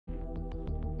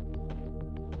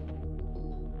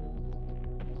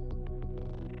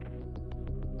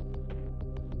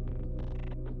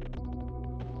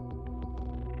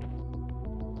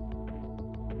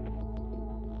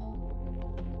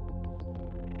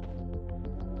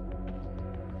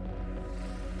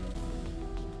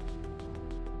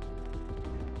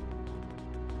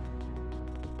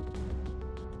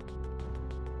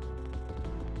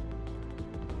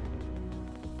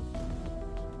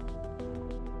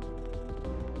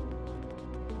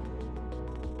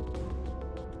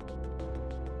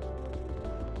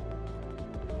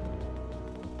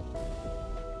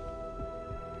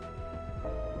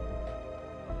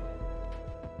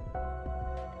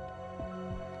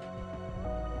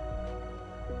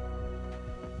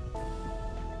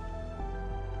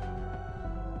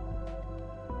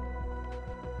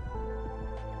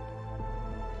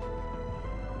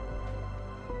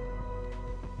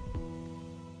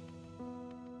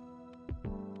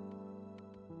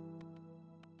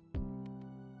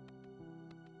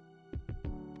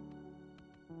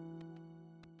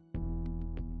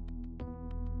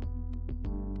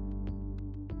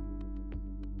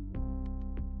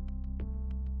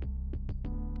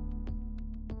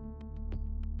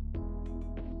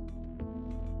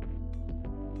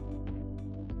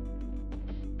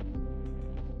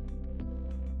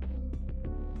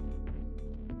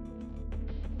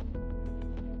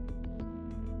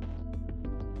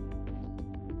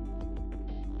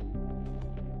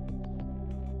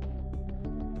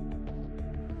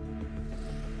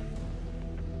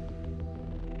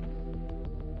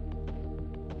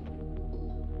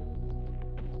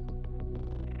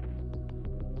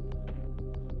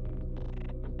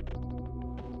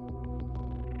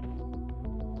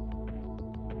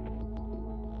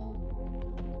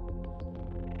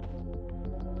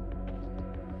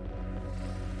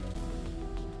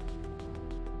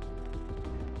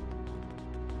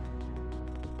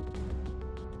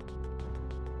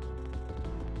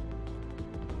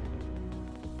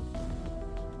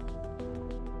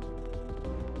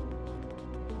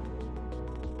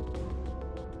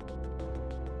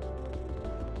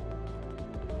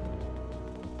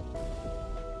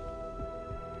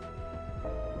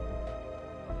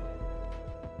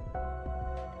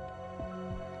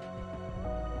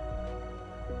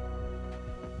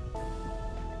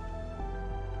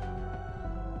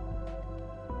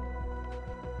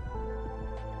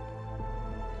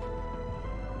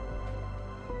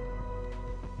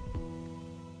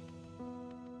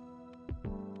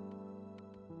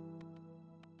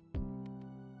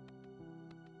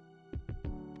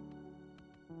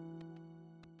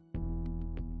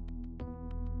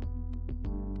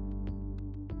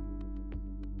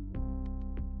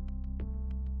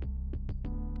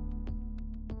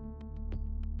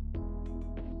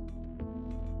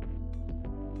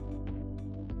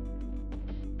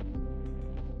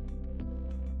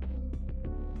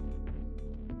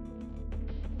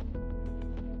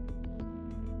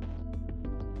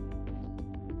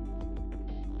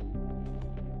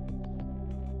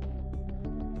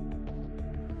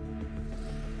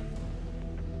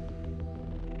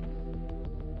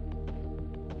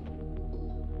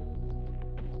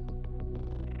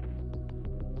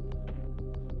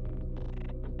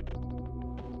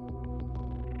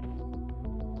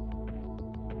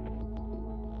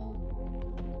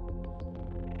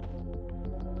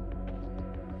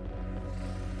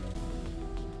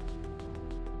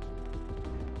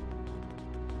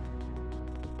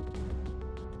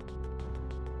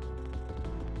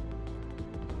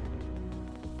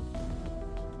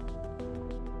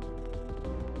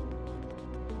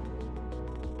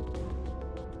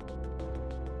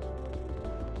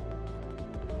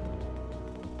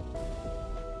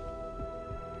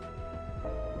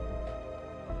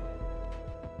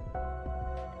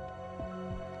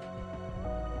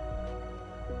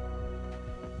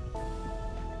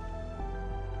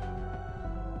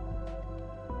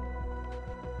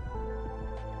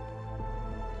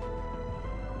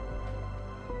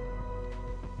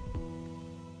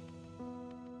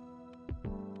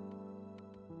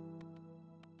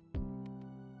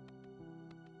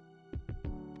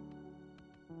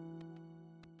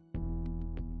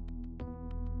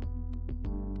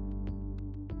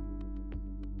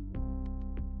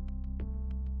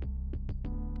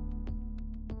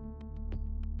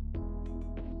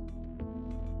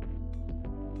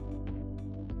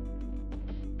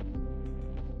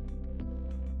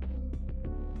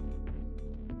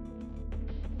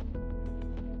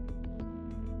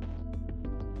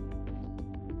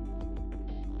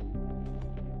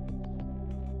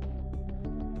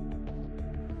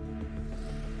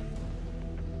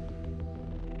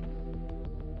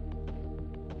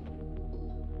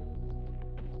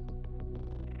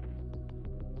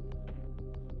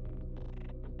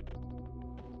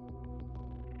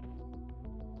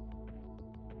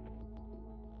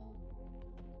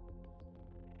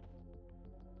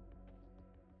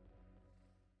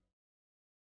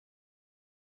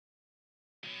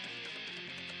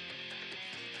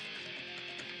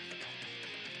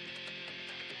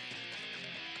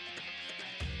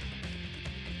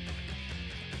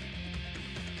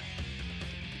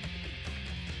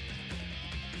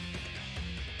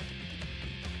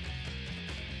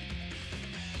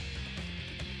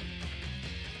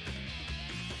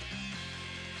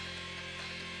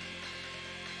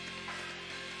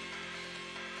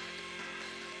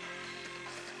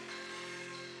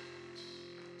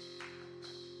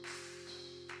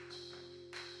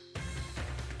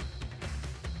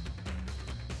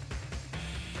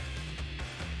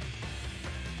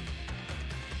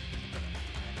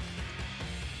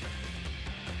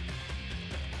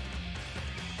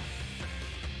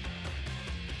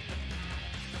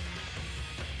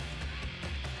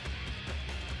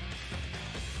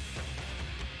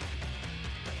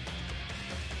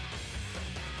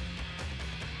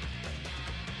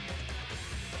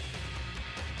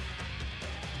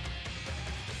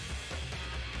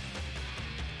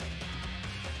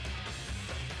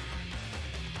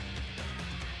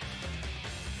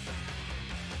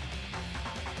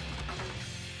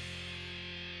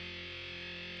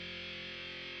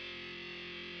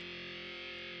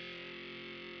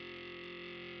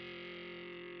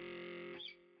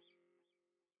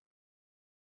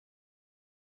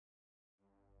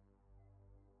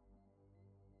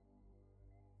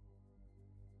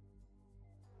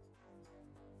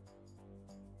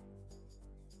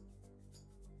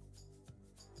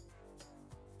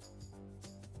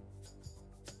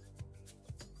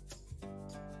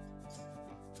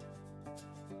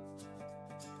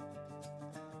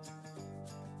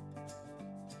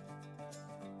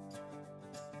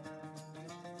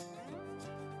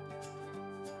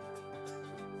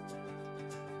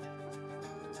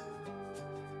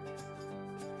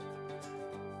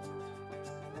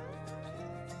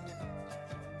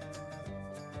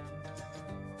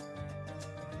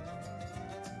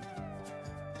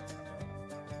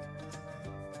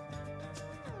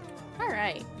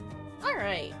Alright.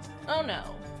 Alright. Oh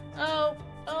no. Oh.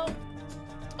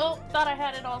 Thought I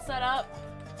had it all set up.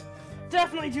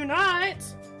 Definitely do not!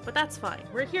 But that's fine.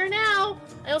 We're here now!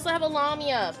 I also have a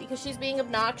Lamia, because she's being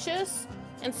obnoxious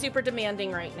and super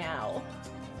demanding right now.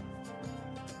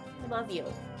 I love you.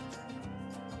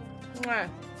 Mwah.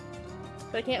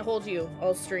 But I can't hold you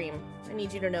all stream. I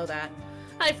need you to know that.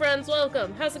 Hi friends,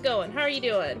 welcome! How's it going? How are you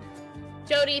doing?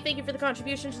 Jody, thank you for the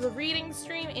contribution to the reading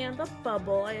stream and the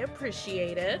bubble. I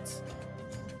appreciate it.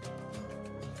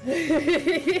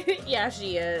 Yeah,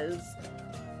 she is.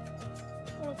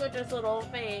 Look at this little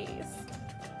face.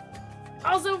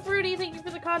 Also, Fruity, thank you for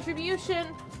the contribution.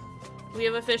 We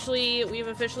have officially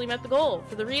met the goal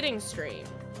for the reading stream.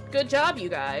 Good job, you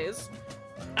guys.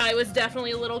 I was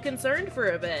definitely a little concerned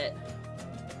for a bit.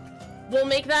 We'll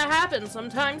make that happen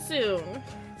sometime soon.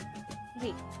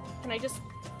 Wait, can I just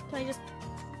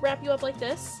wrap you up like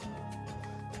this?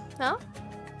 Huh?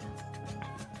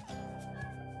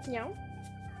 Yeah.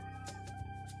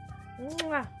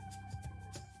 Mwah.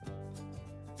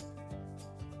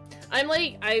 I'm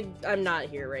like, I'm not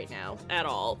here right now at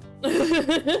all.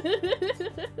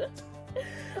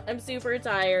 I'm super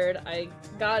tired. I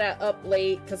got up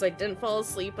late because I didn't fall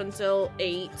asleep until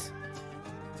 8.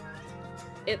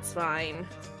 It's fine.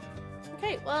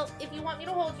 Okay, well, if you want me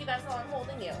to hold you, that's how I'm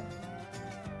holding you.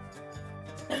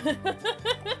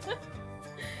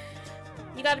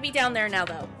 You gotta be down there now,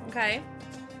 though, okay?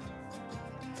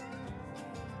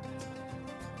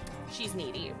 She's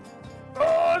needy.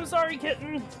 Oh, I'm sorry,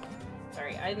 kitten.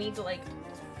 Sorry, I need to, like,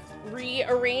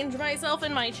 rearrange myself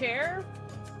in my chair.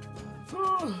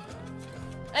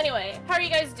 Anyway, how are you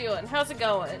guys doing? How's it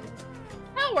going?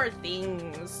 How are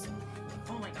things?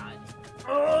 Oh my god.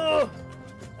 Oh!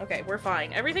 Okay, we're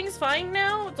fine. Everything's fine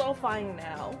now? It's all fine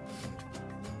now.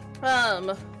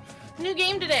 New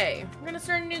game today. We're gonna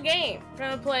start a new game. We're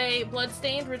gonna play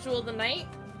Bloodstained Ritual of the Night.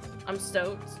 I'm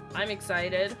stoked. I'm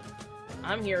excited.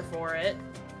 I'm here for it.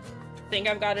 Think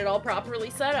I've got it all properly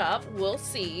set up. We'll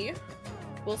see.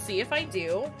 We'll see if I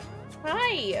do.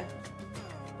 Hi!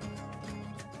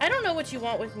 I don't know what you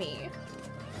want with me.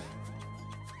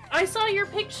 I saw your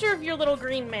picture of your little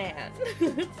green man.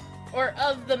 Or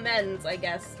of the men's, I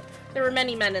guess. There were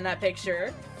many men in that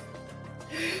picture.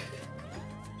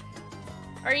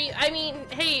 Are you, I mean,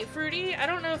 hey, Fruity, I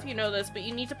don't know if you know this, but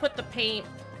you need to put the paint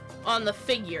on the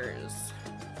figures,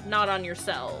 not on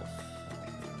yourself.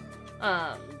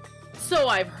 So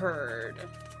I've heard.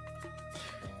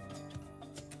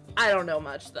 I don't know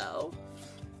much, though.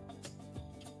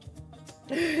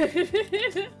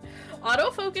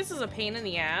 Autofocus is a pain in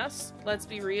the ass, let's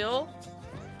be real.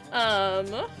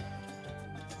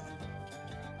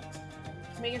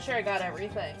 Making sure I got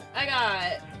everything. I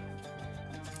got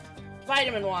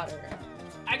vitamin water.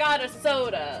 I got a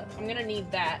soda. I'm gonna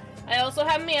need that. I also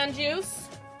have man juice.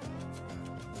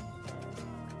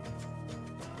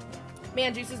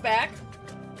 Man juice is back.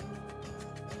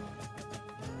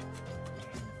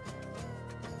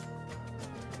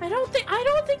 I don't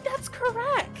think that's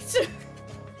correct.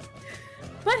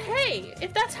 But hey,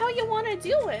 if that's how you want to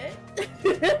do it.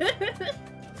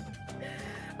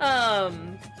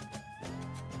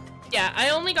 Yeah, I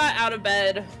only got out of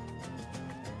bed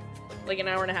like an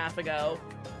hour and a half ago.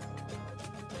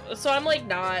 So I'm like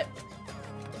not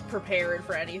prepared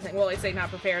for anything. Well, I say not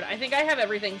prepared. I think I have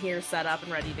everything here set up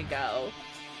and ready to go.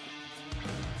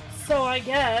 So I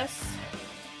guess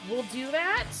we'll do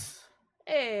that.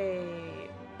 Hey,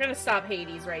 we're gonna stop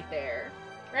Hades right there.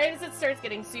 Right as it starts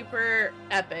getting super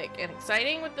epic and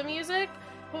exciting with the music.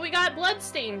 But we got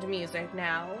Bloodstained music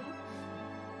now.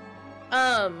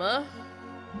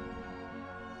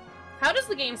 How does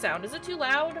the game sound? Is it too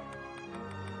loud?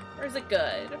 Or is it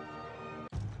good?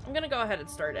 I'm gonna go ahead and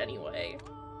start anyway,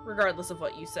 regardless of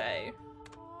what you say.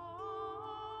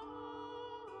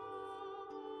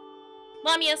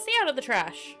 Lamia, stay out of the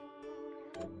trash.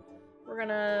 We're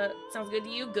gonna... Sounds good to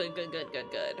you? Good, good, good, good,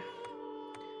 good.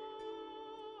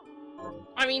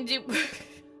 I mean,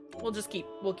 we'll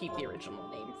keep the original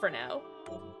name for now.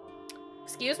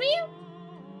 Excuse me?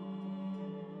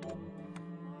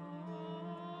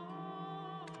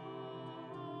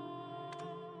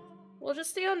 We'll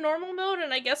just stay on normal mode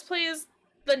and I guess play as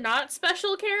the not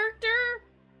special character?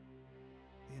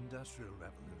 The Industrial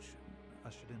Revolution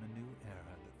ushered in a new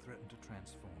era that threatened to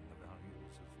transform the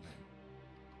values of men.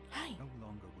 Hi. No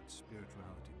longer would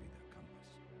spirituality be their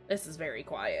compass. This is very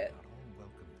quiet. Not all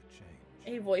welcomed the change.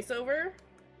 A voiceover?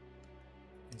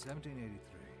 In 1783,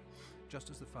 just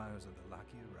as the fires of the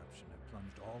Laki eruption had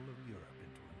plunged all of Europe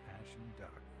into an ashen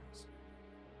darkness,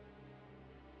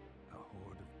 a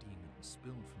horde of demons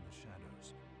spilled from the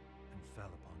shadows and fell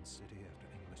upon city after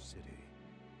England. established city.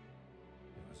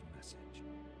 It was a message.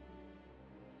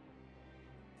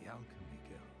 The Alchemy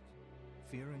Guild,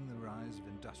 fearing the rise of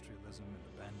industrialism and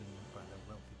abandonment by their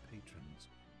wealthy patrons,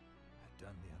 had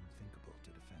done the unthinkable to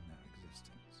defend their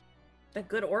existence. That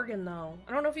good organ, though.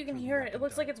 I don't know if you can hear it. It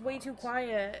looks like it's way too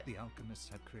quiet. The alchemists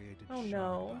had created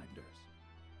no. shardbinders,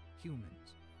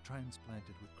 humans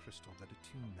transplanted with crystal that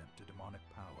attuned them to demonic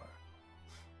power.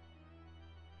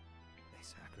 They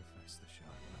sacrificed the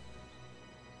shardbinders,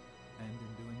 and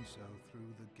in doing so, threw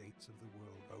the gates of the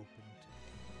world open to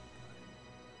demonkind.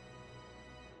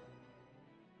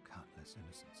 Countless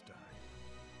innocents died.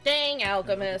 Dang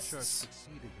alchemists! The church alchemists.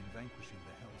 succeeded in vanquishing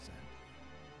the Hell's End.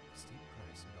 A steep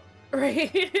price had already.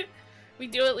 Right. We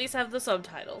do at least have the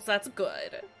subtitles. That's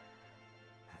good.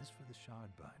 As for the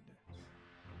shardbinders,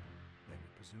 they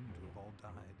were presumed to have all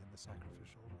died in the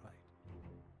sacrificial rite.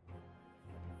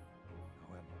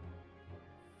 However,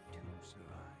 two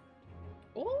survived.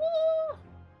 Ooh.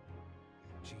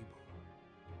 Jeeble,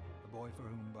 the boy for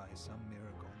whom by some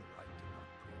miracle the rite did not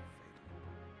prove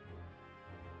fatal.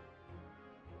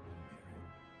 And Miriam,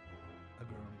 a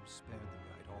girl who spared the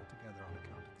rite altogether on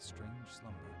account of the strange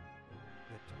slumber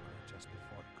that took her just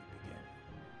before it could begin.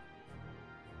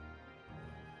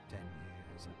 10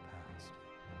 years have passed.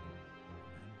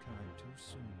 Mankind too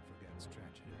soon forgets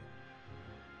tragedy.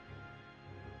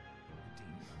 The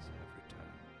demons have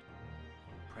returned,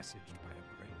 presaged by a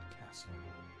great castle.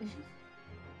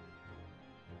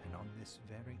 And on this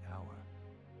very hour,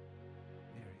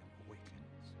 Miriam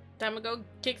awakens. Time to go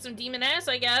kick some demon ass,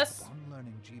 I guess. Upon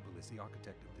learning Jeeble is the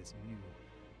architect of this new,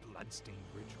 bloodstained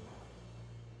ritual,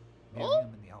 Oh,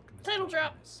 Miriam and the alchemist title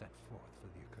drop. set forth for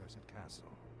the accursed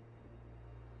castle.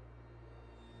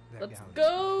 Their Let's galleys go!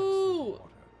 cross the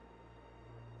water,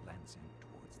 lancing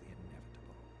towards the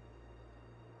inevitable.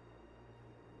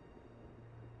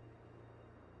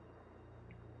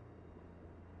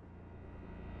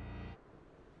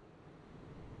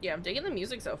 Yeah, I'm digging the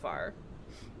music so far.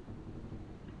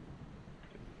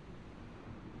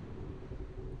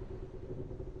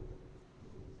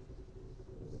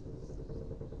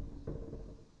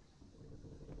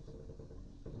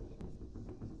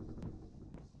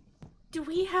 Do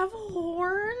we have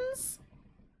horns?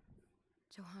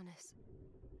 Johannes,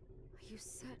 are you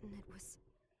certain it was...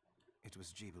 It was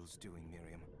Jeeble's doing,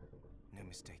 Miriam. No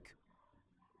mistake.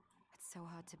 It's so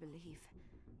hard to believe.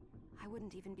 I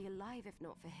wouldn't even be alive if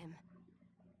not for him.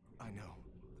 I know.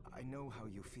 I know how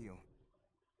you feel.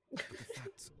 But the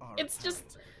facts are It's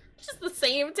apparent. just the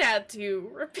same tattoo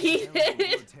The repeated. hell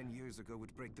you were 10 years ago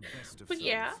would break the best of But souls.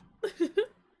 yeah.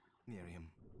 Miriam,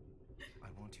 I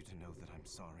want you to know that I'm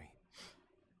sorry.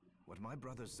 What my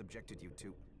brothers subjected you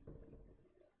to,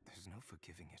 there's no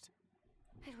forgiving it.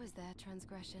 It was their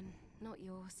transgression, not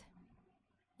yours.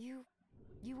 You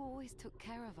always took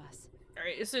care of us.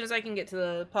 Alright, as soon as I can get to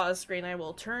the pause screen, I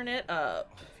will turn it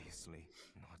up. Obviously,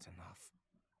 not enough.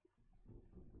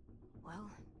 Well,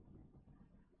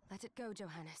 let it go,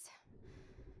 Johannes.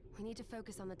 We need to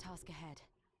focus on the task ahead.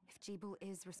 If Jeeble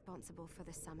is responsible for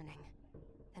the summoning,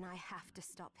 then I have to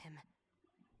stop him.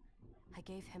 I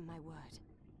gave him my word.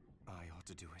 I ought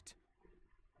to do it.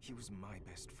 He was my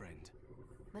best friend.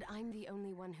 But I'm the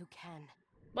only one who can.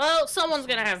 Well, someone's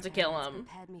gonna have to kill It's him.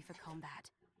 prepared me for combat.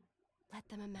 Let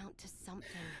them amount to something.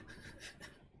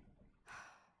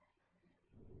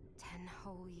 10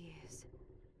 whole years.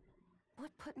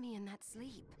 What put me in that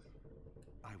sleep?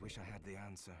 I wish I had the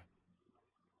answer.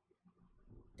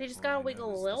 They just All gotta I know wiggle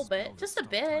a is the little spell bit. that Just a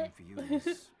stopped time bit. for you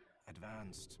was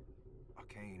advanced,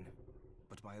 arcane.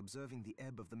 But by observing the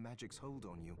ebb of the magic's hold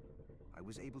on you, I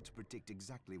was able to predict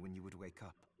exactly when you would wake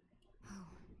up. Oh,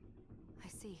 I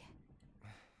see.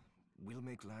 We'll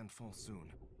make landfall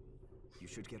soon. You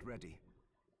should get ready.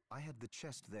 I had the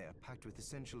chest there packed with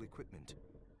essential equipment.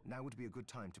 Now would be a good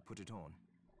time to put it on.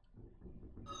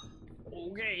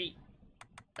 Okay.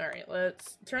 Alright,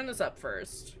 let's turn this up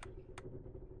first.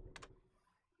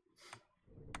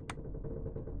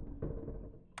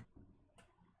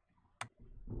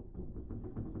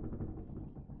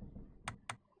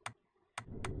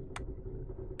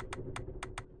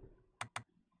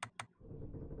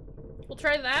 We'll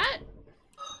try that.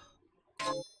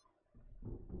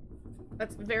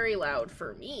 That's very loud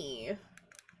for me.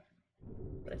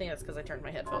 But I think that's because I turned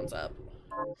my headphones up.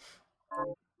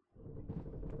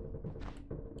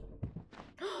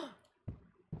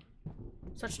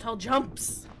 Such tall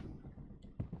jumps.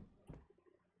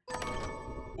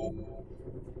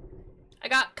 I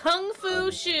got kung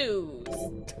fu shoes.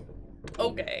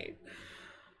 Okay.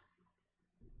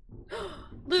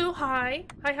 Lou, hi.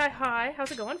 Hi.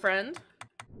 How's it going, friend?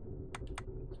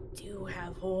 Do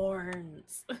have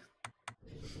horns.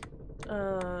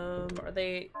 Are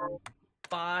they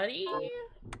body?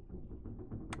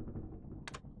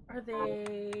 Are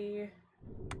they...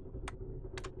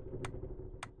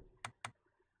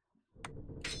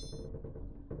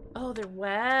 Oh, they're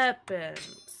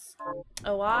weapons.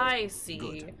 Oh, I see.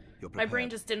 Good. You're My brain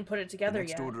prepared. just didn't put it together The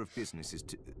next yet. order of business is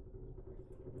to...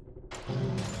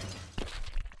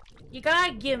 You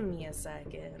gotta give me a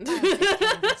second.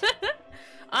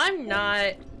 I'm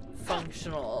not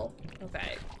functional.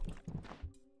 Okay.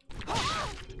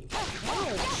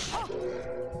 Ouch.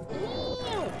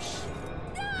 Ouch.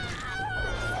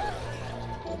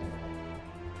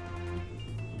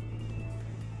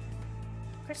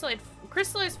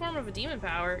 Crystallized form of a demon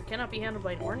power cannot be handled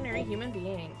by an ordinary human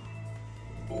being.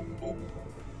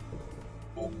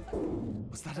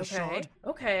 Was that a shard?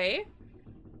 Okay.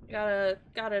 Got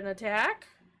an attack?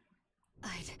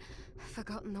 I'd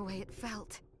forgotten the way it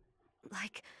felt.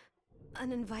 Like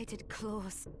uninvited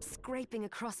claws scraping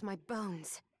across my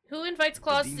bones. Who invites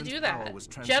claws The to demon's do power that? was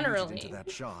transmuted Generally. into that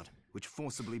shard, which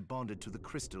forcibly bonded to the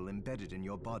crystal embedded in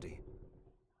your body.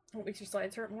 What makes your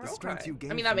slides hurt more? The strength you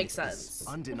gain I mean, that from makes it is sense.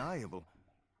 undeniable,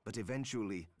 but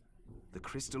eventually, the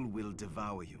crystal will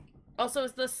devour you. Also,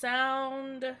 is the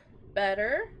sound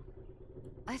better?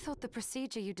 I thought the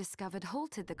procedure you discovered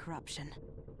halted the corruption.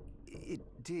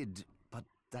 It did, but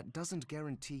that doesn't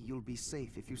guarantee you'll be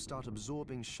safe if you start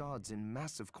absorbing shards in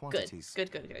massive quantities.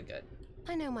 Good.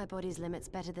 I know my body's limits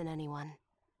better than anyone.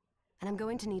 And I'm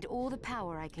going to need all the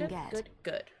power I can get.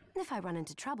 Good. If I run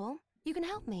into trouble, you can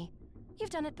help me. You've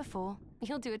done it before.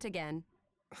 You'll do it again.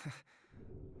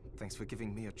 Thanks for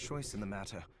giving me a choice in the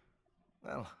matter.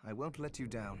 Well, I won't let you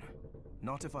down.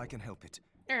 Not if I can help it.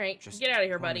 Alright, Just get out of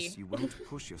here, promise buddy. You won't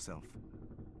push yourself.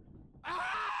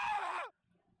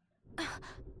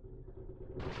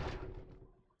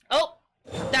 Oh!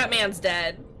 That man's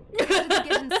dead. How did they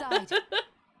get inside?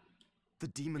 The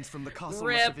demons from the castle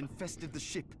Rip. must have infested the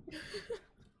ship.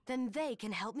 Then they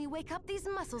can help me wake up these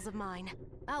muscles of mine.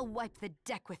 I'll wipe the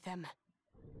deck with them.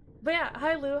 But yeah,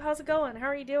 hi Lou, how's it going? How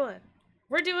are you doing?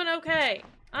 We're doing okay.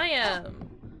 I am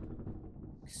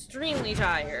extremely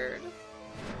tired.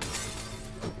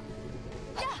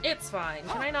 It's fine.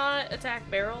 Can I not attack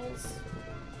barrels?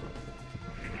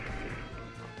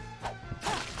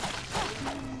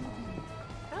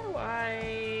 How do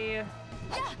I...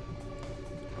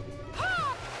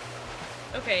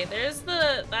 Okay, there's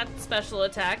that special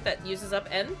attack that uses up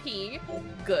NP.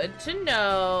 Good to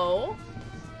know.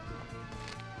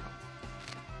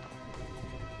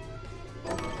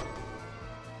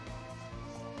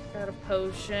 Got a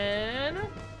potion.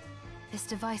 This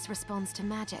device responds to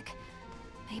magic.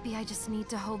 Maybe I just need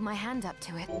to hold my hand up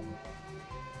to it.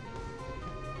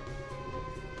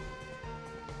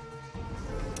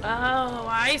 Oh,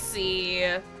 I see.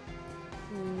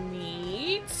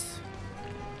 Neat.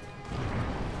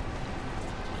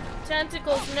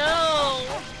 Tentacles, no!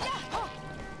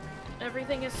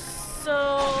 Everything is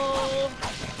so...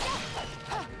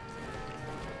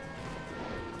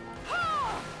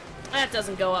 That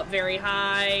doesn't go up very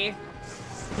high.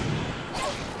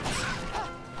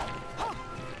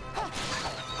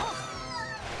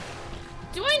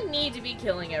 Do I need to be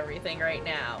killing everything right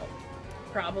now?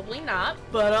 Probably not,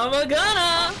 but I'm a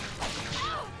gonna!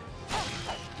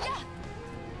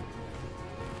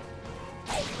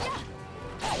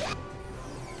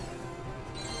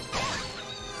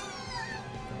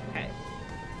 Okay.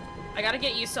 I gotta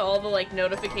get used to all the, like,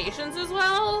 notifications as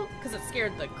well, because it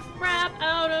scared the crap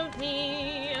out of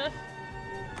me.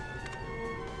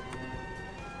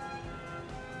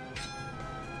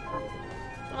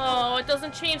 Oh, it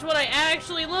doesn't change what I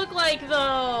actually look like,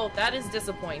 though! That is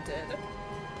disappointed.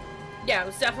 Yeah, I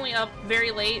was definitely up very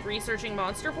late researching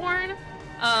monster porn.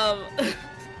 No,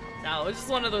 it was just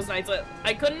one of those nights that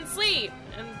I couldn't sleep,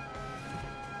 and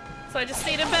so I just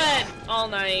stayed in bed all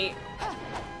night.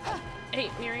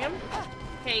 Hey, Miriam?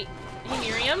 Hey,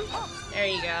 Miriam? There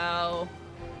you go.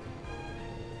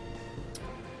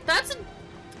 That's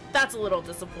a little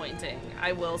disappointing,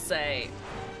 I will say.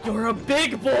 You're a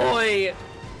big boy!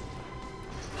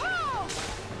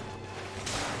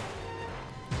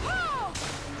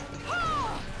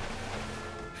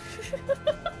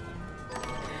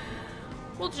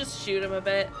 We'll just shoot him a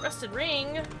bit. Rusted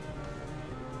ring. Is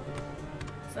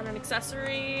that an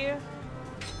accessory?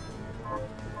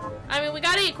 I mean, we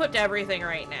gotta equip everything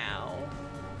right now.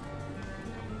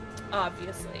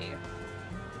 Obviously.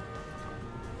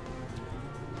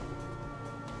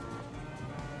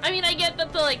 I mean, I get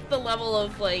that the level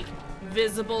of, like,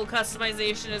 visible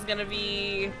customization is gonna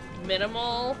be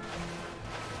minimal.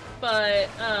 But,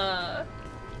 Ouch.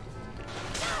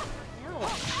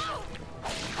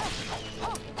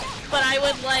 but I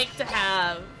would like to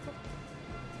have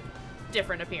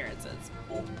different appearances.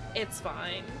 It's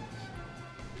fine.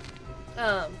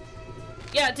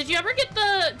 Yeah, did you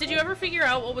ever figure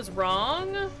out what was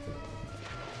wrong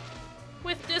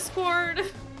with Discord?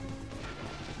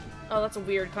 Oh, that's a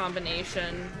weird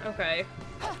combination. Okay.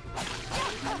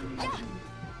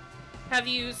 Have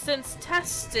you since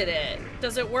tested it?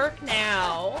 Does it work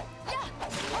now?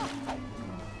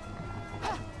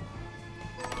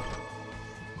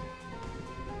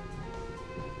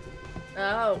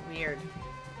 Oh, weird.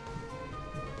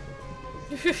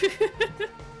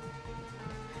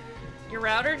 Your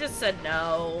router just said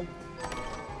no.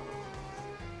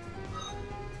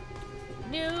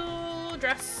 New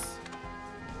dress.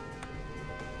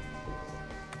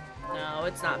 No,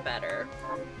 it's not better.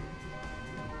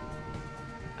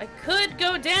 I could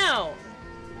go down.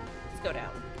 Let's go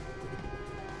down.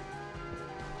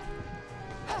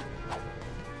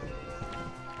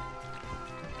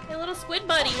 Hey, little squid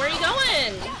buddy, where are you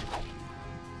going?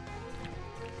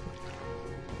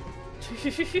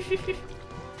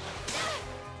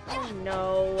 Oh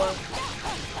no.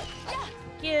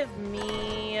 Give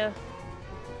me...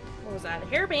 What was that?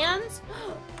 Hairbands?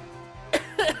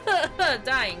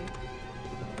 Dying.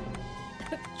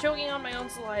 Choking on my own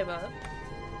saliva.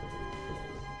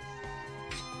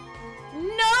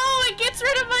 No! It gets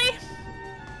rid of my...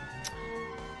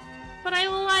 But I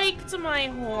liked my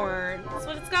horn.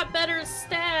 So it's got better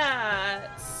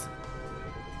stats.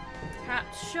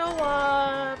 Show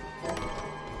up.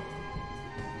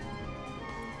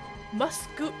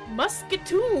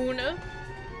 Musketoon.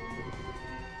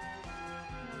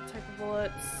 Type of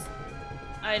bullets.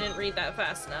 I didn't read that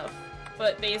fast enough.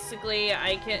 But basically,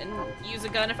 I can use a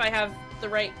gun if I have the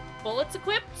right bullets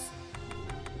equipped.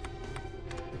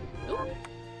 Ooh.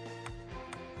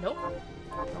 Nope.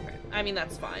 Okay. I mean,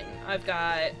 that's fine. I've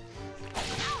got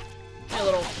a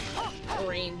little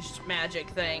ranged magic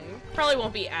thing. Probably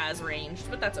won't be as ranged,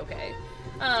 but that's okay.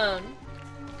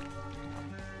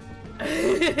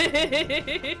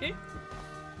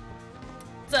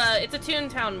 It's a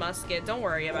Toontown musket. Don't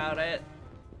worry about it.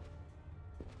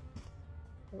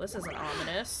 Well, this isn't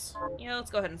ominous. Yeah,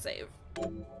 let's go ahead and save.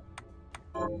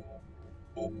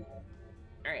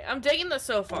 Alright, I'm digging this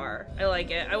so far. I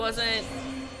like it. I wasn't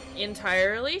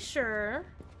entirely sure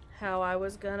how I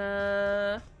was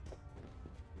gonna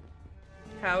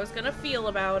feel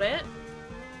about it.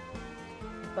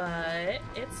 But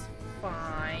it's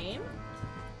fine.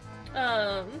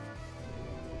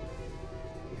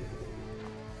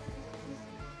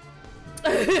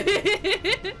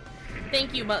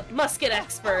 Thank you, musket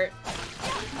expert.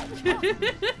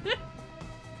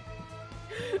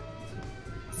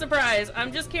 Surprise,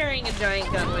 I'm just carrying a giant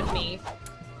gun with me.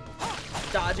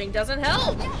 Dodging doesn't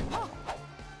help.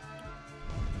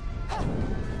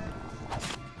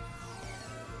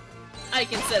 I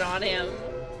can sit on him.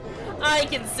 I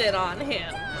can sit on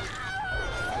him.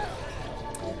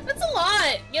 That's a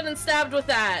lot, getting stabbed with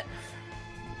that.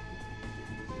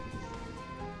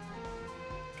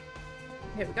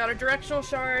 Okay, we got a directional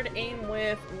shard. Aim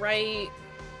with right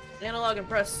analog and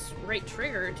press right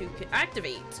trigger to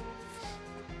activate.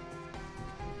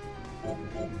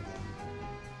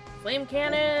 Flame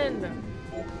cannon!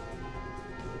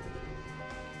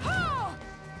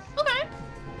 Okay.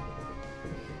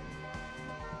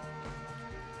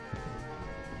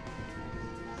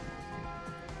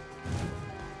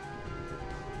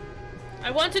 I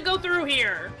want to go through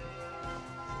here.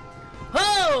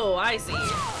 Oh, I see.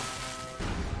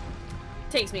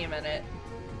 Takes me a minute.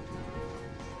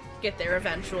 Get there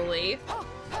eventually.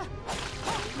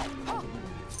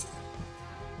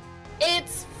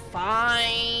 It's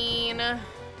fine.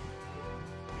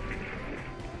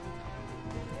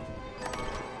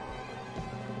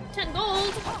 $10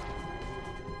 gold.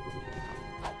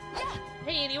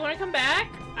 Hey, do you want to come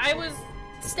back? I was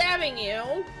stabbing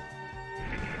you.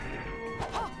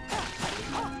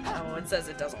 Oh, it says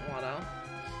it doesn't wanna.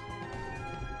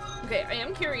 Okay, I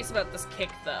am curious about this kick,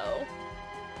 though.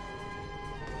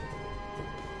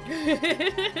 Okay,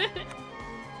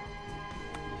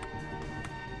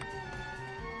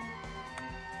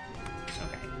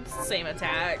 same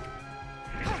attack.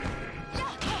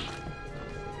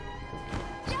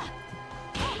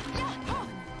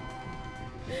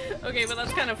 Okay, but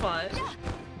that's kind of fun.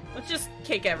 Let's just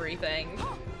kick everything.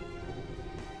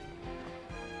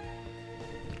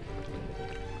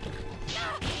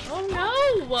 Oh no!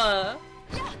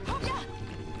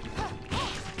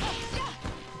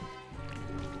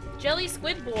 Jelly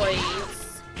squid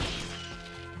boys.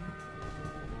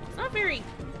 It's not very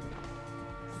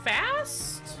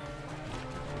fast.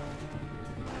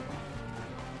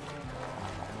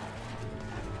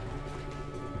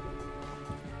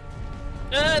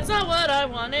 It's not what I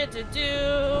wanted to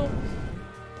do.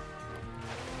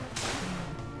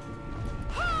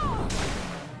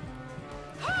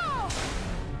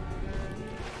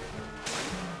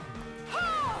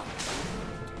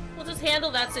 We'll just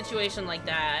handle that situation like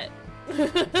that.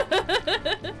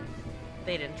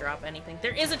 They didn't drop anything.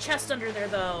 There is a chest under there,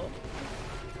 though.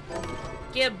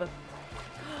 Gib.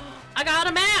 I got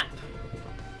a map!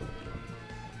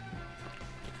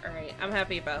 Alright, I'm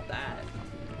happy about that.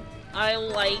 I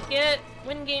like it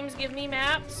when games give me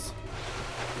maps.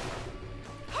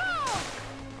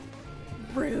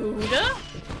 Rude!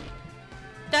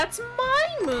 That's my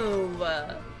move!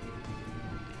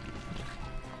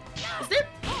 Is there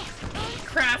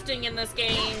crafting in this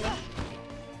game? I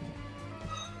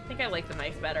think I like the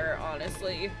knife better,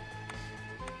 honestly.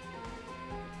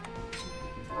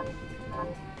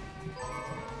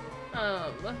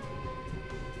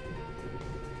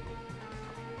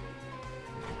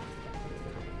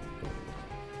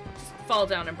 Just fall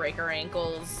down and break our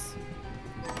ankles.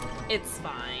 It's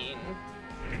fine.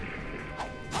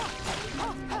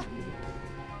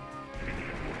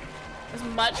 As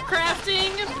much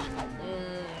crafting?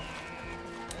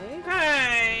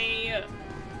 Okay.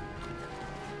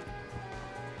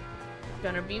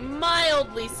 Gonna be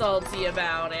mildly salty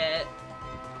about it.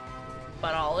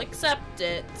 But I'll accept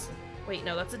it. Wait,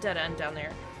 no, that's a dead end down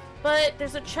there. But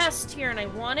there's a chest here and I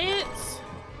want it.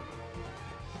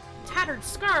 Tattered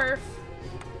scarf.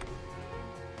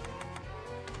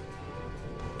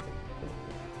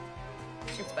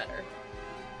 It's better.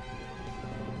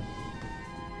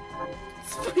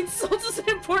 Spine salt is an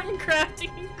important crafting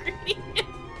ingredient.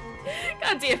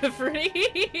 God damn it,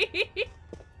 Fruity.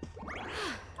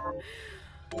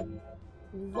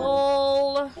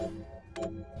 Lol.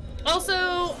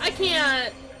 Also, I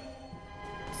can't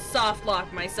soft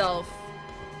lock myself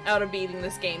out of beating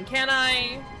this game, can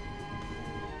I?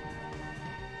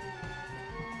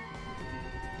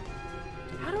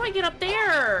 How do I get up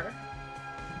there?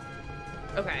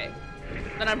 Okay.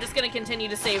 Then I'm just gonna continue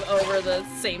to save over the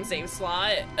same save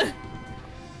slot.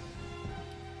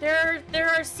 There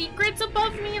are secrets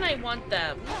above me and I want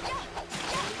them.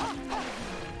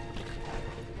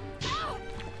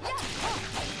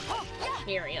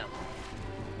 Miriam.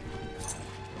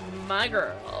 My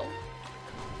girl.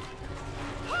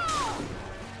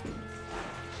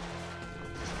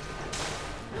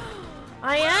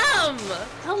 I am!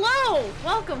 Hello!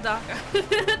 Welcome,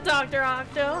 Dr.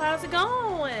 Octo. How's it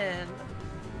going?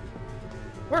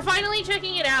 We're finally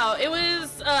checking it out. It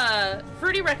was,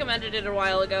 Fruity recommended it a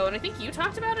while ago, and I think you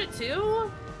talked about it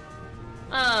too?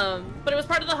 But it was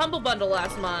part of the Humble Bundle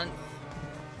last month.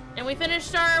 And we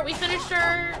finished our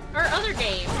other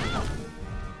game.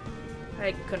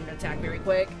 I couldn't attack very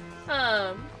quick.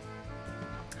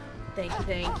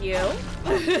 Thank you.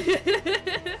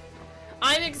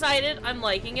 I'm excited. I'm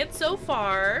liking it so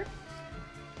far.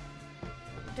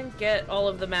 Didn't get all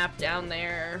of the map down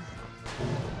there.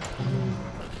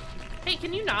 Hey,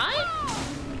 can you not?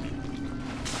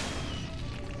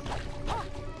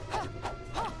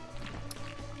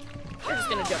 They're just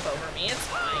gonna jump over me. It's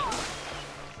fine.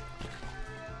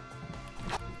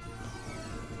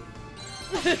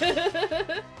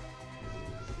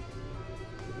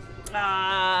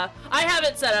 I have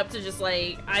it set up to just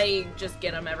like, I just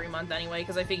get them every month anyway,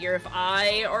 because I figure if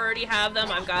I already have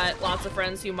them, I've got lots of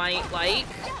friends who might like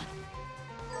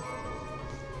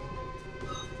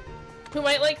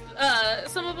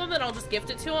some of them, and I'll just gift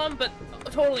it to them, but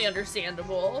totally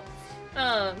understandable.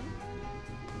 I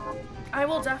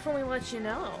will definitely let you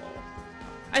know.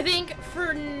 I think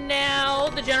for now,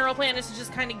 the general plan is to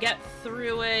just kind of get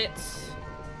through it.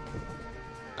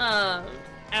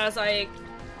 As I...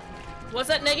 Was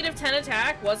that negative 10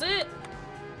 attack? Was it?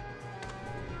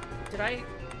 Did I...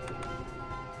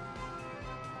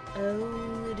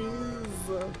 Oh, it is.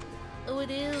 Oh,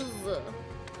 it is.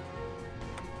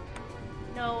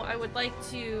 No, I would like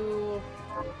to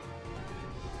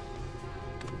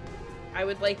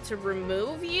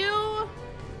remove you.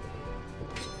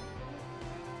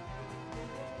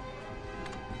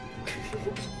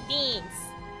 Thanks.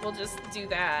 We'll just do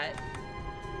that.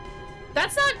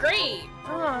 That's not great.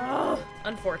 Oh,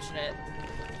 unfortunate.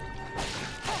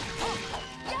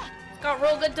 Got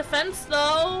real good defense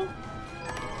though.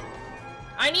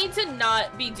 I need to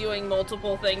not be doing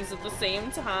multiple things at the same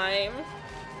time.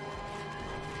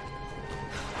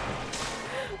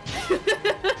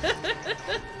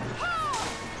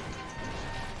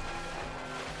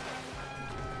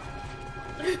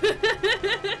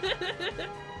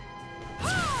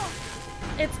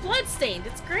 It's Bloodstained.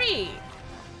 It's great.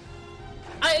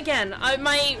 again,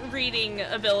 my reading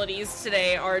abilities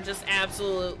today are just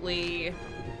absolutely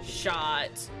shot.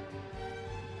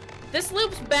 This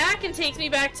loops back and takes me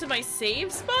back to my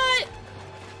save spot?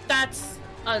 That's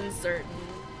uncertain.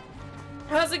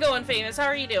 How's it going, Famous? How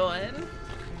are you doing?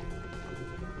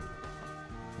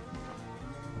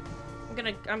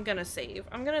 I'm gonna save.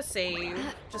 I'm gonna save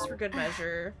just for good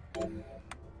measure.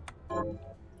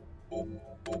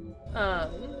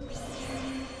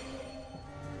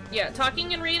 Yeah,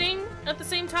 talking and reading at the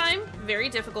same time, very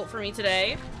difficult for me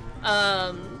today.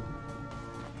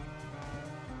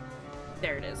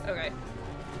 There it is. Okay.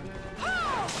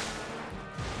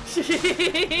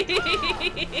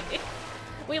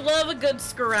 We love a good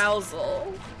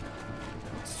scarousal.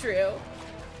 It's true.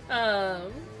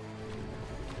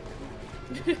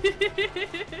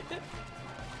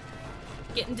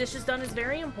 Getting dishes done is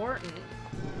very important.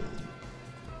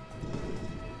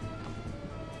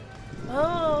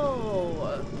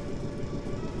 Oh.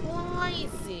 Well, I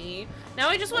see. Now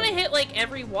I just want to hit, like,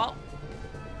 every wall.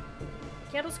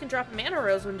 Candles can drop mana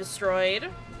rose when destroyed.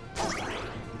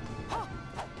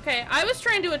 Okay, I was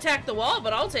trying to attack the wall,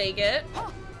 but I'll take it.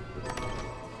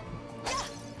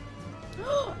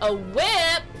 A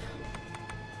whip!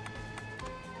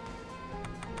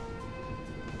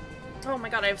 Oh my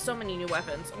god, I have so many new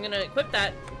weapons. I'm gonna equip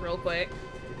that real quick.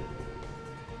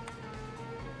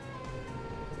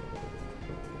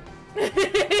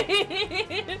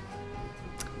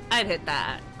 I'd hit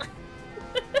that.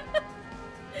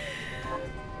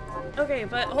 Okay,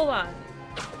 but hold on.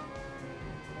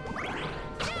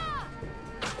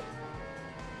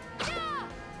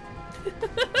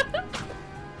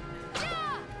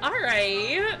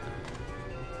 Alright.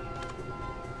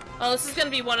 Oh, this is gonna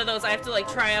be one of those I have to like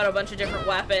try out a bunch of different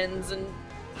weapons and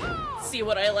see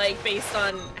what I like based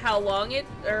on how long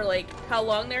how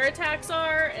long their attacks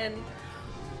are. And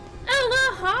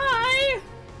Ella, hi!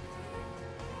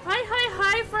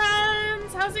 Hi,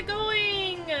 friends! How's it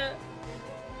going?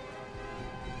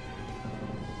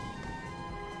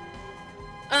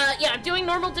 Yeah, I'm doing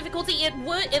normal difficulty. It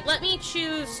let me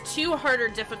choose 2 harder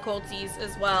difficulties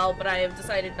as well, but I have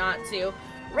decided not to.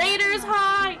 Raiders,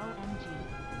 hi!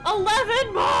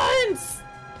 11 months!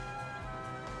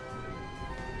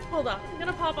 Hold on, I'm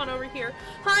gonna pop on over here.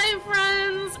 Hi,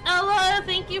 friends! Ella,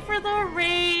 thank you for the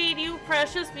raid, you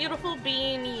precious, beautiful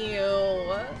bean,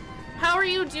 you. How are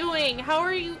you doing?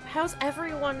 How's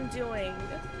everyone doing?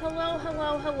 Hello.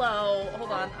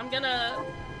 Hold on, I'm gonna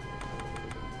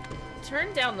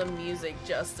turn down the music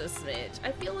just a smidge.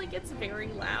 I feel like it's very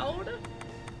loud.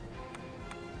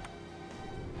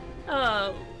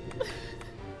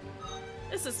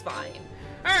 This is fine.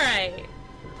 Alright.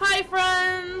 Hi,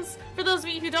 friends! For those of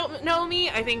you who don't know me,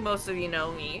 I think most of you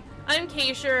know me. I'm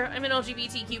Kayshurrr. I'm an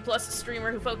LGBTQ+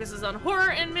 streamer who focuses on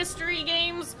horror and mystery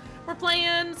games. We're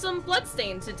playing some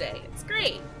Bloodstained today. It's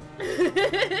great.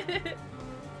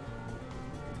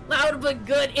 Loud but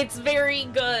good. It's very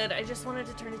good. I just wanted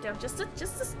to turn it down just a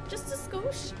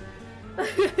skosh.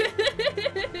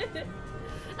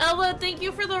 Ella, thank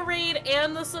you for the raid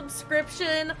and the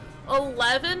subscription.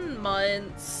 11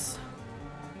 months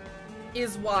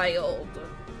is wild.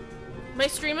 My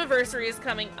stream anniversary is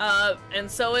coming up, and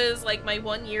so is like my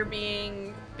 1 year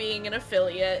being an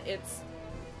affiliate. It's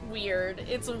weird.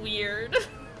 It's weird.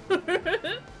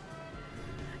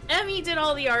 Emmy did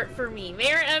all the art for me.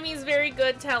 Mayor Emmy's very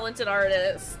good, talented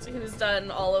artist who's done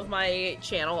all of my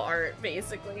channel art,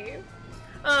 basically.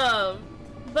 But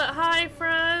hi,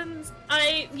 friends.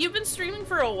 You've been streaming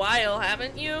for a while,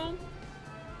 haven't you?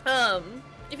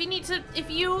 If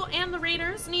you and the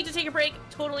raiders need to take a break,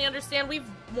 totally understand. We've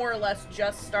more or less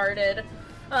just started.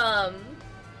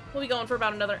 We'll be going for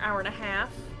about another hour and a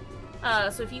half.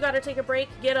 So if you gotta take a break,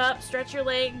 get up, stretch your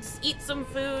legs, eat some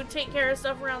food, take care of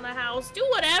stuff around the house, do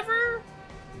whatever.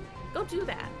 Go do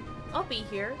that. I'll be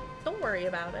here. Don't worry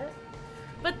about it.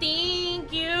 But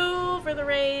thank you for the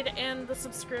raid and the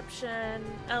subscription.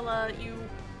 Ella, you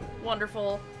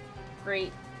wonderful,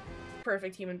 great,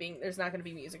 perfect human being. There's not going to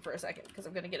be music for a second because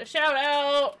I'm going to get a shout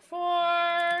out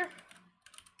for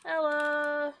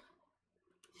Ella.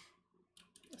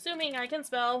 Assuming I can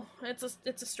spell. It's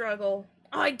a struggle.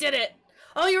 Oh, I did it.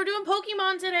 Oh, you were doing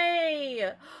Pokemon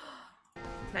today.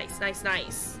 Nice.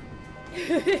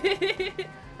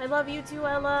 I love you too,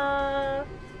 Ella.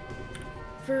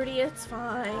 Fruity, it's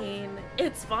fine.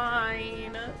 It's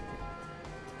fine.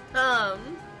 But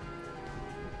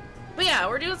yeah,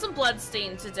 we're doing some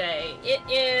Bloodstained today. It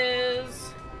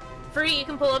is free. You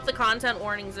can pull up the content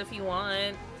warnings if you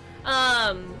want.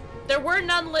 There were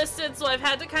none listed, so I've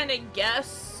had to kind of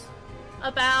guess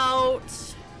about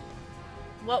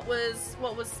what was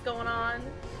going on.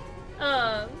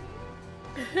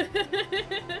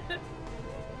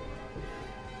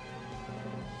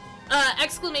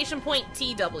 Exclamation point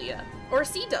TW. Or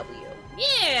CW.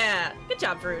 Yeah! Good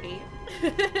job, Fruity.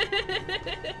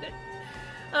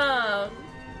 Oh,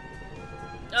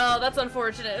 that's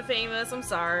unfortunate, Famous. I'm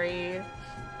sorry.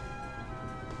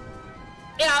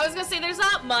 Yeah, I was gonna say, there's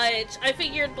not much. I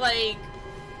figured, like,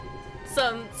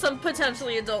 some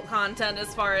potentially adult content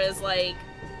as far as, like,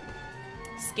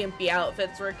 skimpy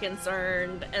outfits were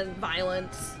concerned, and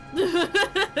violence.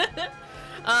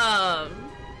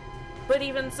 But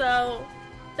even so,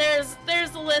 there's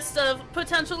a list of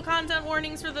potential content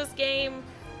warnings for this game.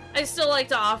 I still like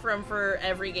to offer them for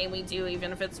every game we do,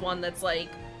 even if it's one that's, like,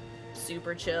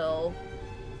 super chill.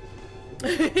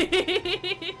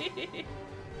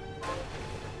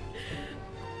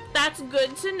 That's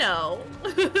good to know.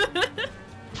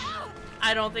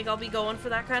 I don't think I'll be going for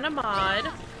that kind of mod.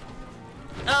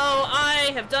 Oh,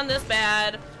 I have done this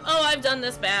bad. Oh, I've done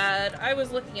this bad. I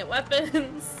was looking at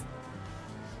weapons.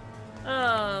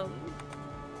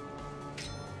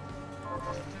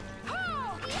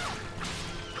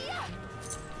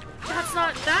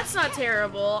 That's not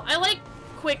terrible. I like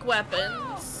quick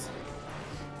weapons.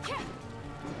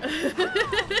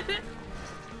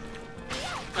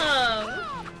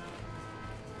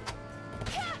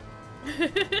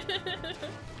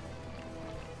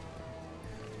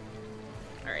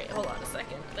 Alright, hold on a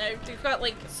second. I've got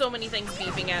like so many things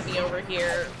beeping at me over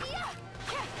here.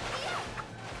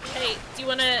 Hey, do you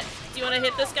wanna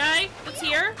hit this guy that's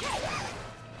here?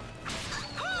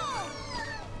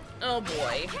 Oh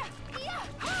boy.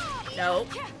 Nope.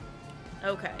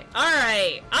 Okay.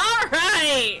 Alright!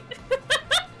 Alright!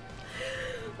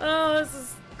 Oh, this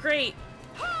is great.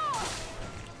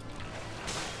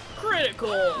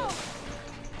 Critical.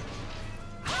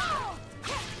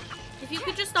 If you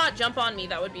could just not jump on me,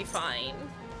 that would be fine.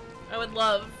 I would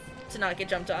love to not get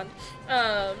jumped on.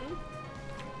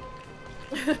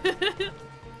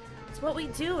 It's what we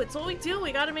do. It's what we do.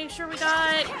 We gotta make sure we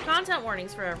got content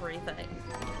warnings for everything.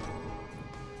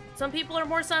 Some people are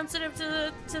more sensitive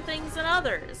to things than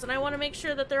others, and I want to make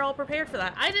sure that they're all prepared for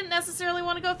that. I didn't necessarily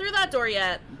want to go through that door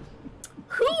yet.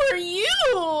 Who are you?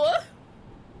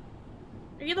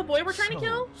 Are you the boy we're trying to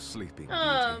kill? Sleeping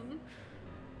Beauty,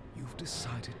 you've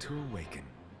decided to awaken.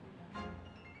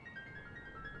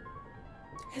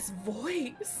 His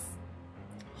voice.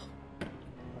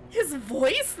 His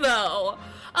voice, though.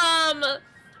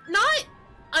 Not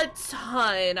a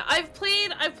ton. I've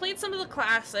played some of the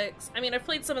classics. I mean, I've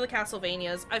played some of the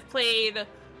Castlevanias. I've played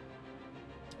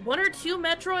 1 or 2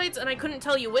 Metroids, and I couldn't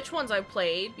tell you which ones I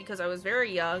played because I was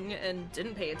very young and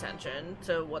didn't pay attention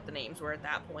to what the names were at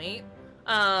that point.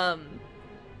 And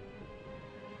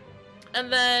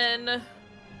then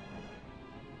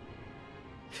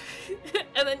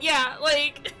yeah,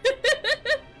 like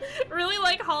really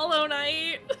like Hollow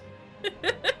Knight.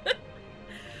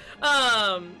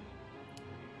 I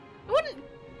wouldn't,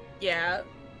 yeah.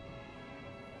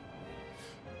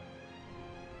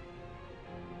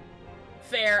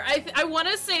 Fair. I want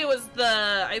to say it was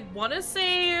I wanted to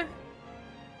say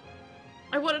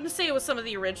it was some of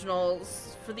the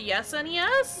originals for the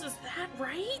SNES. Is that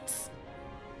right?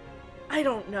 I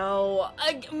don't know.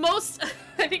 I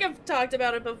think I've talked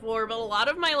about it before, but a lot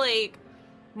of my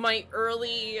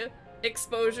early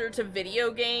exposure to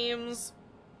video games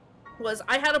was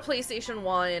I had a PlayStation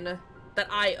 1 that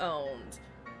I owned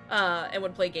and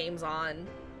would play games on.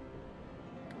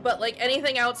 But like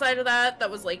anything outside of that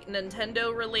was like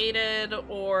Nintendo related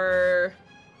or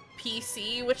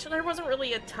PC, which there wasn't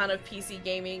really a ton of PC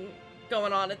gaming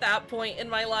going on at that point in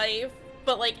my life.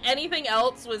 But like anything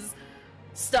else was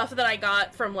stuff that I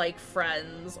got from like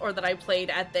friends or that I played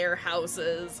at their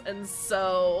houses. And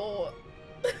so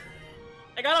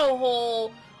I got a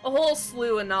whole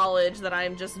slew of knowledge that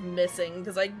I'm just missing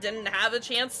because I didn't have a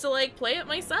chance to like play it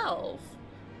myself.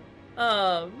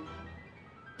 But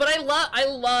I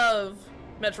love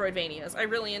Metroidvanias. I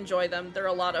really enjoy them. They're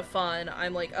a lot of fun.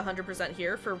 I'm like 100%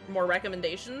 here for more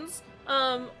recommendations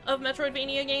of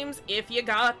Metroidvania games. If you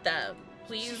got them,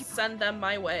 please send them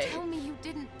my way. Tell me you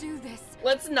didn't do this.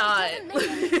 Let's not. It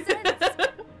doesn't make any sense.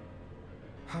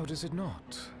 How does it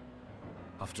not?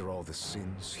 After all the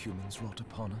sins humans wrought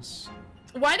upon us?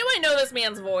 Why do I know this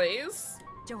man's voice?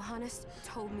 Johannes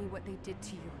told me what they did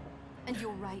to you. And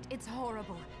you're right, it's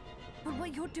horrible. But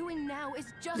what you're doing now is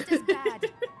just as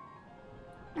bad.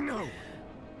 No!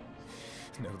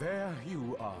 No, there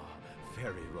you are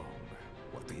very wrong.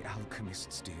 What the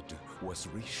alchemists did was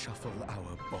reshuffle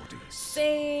our bodies.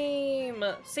 Same.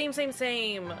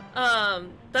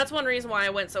 That's one reason why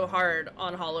I went so hard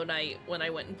on Hollow Knight when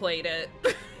I went and played it.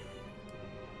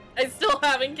 I still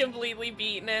haven't completely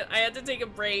beaten it. I had to take a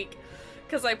break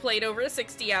because I played over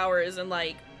 60 hours in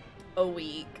like a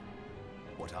week.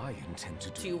 What I intend to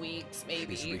do 2 weeks,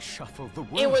 maybe. is reshuffle the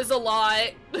world. It was a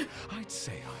lot. I'd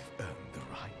say I've earned the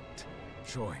right.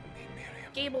 Join me,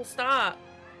 Miriam. Gable, stop.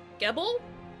 Gebel?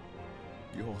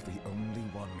 You're the only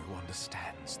one who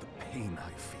understands the pain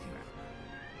I feel.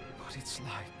 What it's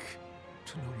like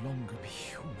to no longer be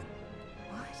human.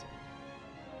 What?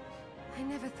 I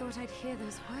never thought I'd hear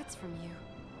those words from you.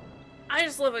 I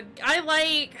just love I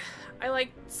like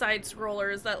side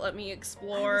scrollers that let me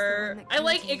explore. I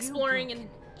like exploring in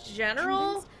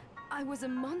general. Convinced I was a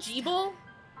monster. Jeeble?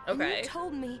 And Okay. you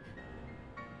told me.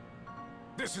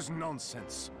 This is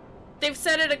nonsense. They've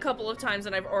said it a couple of times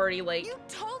and I've already like You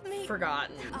told me.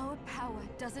 forgotten. Our power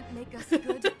doesn't make us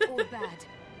good or bad.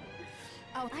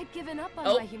 Oh, I'd given up on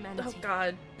Oh, my humanity. oh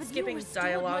god. But Skipping you restored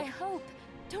dialogue. my hope.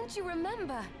 Don't you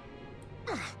remember?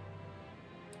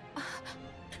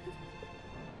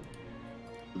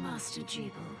 Master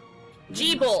Jeeble.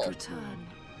 Jeeble. Return.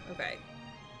 Okay.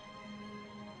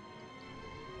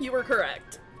 You were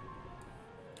correct.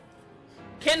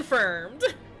 Confirmed.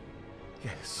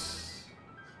 Yes.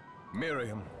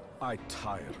 Miriam, I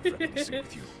tire of reminiscing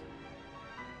with you.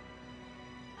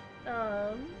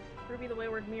 Ruby the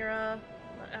Wayward Mira.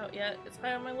 Not out yet. It's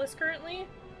high on my list currently.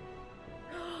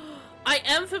 I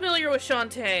am familiar with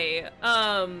Shantae.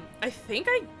 I think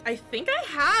I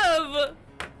have.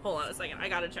 Hold on a second. I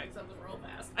gotta check something real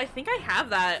fast. I think I have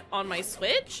that on my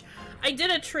Switch. I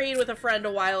did a trade with a friend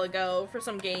a while ago for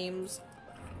some games.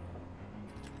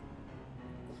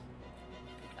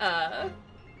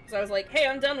 So I was like, hey,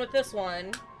 I'm done with this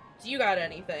one. Do you got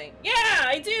anything? Yeah,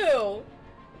 I do!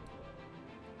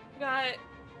 Got...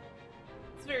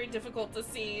 It's very difficult to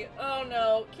see. Oh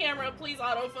no. Camera, please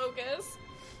autofocus.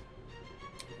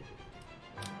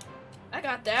 I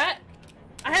got that.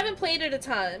 I haven't played it a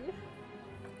ton.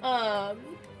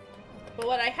 But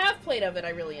what I have played of it, I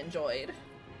really enjoyed.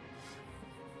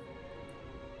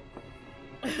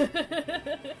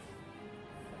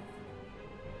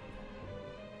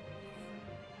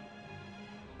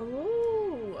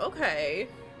 Ooh, okay.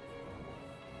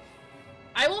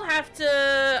 I will have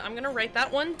to... I'm gonna write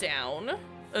that one down.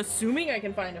 Assuming I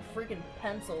can find a freaking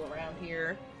pencil around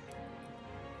here.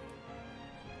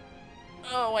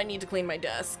 Oh, I need to clean my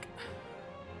desk.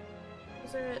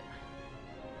 Is there it?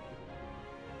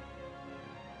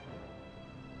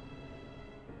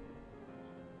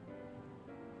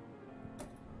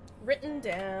 Written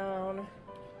down.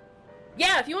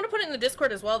 Yeah, if you want to put it in the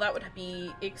Discord as well, that would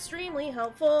be extremely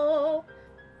helpful.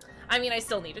 I mean, I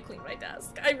still need to clean my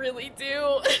desk. I really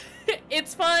do.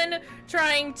 It's fun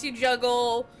trying to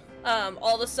juggle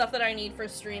all the stuff that I need for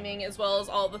streaming as well as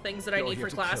all the things that I need for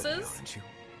classes. Kill me, aren't you?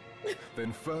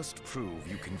 Then first prove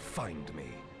you can find me.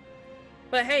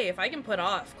 But hey, if I can put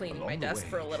off cleaning Along my the desk way,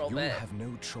 for a little you bit. have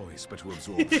no choice but to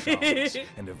absorb shards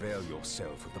and avail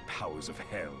yourself of the powers of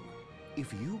hell.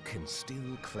 If you can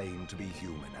still claim to be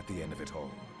human at the end of it all,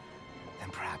 then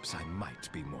perhaps I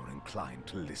might be more inclined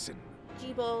to listen.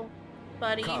 Jeeble,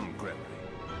 buddy. Come, Gregory.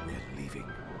 We're leaving.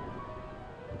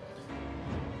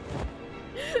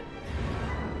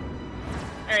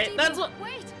 Alright, that's what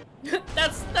Wait!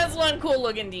 that's one cool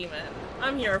looking demon.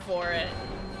 I'm here for it.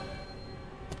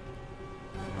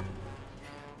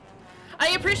 I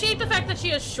appreciate the fact that she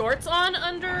has shorts on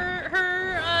under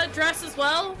her dress as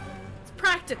well. It's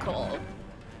practical.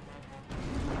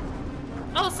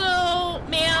 Also,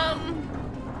 ma'am,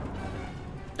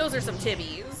 those are some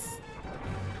tibbies.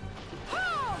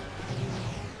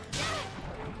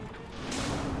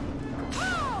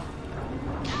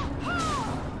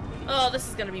 Oh, this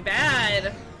is gonna be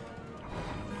bad.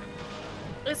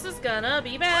 This is gonna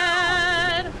be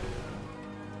bad.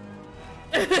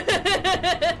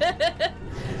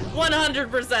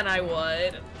 100% I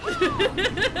would.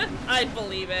 I'd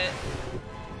believe it.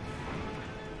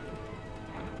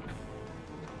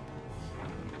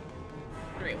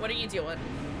 Great, what are you doing?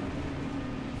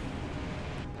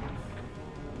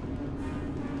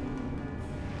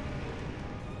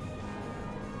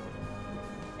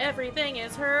 Everything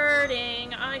is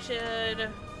hurting. I should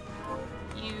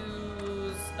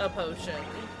use a potion.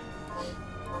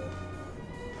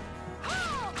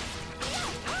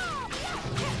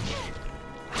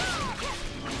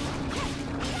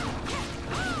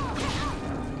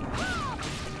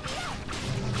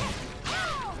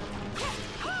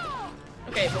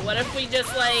 Okay, but what if we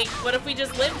just like, what if we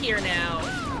just live here now?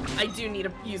 I do need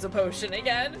to use a potion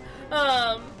again.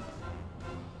 I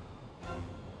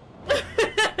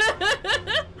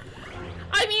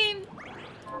mean,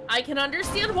 I can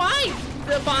understand why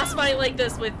the boss fight like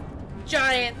this with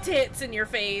giant tits in your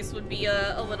face would be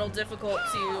a little difficult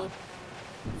to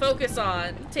focus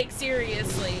on, take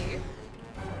seriously.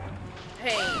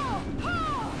 Hey.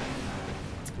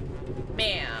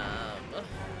 Ma'am.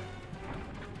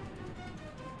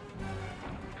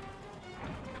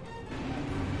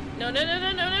 No, no, no,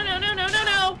 no, no, no, no, no, no, no,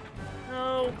 no!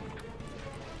 No.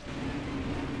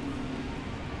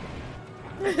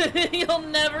 You'll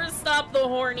never stop the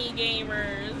horny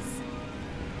gamers.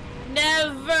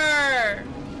 Never!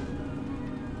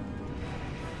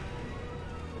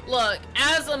 Look,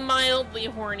 as a mildly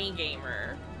horny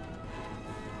gamer,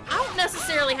 I don't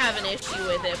necessarily have an issue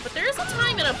with it, but there's a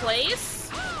time and a place.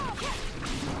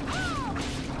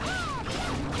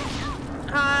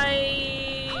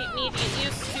 I need to get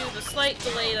used to the slight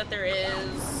delay that there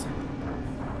is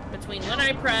between when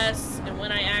I press and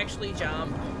when I actually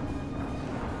jump.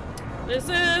 This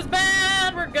is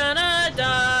bad, we're gonna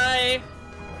die.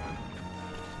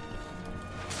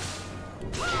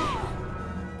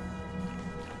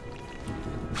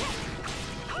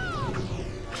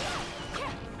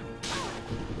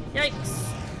 Yikes.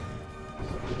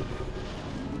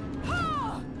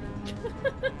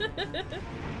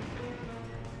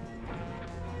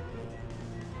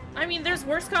 I mean, there's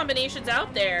worse combinations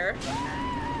out there.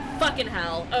 Fucking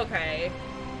hell. Okay.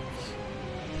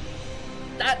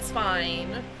 That's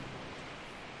fine.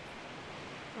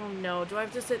 Oh no, do I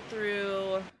have to sit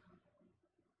through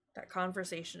that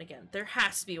conversation again? There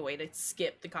has to be a way to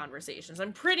skip the conversations.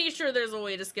 I'm pretty sure there's a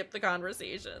way to skip the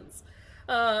conversations.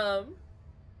 That's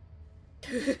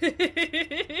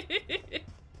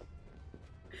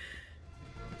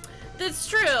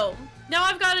true. Now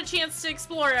I've got a chance to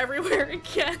explore everywhere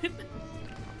again.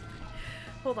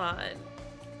 Hold on.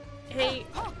 Hey.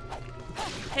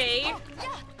 Hey.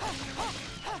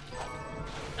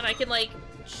 And I can, like,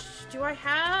 do I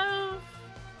have?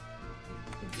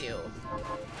 I do.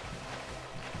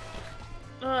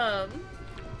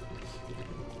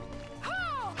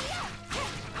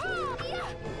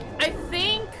 I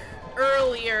think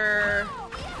earlier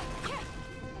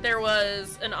there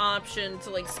was an option to,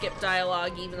 like, skip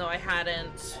dialogue even though I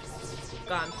hadn't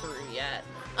gone through yet.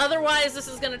 Otherwise, this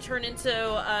is gonna turn into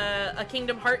a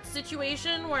Kingdom Hearts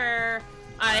situation where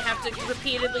I have to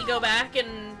repeatedly go back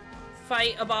and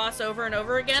fight a boss over and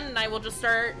over again, and I will just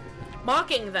start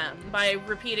mocking them by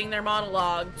repeating their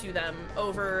monologue to them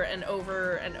over and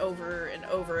over and over and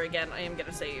over again. I am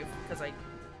gonna save because I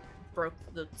broke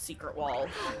the secret wall.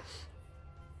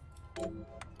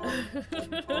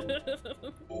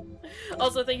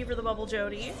 Also, thank you for the bubble,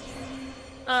 Jody.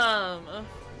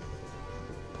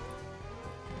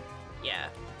 Yeah.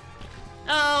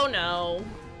 Oh no.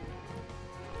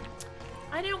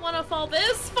 I didn't want to fall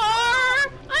this far! I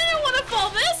didn't want to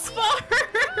fall this far!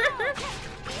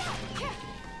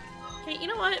 Okay, you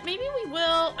know what? Maybe we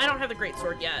will... I don't have the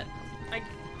greatsword yet. I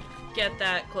get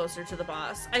that closer to the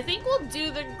boss. I think we'll do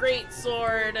the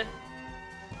greatsword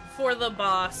for the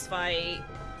boss fight.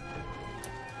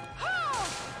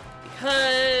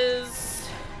 Because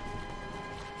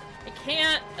I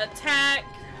can't attack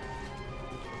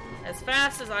as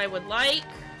fast as I would like.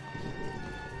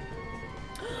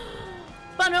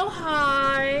 But oh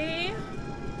hi.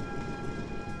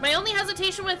 My only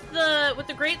hesitation with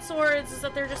the great swords is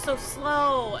that they're just so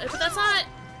slow. But that's not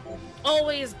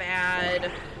always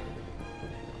bad.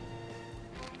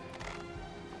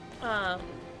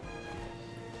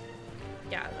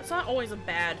 Yeah, that's not always a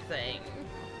bad thing.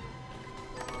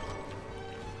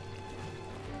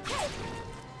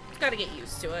 Just gotta get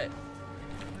used to it.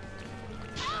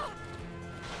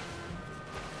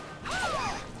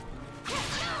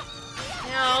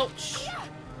 Ouch.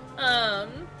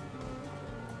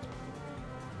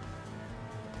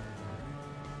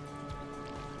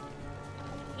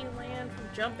 You land from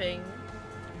jumping.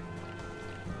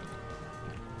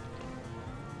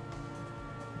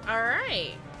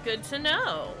 Alright, good to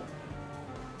know.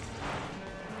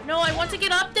 No, I want to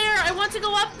get up there! I want to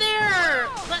go up there!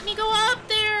 Let me go up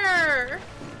there!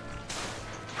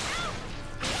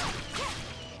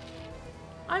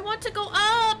 I want to go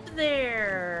up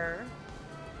there!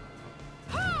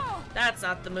 That's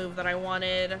not the move that I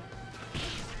wanted.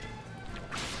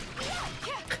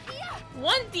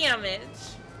 1 damage!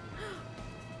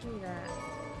 Give me that.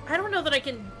 I don't know that I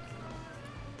can...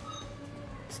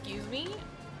 Excuse me?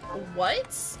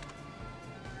 What?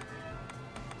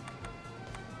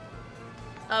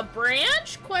 A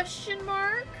branch? Question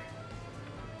mark?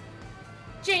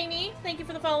 Jamie, thank you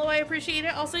for the follow. I appreciate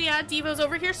it. Also, yeah, Devo's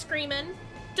over here screaming.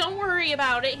 Don't worry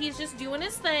about it. He's just doing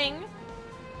his thing.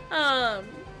 Our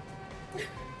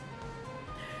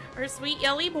sweet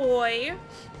yelly boy.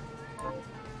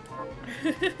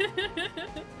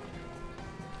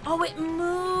 Oh, it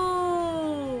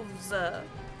moves!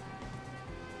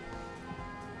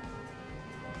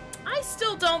 I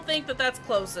still don't think that that's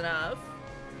close enough.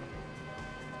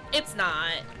 It's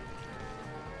not.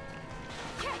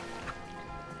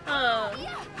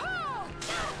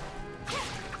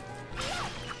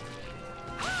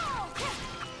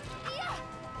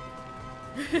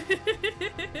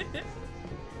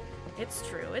 It's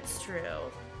true, it's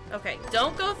true. Okay,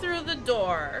 don't go through the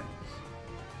door.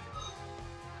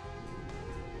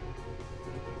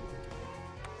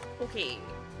 Okay,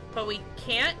 but we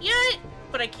can't yet?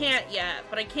 But I can't yet.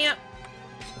 But I can't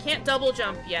double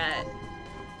jump yet.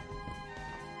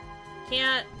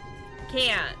 Can't.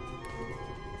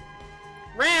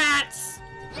 Rats!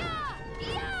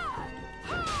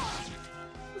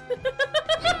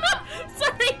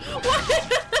 Sorry,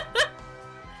 what?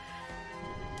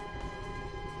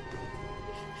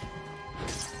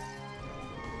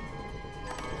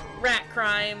 Rat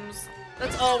crimes.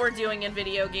 That's all we're doing in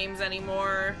video games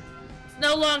anymore. It's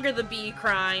no longer the bee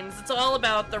crimes. It's all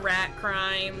about the rat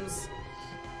crimes.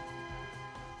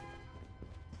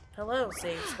 Hello,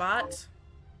 save spot.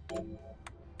 Can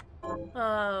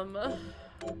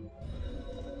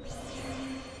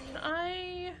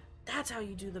I... That's how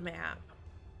you do the map.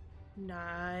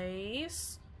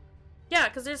 Nice. Yeah,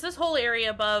 because there's this whole area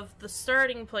above the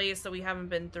starting place that we haven't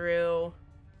been through.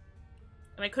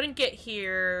 And I couldn't get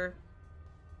here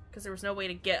because there was no way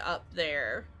to get up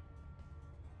there.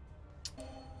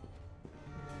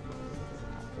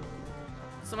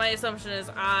 So my assumption is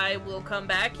I will come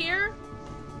back here.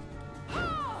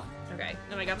 Okay,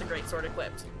 and I got the greatsword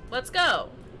equipped. Let's go!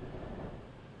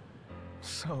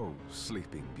 So,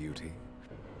 Sleeping Beauty.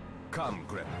 Come,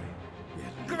 Gregory.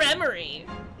 Gregory!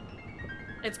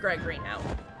 It's Gregory now.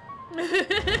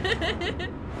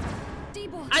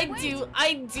 I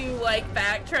do like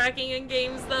backtracking in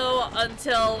games though,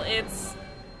 until it's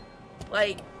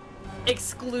like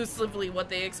exclusively what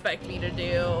they expect me to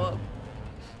do.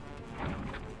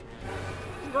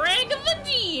 Greg the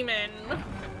Demon!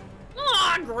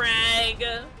 Aw, Greg!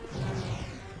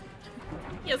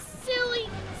 You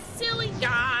silly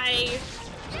guy!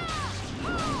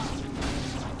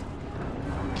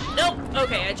 Nope!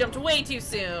 Okay, I jumped way too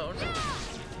soon.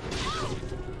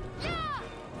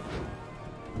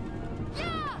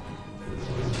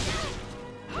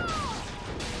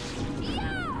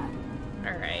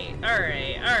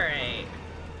 Alright.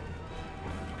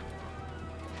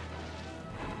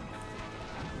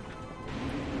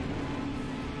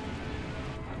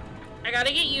 I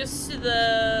gotta get used to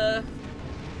the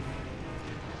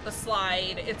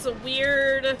slide. It's a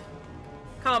weird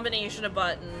combination of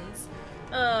buttons.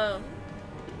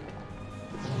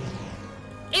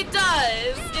 It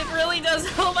does! It really does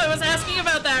help. I was asking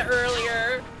about that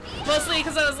earlier. Mostly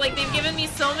because I was like, they've given me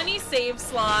so many save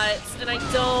slots, and I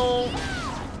don't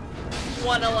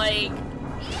want to, like,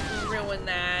 ruin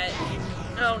that.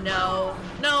 Oh, no.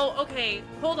 No, okay.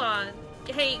 Hold on.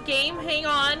 Hey, game, hang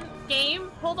on. Game,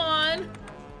 hold on.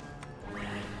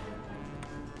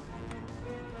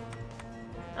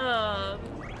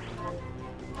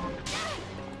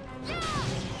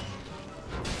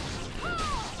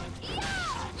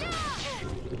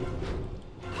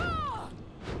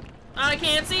 I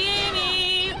can't see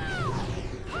any.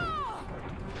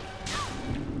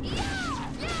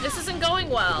 This isn't going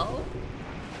well.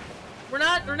 We're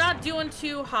not doing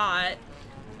too hot.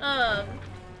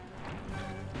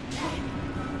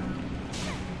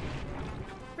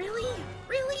 Really?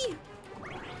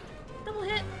 Double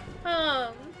hit.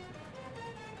 I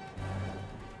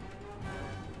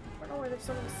don't know where there's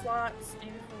so many slots.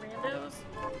 Maybe for randos?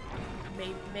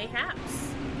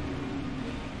 Mayhaps.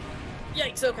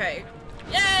 Yikes, okay.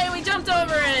 Yay, we jumped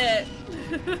over it!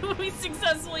 We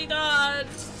successfully dodged!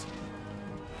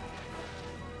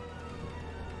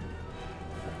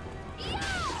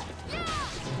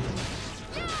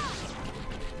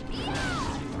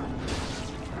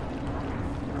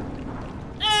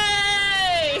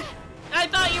 Hey! I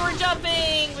thought you were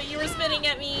jumping, but you were spinning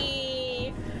at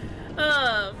me!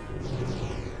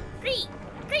 Great!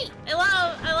 I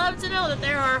love to know that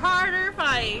there are harder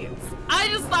fights. I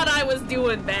just thought I was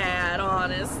doing bad,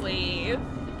 honestly.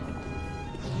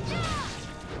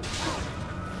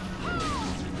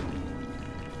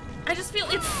 I just feel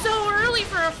it's so early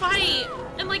for a fight,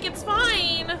 and like it's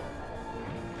fine.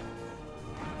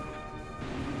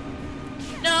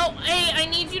 No, hey, I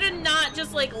need you to not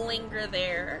just like linger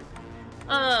there.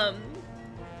 And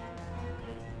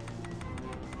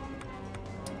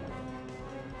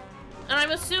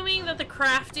I'm assuming that the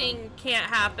crafting can't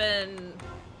happen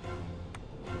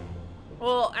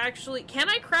Well, actually, can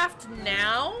I craft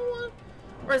now?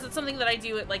 Or is it something that I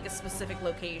do at, like, a specific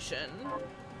location?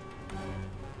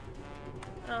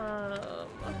 Wow,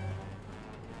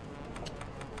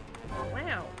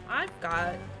 I've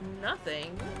got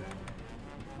nothing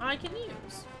I can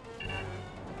use.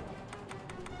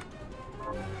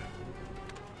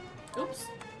 Oops.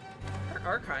 Our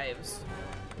archives.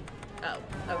 Oh,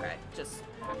 okay. Just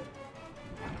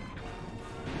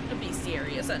a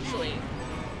bestiary, essentially.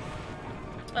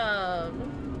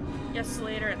 Yes,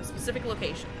 later at a specific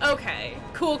location. Okay.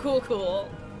 Cool, cool, cool.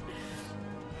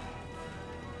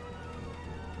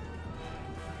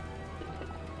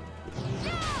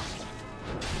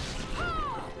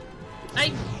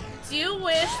 I do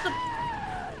wish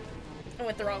I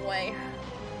went the wrong way.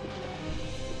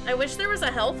 I wish there was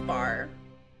a health bar.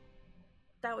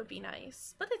 That would be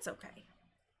nice, but it's okay.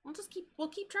 We'll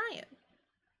keep trying.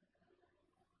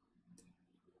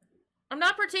 I'm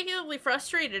not particularly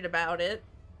frustrated about it.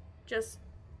 Just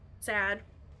sad.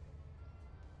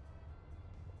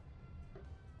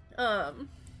 I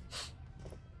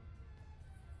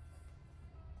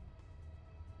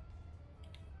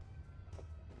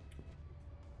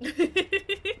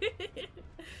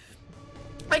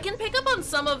can pick up on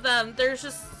some of them. There's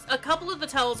just a couple of the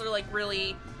tells are like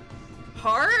really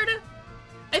hard.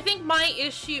 I think my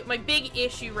big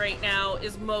issue right now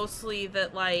is mostly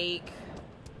that like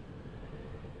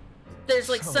there's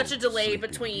like such a delay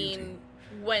between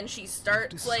when she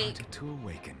starts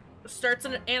starts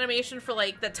an animation for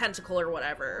like the tentacle or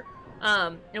whatever,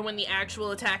 and when the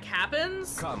actual attack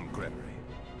happens. Come, Gregory.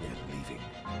 We're leaving.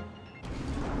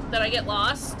 That I get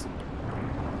lost.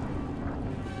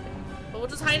 But we'll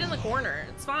just hide in the corner.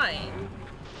 It's fine.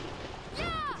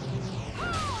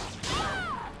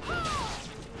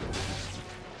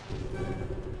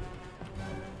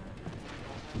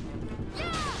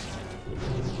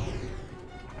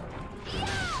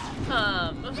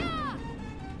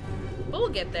 But we'll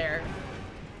get there.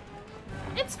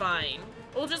 It's fine.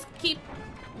 We'll just keep...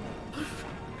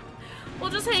 we'll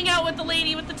just hang out with the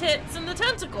lady with the tits and the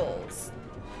tentacles.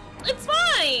 It's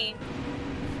fine!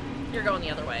 You're going the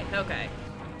other way. Okay.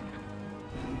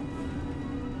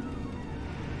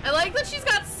 I like that she's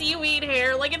got seaweed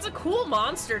hair. Like, it's a cool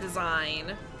monster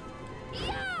design.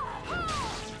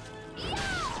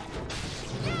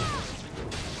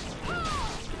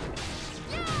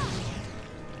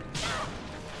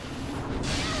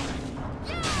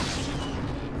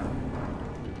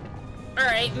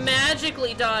 Alright,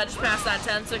 magically dodge past that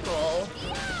tentacle.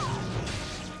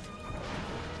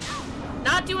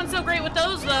 Not doing so great with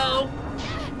those, though.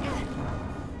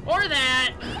 Or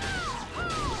that.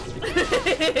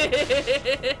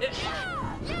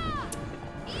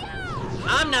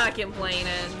 I'm not complaining.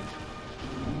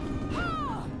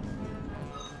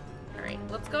 Alright,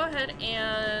 let's go ahead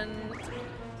and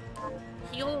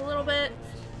heal a little bit.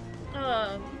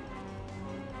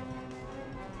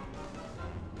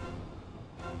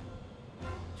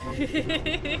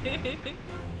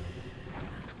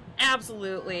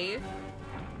 Absolutely.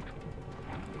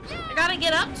 I gotta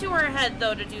get up to her head,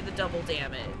 though, to do the double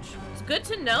damage. It's good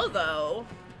to know, though.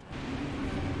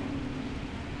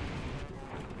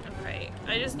 Okay,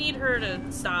 I just need her to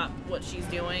stop what she's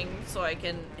doing so I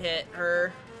can hit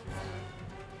her.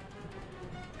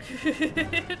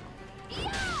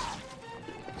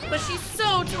 But she's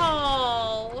so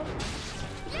tall!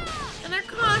 And they're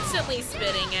constantly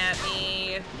spitting at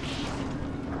me.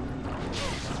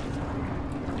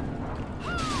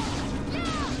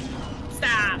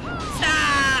 Stop!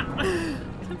 Stop!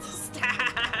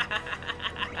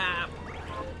 Stop!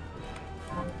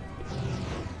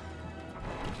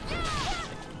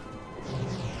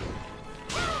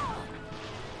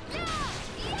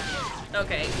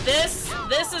 Okay, this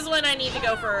is when I need to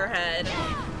go for her head.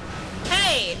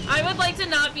 Hey, I would like to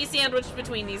not be sandwiched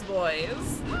between these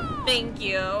boys. Thank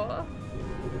you.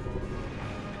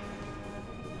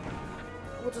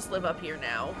 We'll just live up here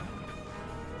now.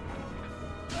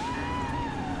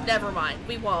 Never mind.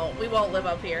 We won't. We won't live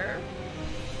up here.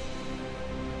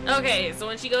 Okay, so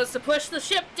when she goes to push the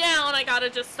ship down, I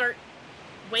gotta just start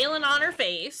wailing on her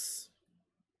face.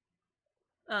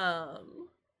 I'm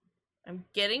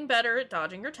getting better at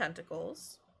dodging her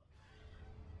tentacles.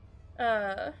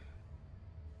 I'm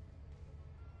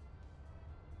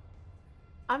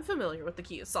familiar with the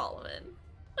Key of Solomon.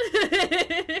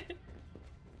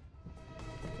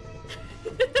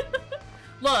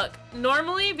 Look,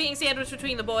 normally being sandwiched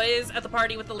between the boys at the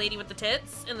party with the lady with the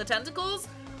tits and the tentacles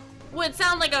would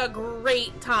sound like a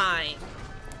great time.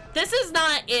 This is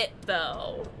not it,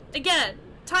 though. Again,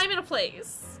 time and a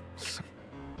place.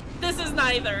 This is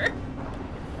neither.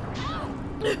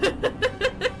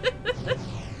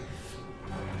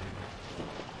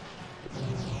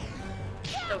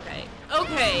 Okay.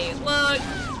 Okay, look.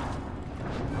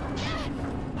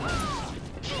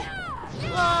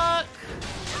 Look.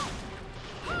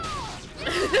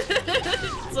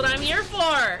 That's what I'm here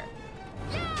for.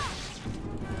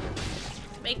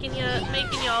 Making you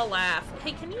all laugh.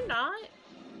 Hey, can you not?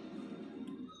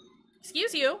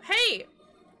 Excuse you. Hey.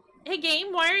 Hey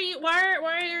game, why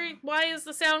is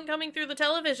the sound coming through the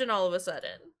television all of a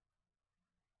sudden?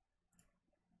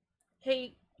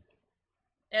 Hey,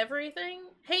 everything?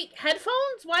 Hey,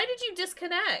 headphones? Why did you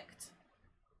disconnect?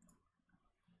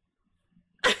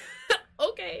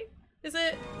 Okay. Is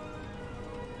it?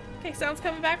 Okay, sound's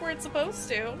coming back where it's supposed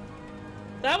to.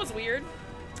 That was weird.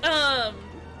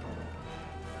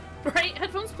 Right,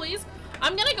 headphones please.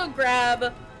 I'm gonna go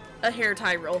grab a hair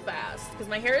tie real fast because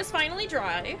my hair is finally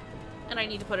dry and I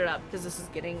need to put it up because this is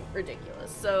getting ridiculous.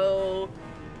 So,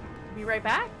 be right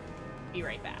back. Be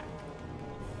right back.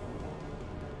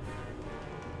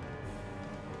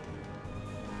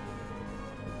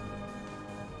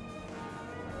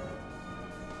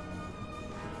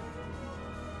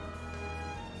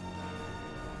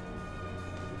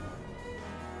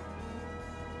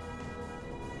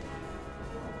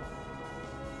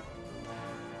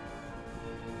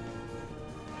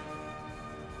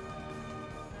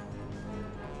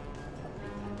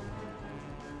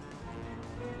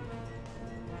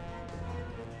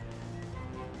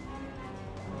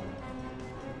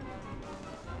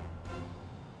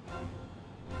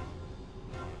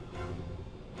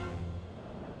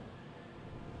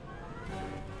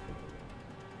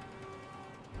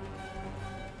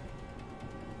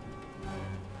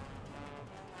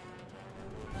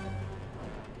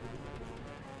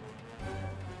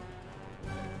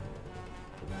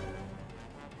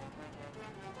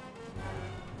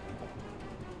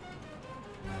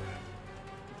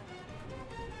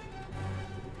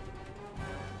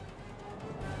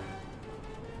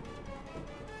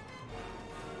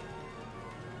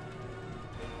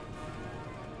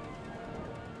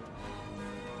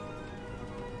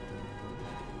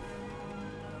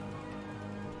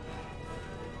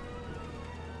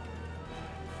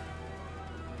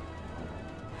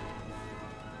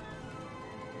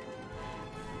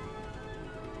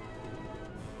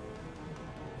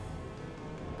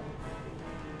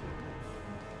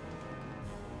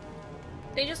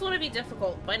 They just want to be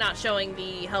difficult by not showing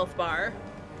the health bar.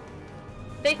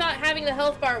 They thought having the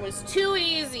health bar was too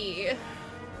easy.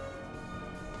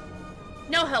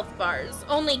 No health bars,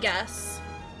 only guess.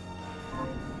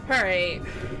 Alright.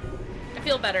 I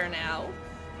feel better now.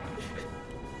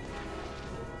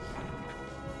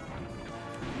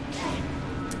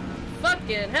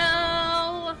 Fucking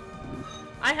hell!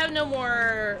 I have no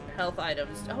more health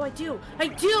items. Oh, I do! I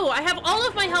do! I have all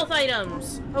of my health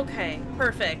items! Okay,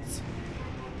 perfect.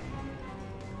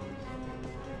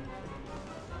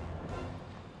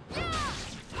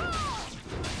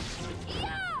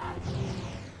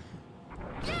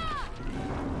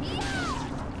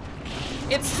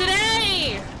 It's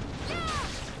today!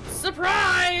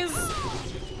 Surprise!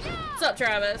 What's up,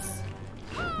 Travis?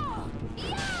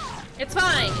 It's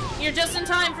fine. You're just in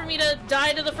time for me to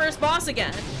die to the first boss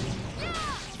again.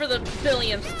 For the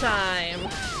billionth time.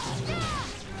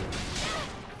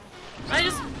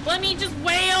 Let me just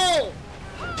wail!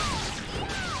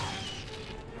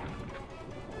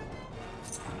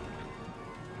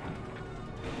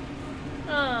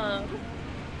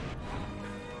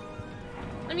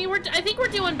 I mean, I think we're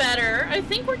doing better. I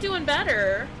think we're doing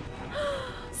better.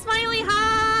 Smiley,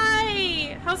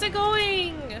 hi! How's it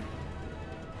going?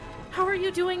 How are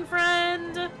you doing,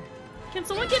 friend? Can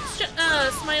someone get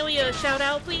Smiley a shout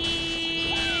out,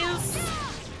 please?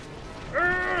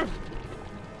 Urgh.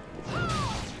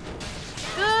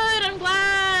 Good, I'm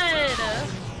glad.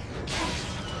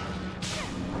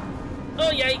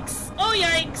 Oh, yikes. Oh,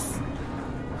 yikes.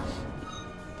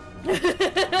 We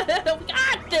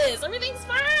got this! Everything's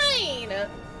fine!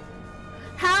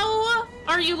 How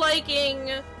are you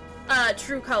liking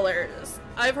True Colors?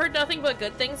 I've heard nothing but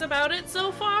good things about it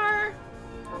so far,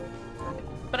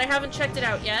 but I haven't checked it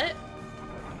out yet.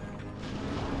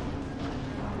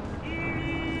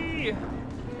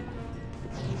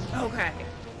 Okay.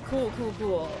 Cool, cool,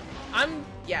 cool.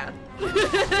 Yeah.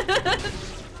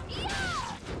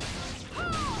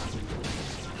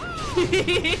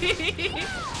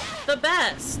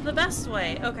 The best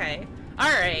way. Okay.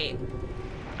 Alright.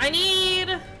 I need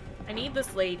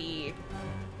this lady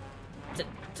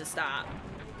to stop.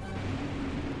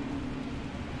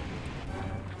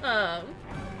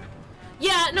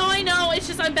 Yeah, no, I know. It's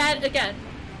just I'm bad again.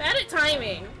 Bad at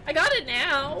timing. I got it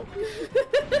now.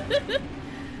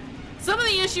 Some of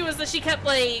the issue was that she kept,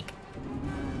 like,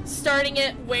 starting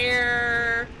it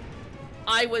where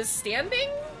I was standing?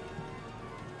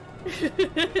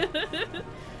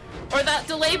 Or that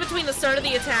delay between the start of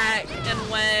the attack and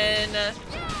when...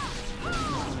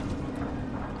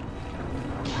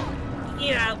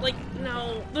 Yeah, like,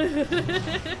 no.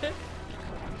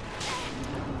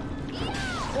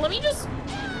 Let me just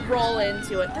roll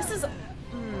into it. This is...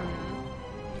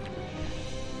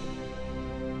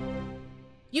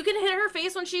 You can hit her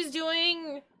face when she's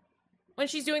doing...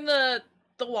 the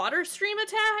water stream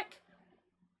attack?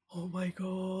 Oh my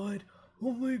god.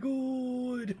 Oh my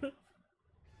god.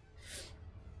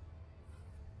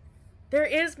 There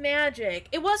is magic.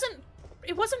 It wasn't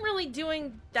really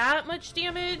doing that much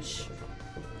damage.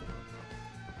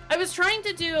 I was trying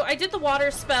to do... I did the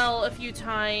water spell a few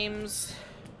times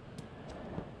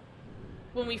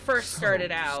when we first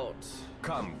started out.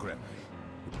 Come, Grim.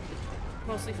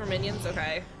 Mostly for minions?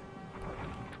 Okay.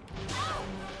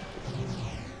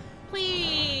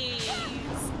 Please!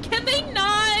 Can they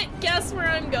not guess where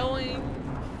I'm going?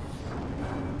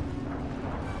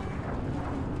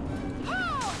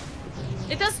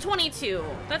 It does 22.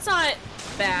 That's not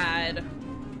bad.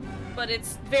 But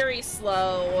it's very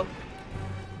slow.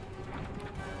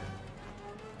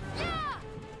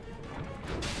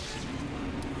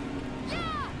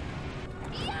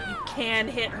 You can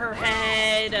hit her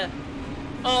head.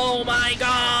 Oh my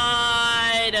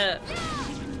god!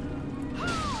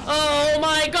 Oh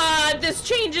my god, this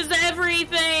changes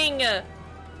everything!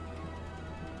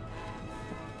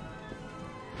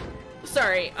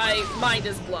 Sorry, mind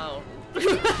is blown.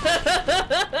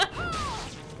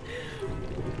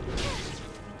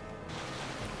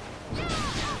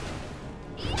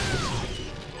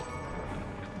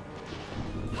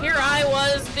 Here I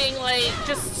was being like,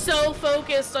 just so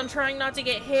focused on trying not to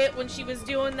get hit when she was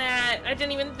doing that. I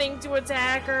didn't even think to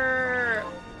attack her.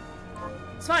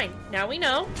 It's fine. Now we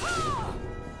know.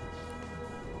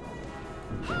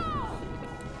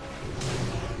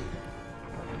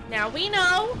 Now we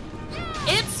know.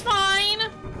 It's fine.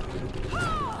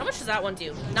 How much does that one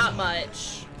do? Not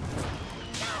much.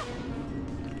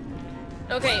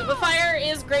 Okay, but fire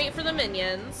is great for the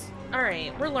minions.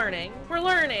 Alright, we're learning. We're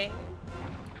learning.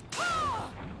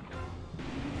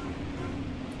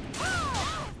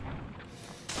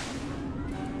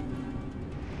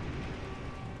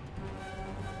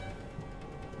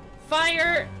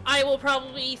 Fire, I will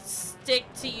probably stick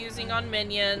to using on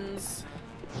minions.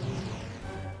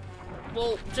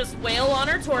 We'll just wail on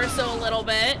her torso a little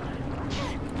bit.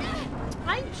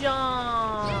 I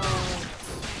jumped.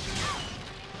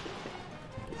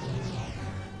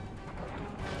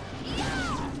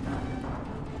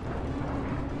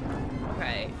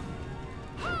 Okay.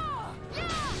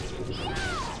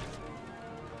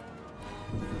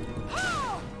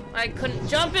 I couldn't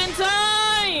jump in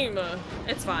time!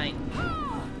 It's fine.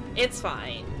 It's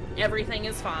fine. Everything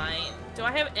is fine. Do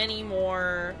I have any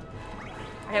more?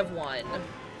 I have one.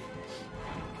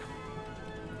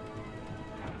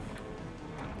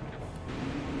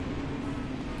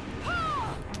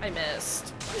 I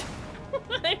missed.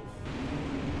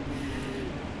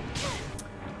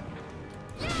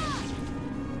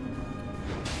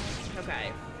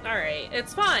 Okay. Alright.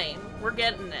 It's fine. We're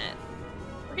getting it.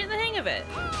 We're getting the hang of it.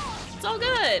 It's all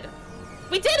good.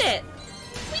 We did it!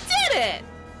 We did it!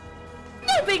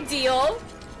 No big deal.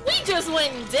 We just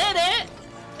went and did it.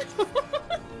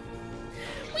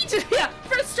 We just, yeah,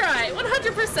 first try,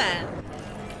 100%.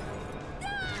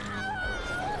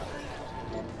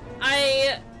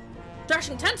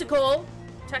 Thrashing Tentacle,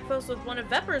 attack foes with one of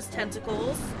Vepr's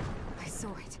tentacles. I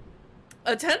saw it.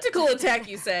 A tentacle attack,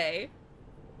 you say?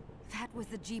 That was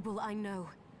the Jeeble I know.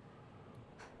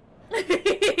 We'll put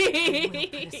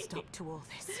a stop to all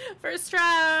this. First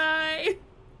try.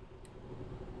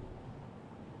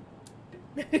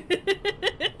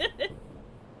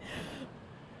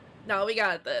 No, we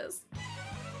got this.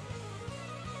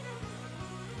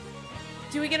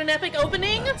 Do we get an epic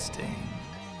opening? Bloodstained.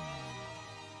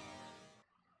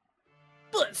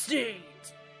 Bloodstained.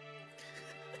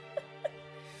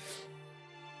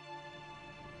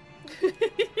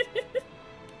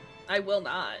 I will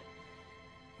not.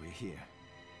 We're here.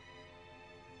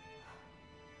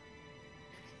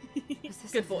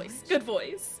 Good voice. Good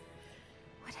voice.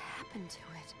 What happened to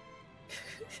it?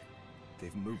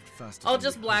 They've moved faster. I'll than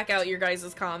just we black hoped. out your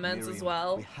guys' comments as Miriam,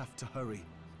 well. We have to hurry.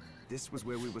 This was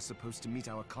where we were supposed to meet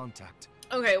our contact.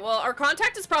 Okay, well, our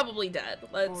contact is probably dead.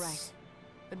 Let's All right.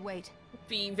 But wait.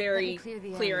 be very clear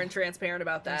the clear area. and transparent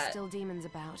about There's that still demons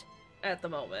about. at the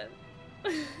moment.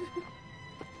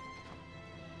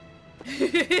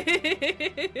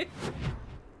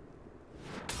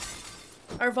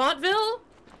 Arvantville?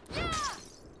 Yeah.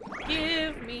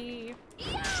 Give me.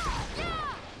 Yeah.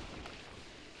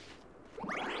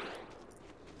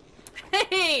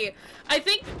 Hey! I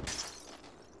think.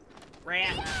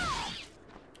 Rat.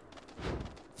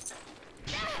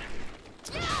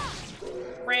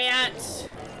 Rat.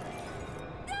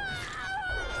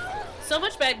 So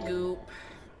much bad goop.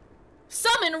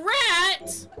 Summon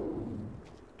rat!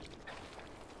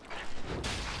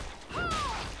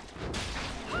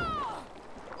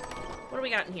 What do we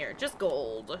got in here? Just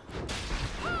gold.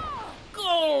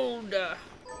 Gold!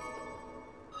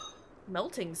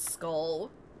 Melting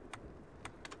skull.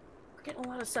 We're getting a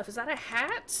lot of stuff. Is that a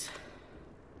hat?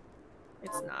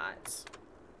 It's not.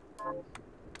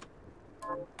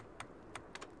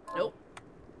 Nope.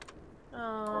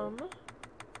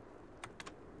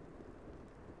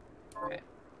 Okay.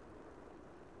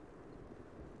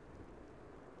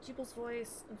 Jeeble's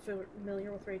voice, I'm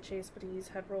familiar with Ray Chase, but he's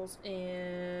had roles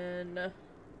in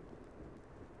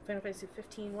Final Fantasy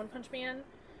 15, One Punch Man.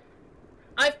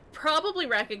 I probably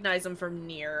recognize him from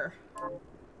Nier.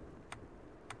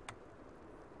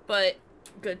 But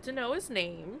good to know his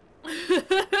name.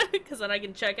 Because then I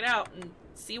can check it out and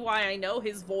see why I know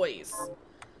his voice.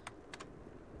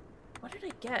 What did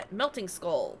I get? Melting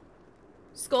skull.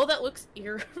 Skull that looks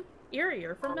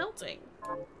eerier from melting.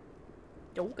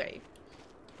 Okay.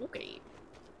 Okay.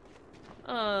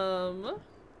 Oh.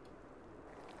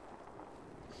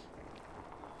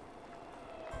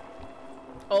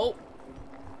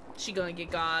 She gonna get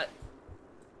got.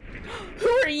 Who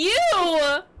are you?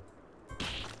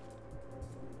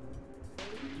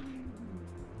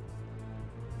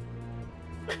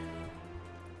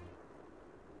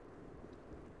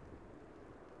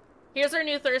 Here's our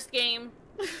new thirst game.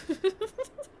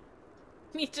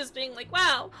 Me just being like,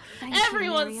 wow,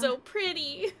 everyone's so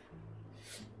pretty.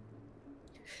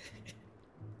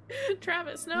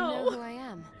 Travis, no. You know who I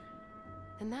am.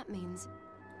 And that means...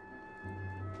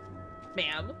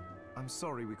 Ma'am. I'm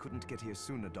sorry we couldn't get here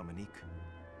sooner, Dominique.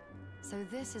 So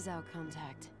this is our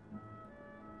contact.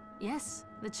 Yes,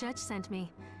 the church sent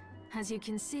me. As you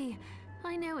can see,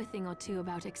 I know a thing or two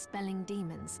about expelling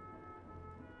demons.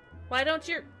 Why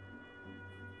doesn't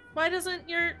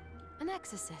your... An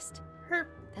exorcist. Her...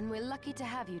 Then we're lucky to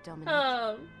have you,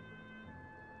 Dominique.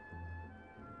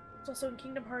 It's also in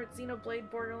Kingdom Hearts, Xenoblade,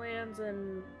 Borderlands,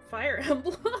 and Fire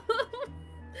Emblem.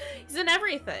 He's in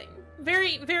everything.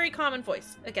 Very, very common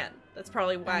voice. Again, that's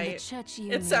probably why it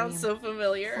sounds so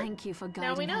familiar. Thank you for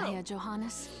guiding her here,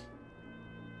 Johannes.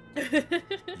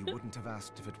 You wouldn't have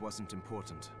asked if it wasn't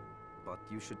important, but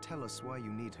you should tell us why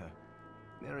you need her.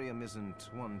 Miriam isn't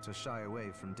one to shy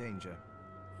away from danger.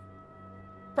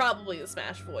 Probably the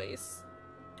Smash voice.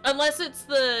 Unless it's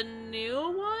the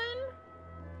new one?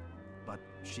 But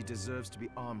she deserves to be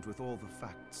armed with all the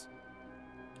facts.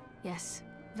 Yes,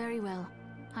 very well.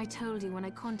 I told you when I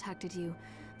contacted you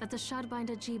that the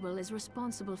Shardbinder Jeeble is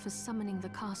responsible for summoning the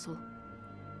castle.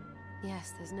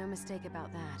 Yes, there's no mistake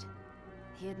about that.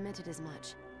 He admitted as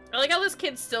much. I like how this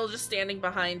kid's still just standing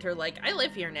behind her like, I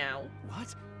live here now.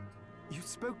 What? You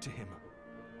spoke to him?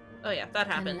 Oh yeah, that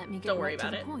happened. Let me get Don't worry right to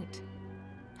about the it. point.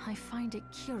 I find it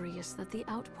curious that the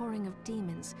outpouring of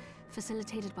demons,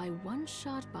 facilitated by one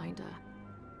Shardbinder,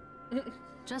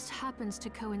 just happens to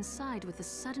coincide with the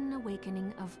sudden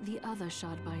awakening of the other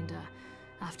Shardbinder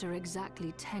after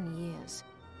exactly 10 years.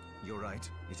 You're right,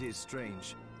 it is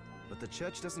strange. But the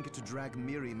church doesn't get to drag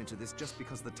Miriam into this just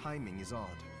because the timing is odd.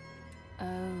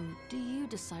 Oh, do you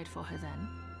decide for her then?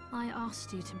 I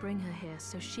asked you to bring her here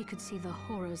so she could see the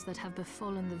horrors that have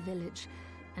befallen the village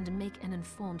and make an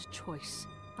informed choice.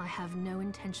 I have no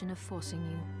intention of forcing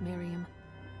you, Miriam.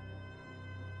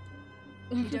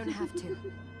 You don't have to.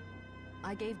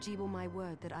 I gave Jeeble my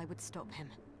word that I would stop him.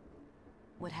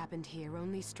 What happened here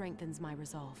only strengthens my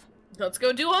resolve. Let's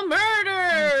go do a murder!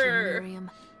 Thank you,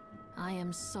 Miriam. I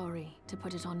am sorry to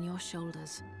put it on your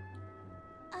shoulders.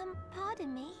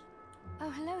 Pardon me? Oh,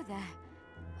 hello there.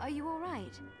 Are you all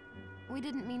right? We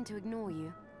didn't mean to ignore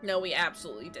you. No, we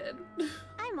absolutely did.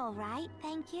 I'm all right,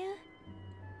 thank you.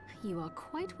 You are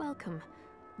quite welcome.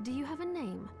 Do you have a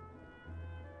name?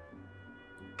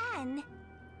 Anne.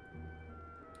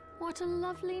 What a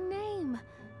lovely name.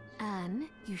 Anne,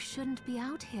 you shouldn't be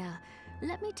out here.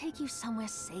 Let me take you somewhere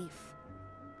safe.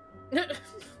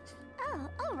 Oh,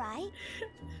 all right.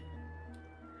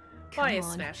 Why is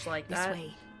Come on, Smash like this that?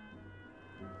 way.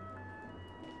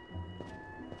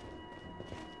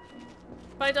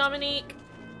 Bye, Dominique.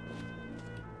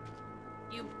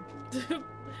 You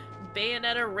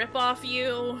Bayonetta ripoff,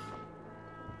 you.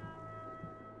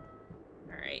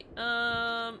 Alright,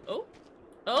 oh.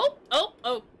 Oh, oh,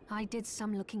 oh. I did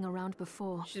some looking around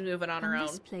before. She's moving on her and own.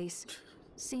 This place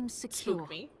seems secure. Spooked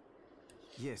me.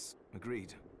 Yes,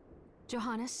 agreed.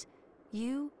 Johannes,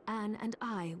 you, Anne, and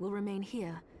I will remain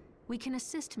here. We can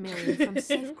assist Miriam from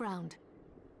safe ground.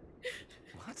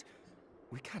 What?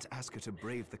 We can't ask her to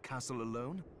brave the castle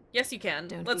alone? Yes, you can.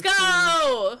 Don't Let's be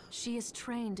go! She is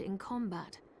trained in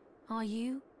combat. Are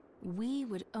you? We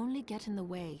would only get in the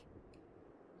way.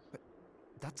 But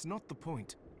that's not the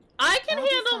point. I can I'll be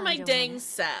handle fine, my dang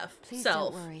Johannes. Please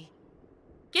self. don't worry.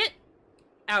 Get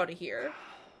out of here.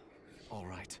 All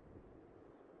right.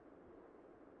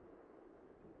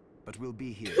 But we'll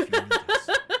be here if you need us.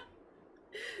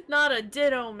 Not a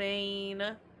ditto, main.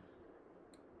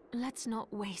 Let's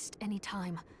not waste any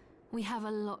time. We have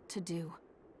a lot to do.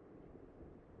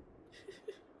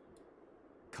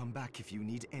 Come back if you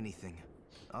need anything.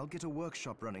 I'll get a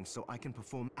workshop running so I can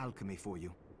perform alchemy for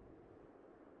you.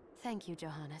 Thank you,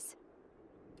 Johannes.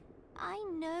 I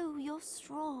know you're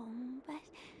strong, but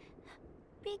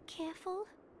be careful.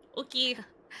 Okay.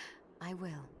 I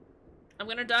will. I'm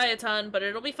gonna die a ton, but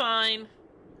it'll be fine.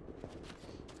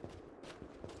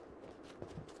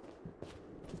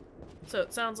 So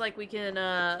it sounds like we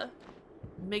can,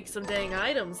 make some dang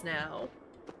items now.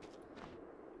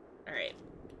 Alright.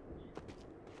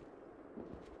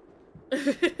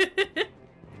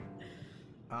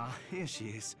 Ah, here she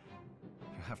is.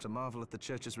 You have to marvel at the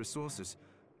church's resources.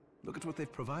 Look at what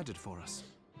they've provided for us.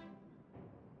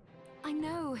 I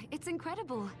know, it's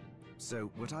incredible.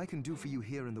 So, what I can do for you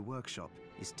here in the workshop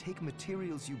is take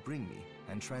materials you bring me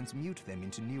and transmute them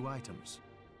into new items.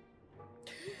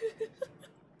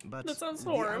 But That sounds the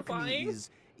alchemy horrifying. is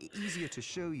easier to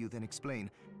show you than explain.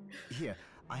 Here,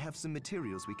 I have some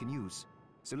materials we can use.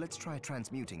 So let's try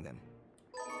transmuting them.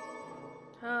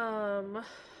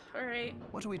 Alright.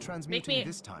 What are we transmuting me-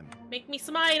 this time? Make me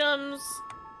some items.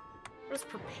 What is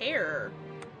prepare?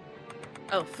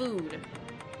 Oh, food.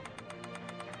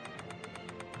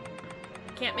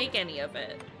 Can't make any of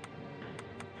it.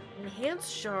 Enhance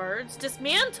shards.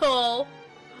 Dismantle!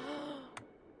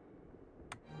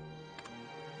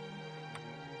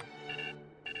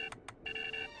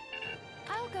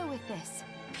 I'll go with this.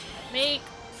 Make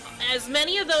as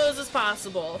many of those as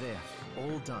possible. There,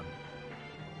 all done.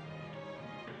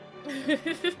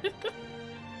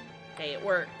 Hey, it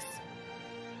works.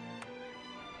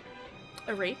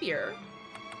 A rapier.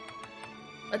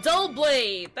 A dull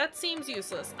blade. That seems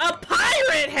useless. A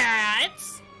pirate hat!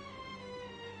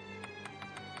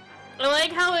 I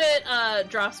like how it,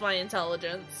 drops my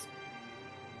intelligence.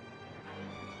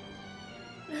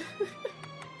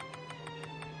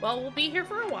 Well, we'll be here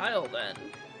for a while then.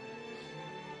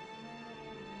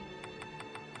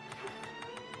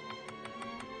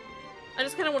 I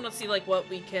just kind of want to see, like, what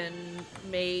we can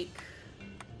make.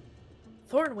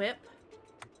 Thorn whip.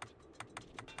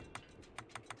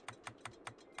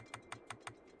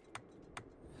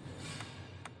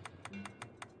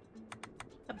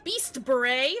 A beast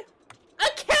beret. A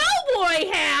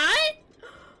cowboy hat.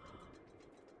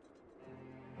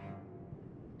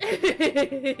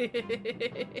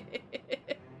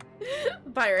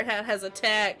 Pirate hat has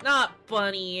attack, not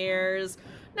bunny ears.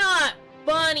 Not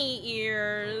bunny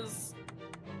ears.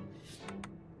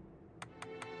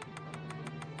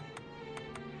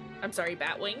 I'm sorry,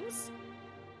 bat wings.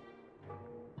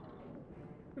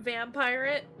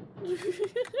 Vampirate.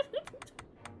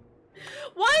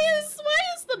 Why is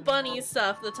the bunny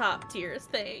stuff the top tier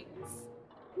things?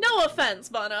 No offense,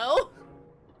 Bono.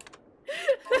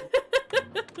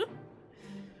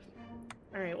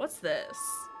 Alright, what's this?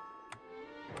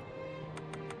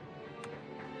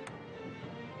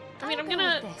 I mean, I'll I'm go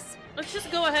gonna... with this. Let's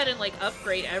just go ahead and, like,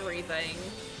 upgrade everything.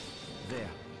 There,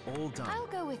 all done. I'll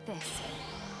go with this.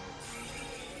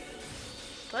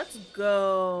 Let's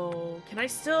go. Can I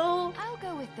still... I'll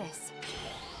go with this.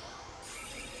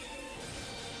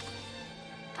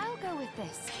 I'll go with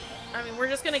this. I mean, we're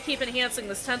just gonna keep enhancing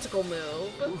this tentacle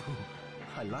move. Ooh,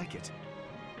 I like it.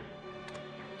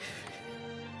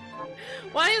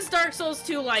 Why is Dark Souls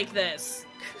 2 like this?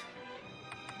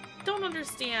 Don't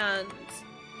understand.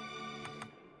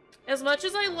 As much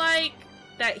as I like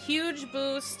that huge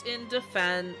boost in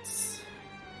defense...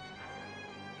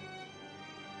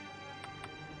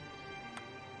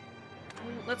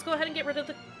 Let's go ahead and get rid of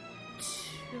the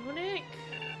tunic.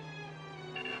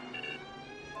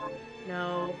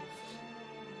 No.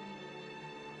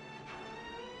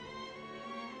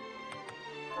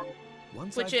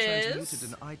 Once Which I've is? transmuted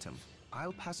an item,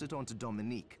 I'll pass it on to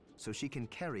Dominique so she can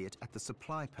carry it at the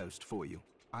supply post for you.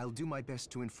 I'll do my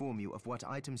best to inform you of what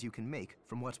items you can make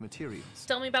from what materials.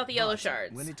 Tell me about the yellow But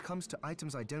shards. when it comes to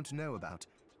items I don't know about,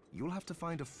 you'll have to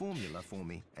find a formula for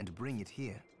me and bring it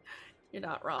here. You're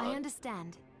not wrong. I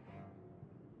understand.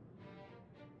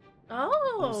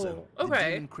 Oh, Also, the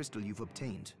okay. demon crystal you've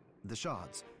obtained, the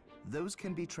shards, those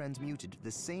can be transmuted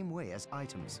the same way as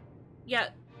items. Yeah,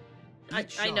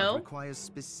 Each I shard know. requires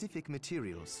specific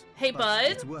materials. Hey, but bud.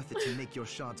 It's worth it to make your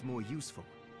shards more useful.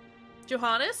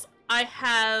 Johannes, I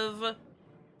have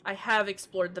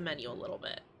explored the menu a little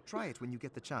bit. Try it when you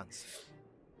get the chance.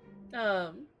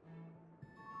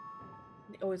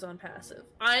 Always on passive.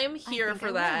 I'm here think for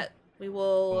I that. We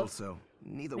will Also,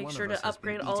 neither make one sure of us to has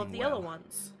been upgrade all of eating the other well.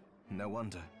 ones. No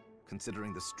wonder,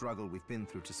 considering the struggle we've been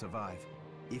through to survive.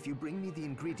 If you bring me the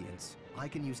ingredients, I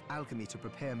can use alchemy to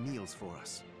prepare meals for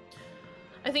us.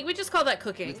 I think we just call that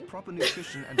cooking. With proper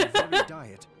nutrition and a varied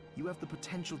diet, you have the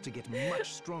potential to get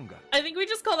much stronger. I think we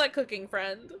just call that cooking,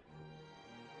 friend.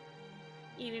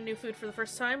 Eating new food for the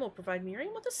first time will provide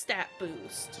Miriam with a stat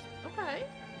boost. Okay.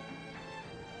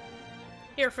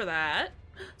 Here for that.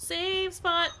 Save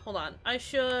spot. Hold on. I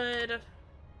should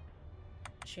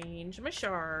change my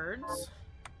shards.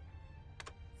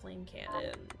 Flame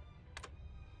cannon.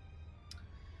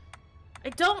 I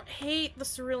don't hate the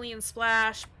cerulean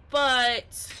splash,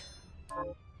 but...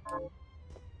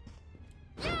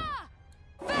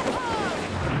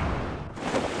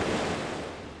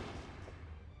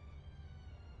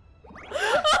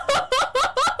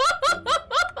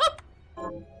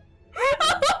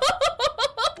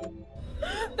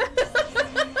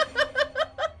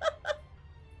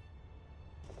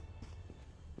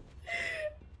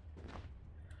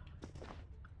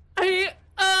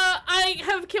 I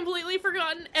have completely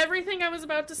forgotten everything I was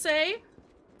about to say.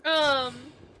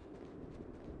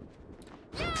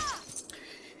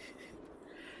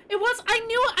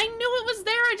 I knew it was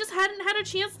there, I just hadn't had a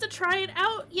chance to try it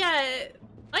out yet.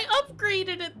 I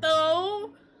upgraded it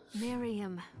though.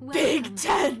 Miriam, Big welcome.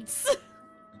 tense.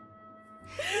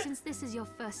 Since this is your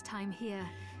first time here,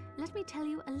 let me tell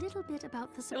you a little bit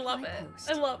about the I supply love it.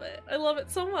 post. I love it. I love it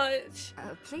so much.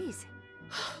 Please.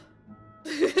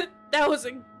 That was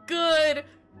a good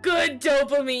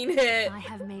dopamine hit. I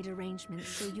have made arrangements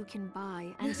so you can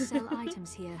buy and sell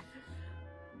items here.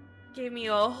 Gave me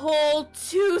a whole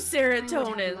 2 I would have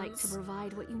serotonins. liked to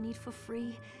provide what you need for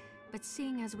free, but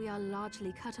seeing as we are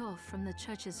largely cut off from the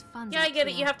church's funds Yeah, I out get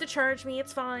it. here, You have to charge me.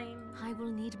 It's fine. I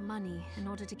will need money in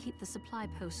order to keep the supply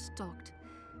post stocked.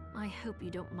 I hope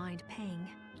you don't mind paying.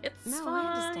 It's No, fine.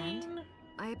 I understand.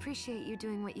 I appreciate you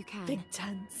doing what you can. Big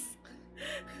tense.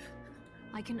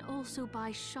 I can also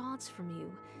buy shards from you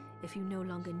if you no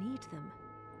longer need them.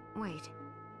 Wait,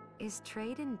 is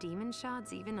trade in demon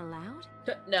shards even allowed?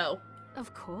 No.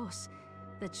 Of course,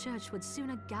 the church would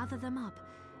sooner gather them up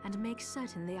and make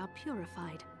certain they are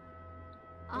purified.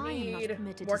 I am not Need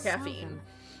permitted more to sell caffeine. them,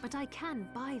 but I can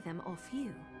buy them off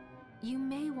you. You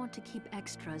may want to keep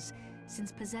extras,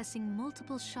 since possessing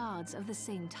multiple shards of the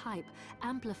same type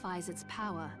amplifies its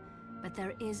power, but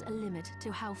there is a limit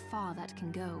to how far that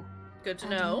can go. Good to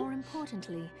And know. more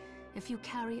importantly, if you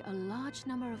carry a large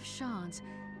number of shards,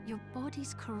 your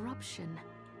body's corruption...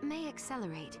 May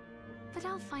accelerate, but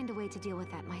I'll find a way to deal with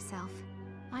that myself.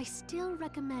 I still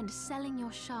recommend selling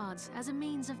your shards as a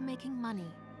means of making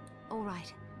money. All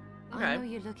right. Okay. I know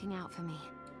you're looking out for me.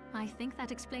 I think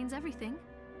that explains everything.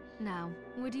 Now,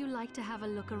 would you like to have a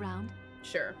look around?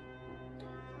 Sure.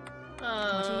 What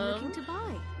are you looking to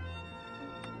buy?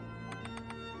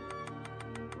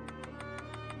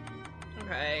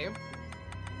 Okay.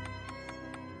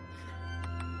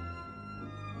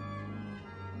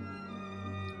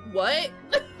 What?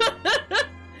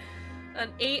 An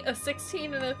 8, a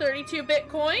 16, and a 32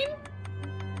 Bitcoin?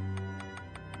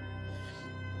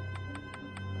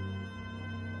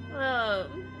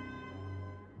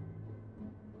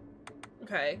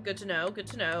 Okay, good to know, good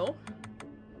to know.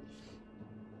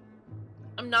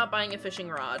 I'm not buying a fishing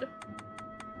rod.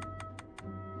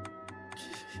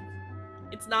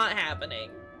 It's not happening.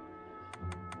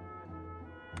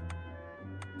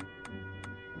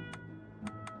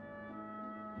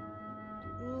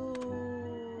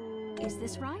 Ooh. Is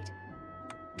this right?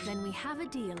 Then we have a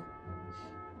deal.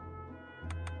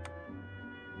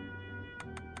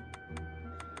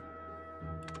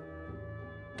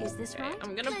 Is this Okay, right?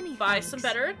 I'm gonna Many buy some thanks.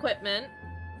 better equipment,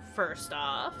 first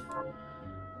off.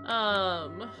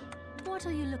 What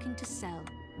are you looking to sell?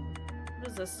 What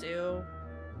does this do?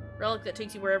 Relic that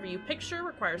takes you wherever you picture,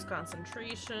 requires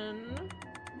concentration.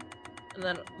 And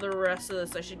then the rest of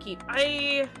this I should keep.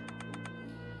 I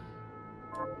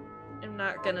am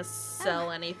not gonna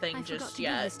sell anything I forgot just to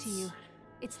yet. give this to you.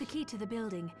 It's the key to the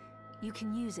building. You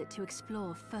can use it to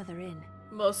explore further in.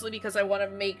 Mostly because I want to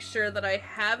make sure that I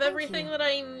have Thank everything you. that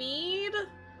I need.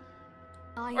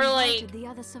 I Or, like, invited the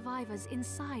other survivors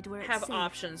inside where it's have safe.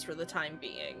 options for the time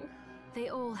being. They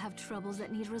all have troubles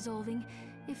that need resolving,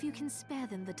 if you can spare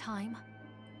them the time.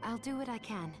 I'll do what I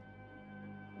can.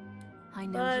 I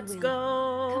know Let's you will.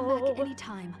 go. Come back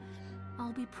anytime.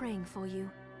 I'll be praying for you.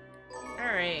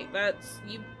 Alright, that's...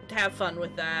 you have fun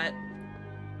with that.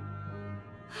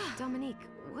 Dominique,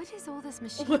 what is all this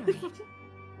machinery?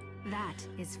 That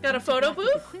is Got a photo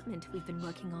photographic booth? equipment we've been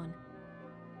working on.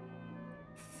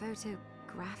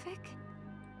 Photographic?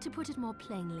 To put it more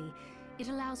plainly, it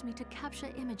allows me to capture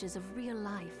images of real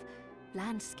life,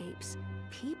 landscapes,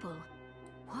 people.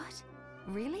 What?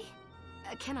 Really?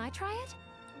 Can I try it?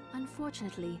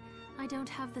 Unfortunately, I don't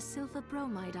have the silver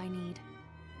bromide I need.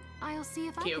 I'll see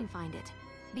if Cute. I can find it.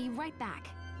 Be right back.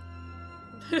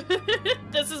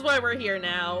 This is why we're here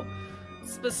now.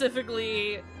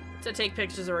 Specifically to take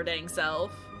pictures of our dang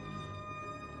self.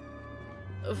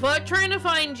 Fuck trying to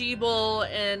find Jeeble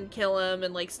and kill him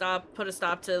and, like, put a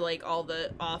stop to, like, all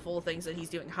the awful things that he's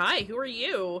doing. Hi, who are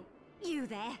you? You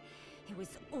there? It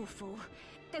was awful.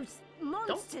 Those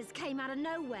monsters came out of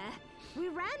nowhere. We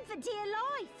ran for dear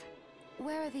life.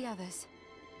 Where are the others?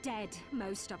 Dead,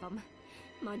 most of them.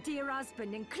 My dear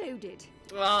husband included.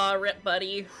 Aw, rip,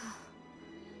 buddy.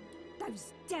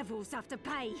 Those devils have to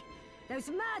pay. Those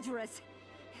murderers.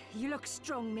 You look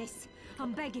strong, miss.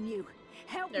 I'm begging you.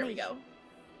 Help me. There we go.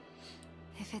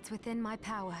 If it's within my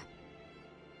power.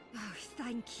 Oh,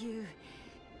 thank you.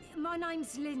 My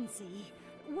name's Lindsay.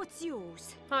 What's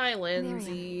yours? Hi,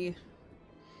 Lindsay.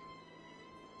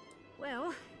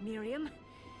 Well, Miriam,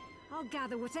 I'll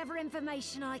gather whatever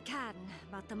information I can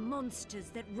about the monsters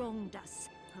that wronged us.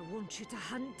 I want you to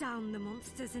hunt down the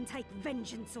monsters and take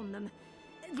vengeance on them.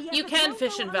 The You efforts can won't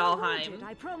fish go in unrewarded, Valheim.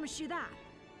 I promise you that.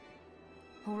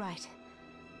 All right.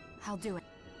 I'll do it.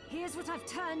 Here's what I've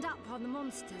turned up on the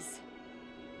monsters.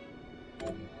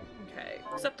 Okay,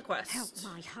 accept the quest. Help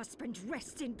my husband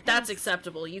rest in peace. That's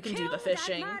acceptable. You can do the Kill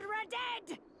fishing. That murderer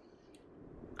dead!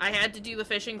 I had to do the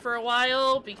fishing for a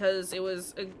while because it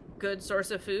was a good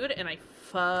source of food, and I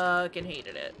fucking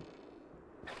hated it.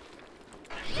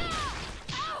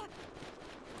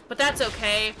 But that's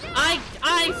okay.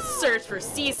 I search for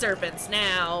sea serpents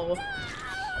now.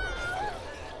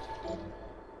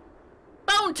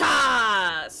 Bone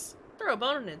toss! Throw a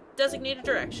bone in a designated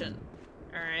direction.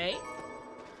 Alright.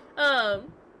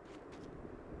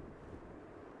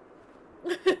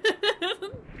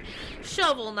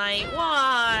 Shovel Knight,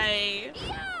 why?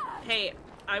 Hey,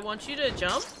 I want you to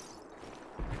jump.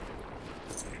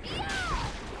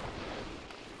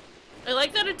 I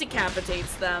like that it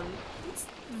decapitates them. It's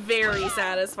very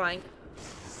satisfying.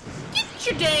 Get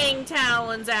your dang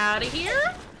talons out of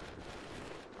here!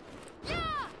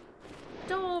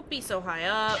 Don't be so high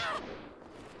up.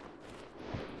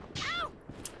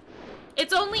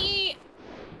 It's only...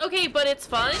 Okay, but it's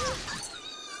fun?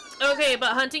 Okay,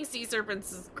 but hunting sea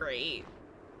serpents is great.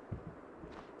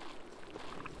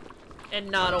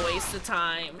 And not a waste of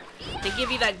time. They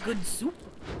give you that good soup.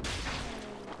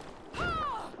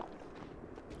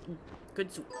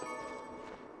 Good soup.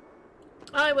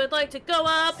 I would like to go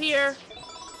up here.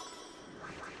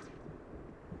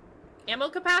 Ammo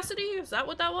capacity? Is that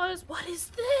what that was? What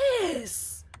is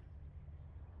this?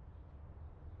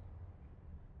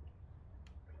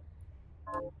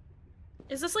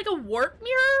 Is this like a warp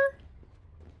mirror?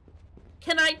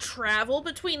 Can I travel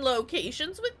between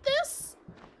locations with this?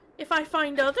 If I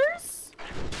find others?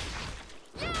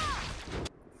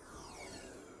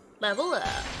 Level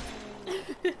up.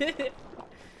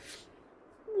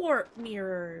 Warp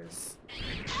mirrors.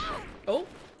 Oh.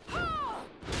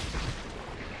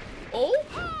 Oh.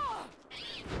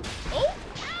 Oh.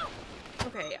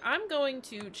 Okay, I'm going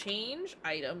to change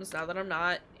items now that I'm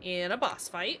not in a boss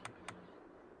fight.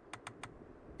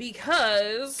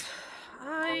 Because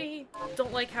I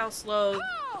don't like how slow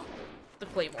the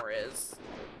claymore is.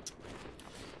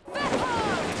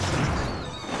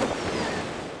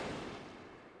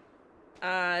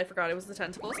 I forgot it was the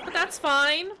tentacles, but that's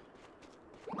fine.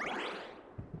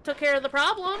 Took care of the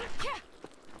problem.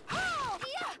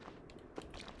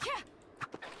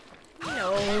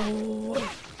 No.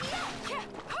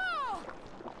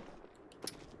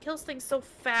 Kills things so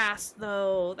fast,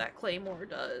 though, that claymore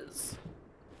does.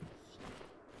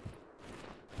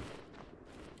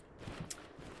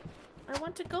 I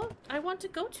want to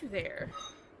go to there.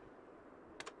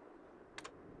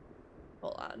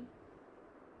 Hold on.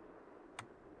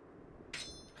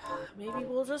 Maybe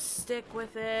we'll just stick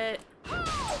with it.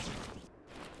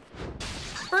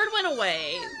 Bird went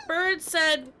away. Bird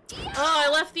said, oh, I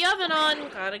left the oven on.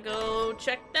 Gotta go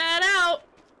check that out.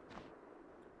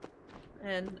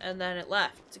 And then it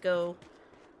left to go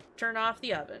turn off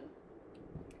the oven.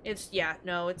 It's, yeah,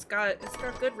 no, it's got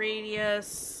good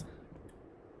radius.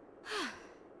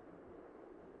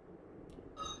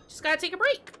 Just gotta take a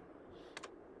break.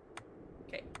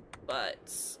 Okay,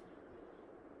 but...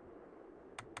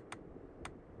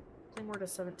 Claymore to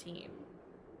 17.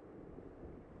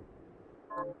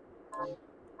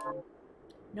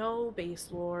 No base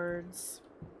lords.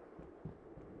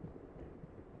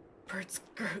 Bird's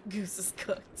goose is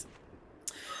cooked.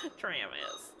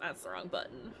 Travis. That's the wrong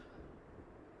button.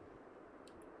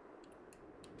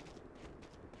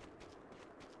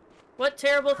 What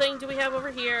terrible thing do we have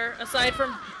over here, aside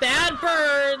from bad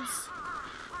birds?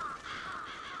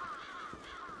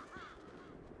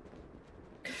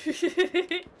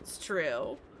 It's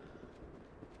true.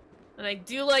 And I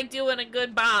do like doing a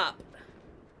good bop.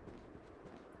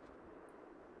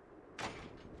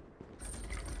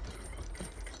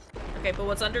 Okay, but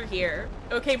what's under here?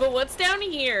 Okay, but what's down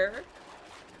here?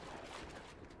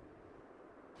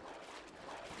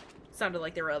 Sounded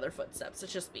like there were other footsteps.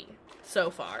 It's just me. So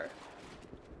far.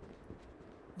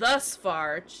 Thus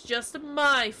far, it's just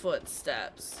my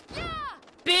footsteps. Yeah!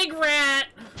 Big rat!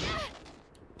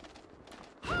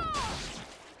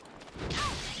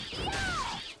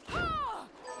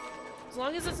 As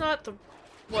long as it's not the...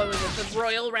 What was it? The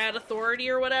Royal Rat Authority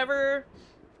or whatever?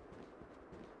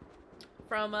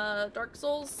 From, Dark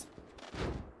Souls?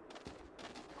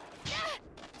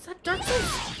 Is that Dark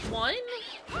Souls 1?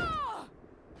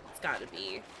 It's gotta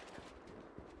be.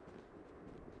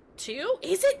 2?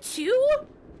 Is it 2?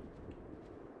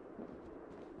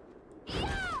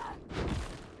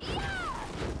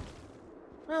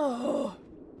 Oh.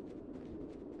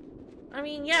 I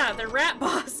mean, yeah, they're rat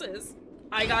bosses.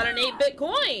 I got an 8-bit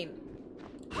coin.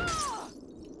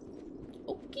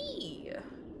 Okay.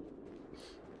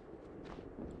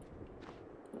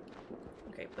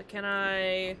 Okay, but can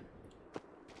I...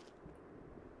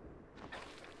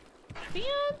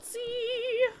 Fancy!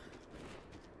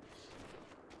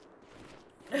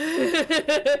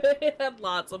 It had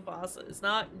lots of bosses,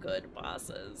 not good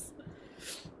bosses.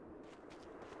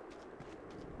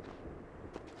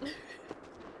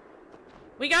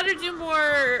 We gotta do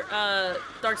more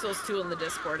Dark Souls 2 in the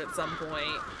Discord at some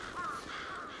point.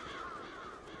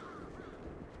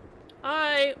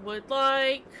 I would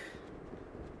like...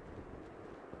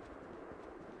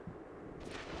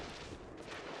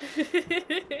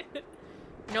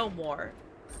 No more.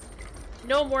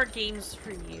 No more games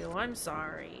for you. I'm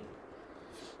sorry.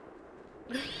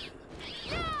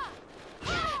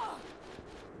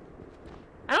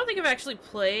 I don't think I've actually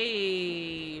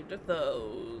played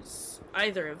those.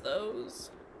 Either of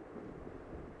those.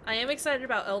 I am excited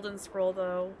about Elden Scroll,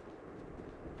 though.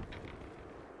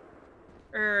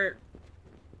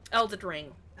 Elden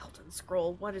Ring. Elden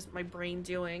Scroll. What is my brain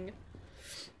doing?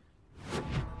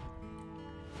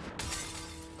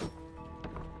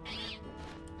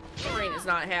 My brain is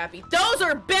not happy. Those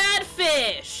are bad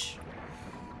fish!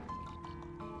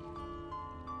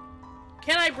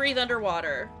 Can I breathe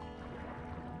underwater?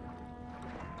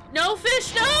 No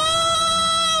fish,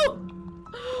 no!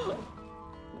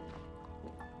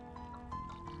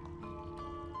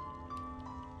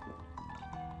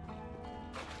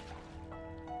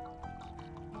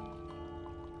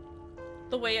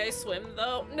 The way I swim,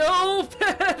 though. No,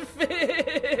 bad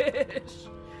fish!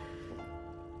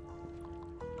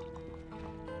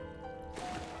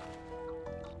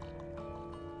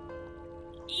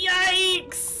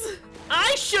 Yikes!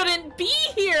 I shouldn't be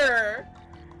here!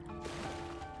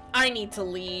 I need to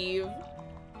leave.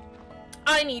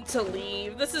 I need to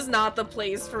leave. This is not the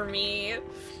place for me.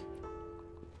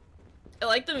 I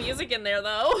like the music in there,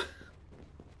 though.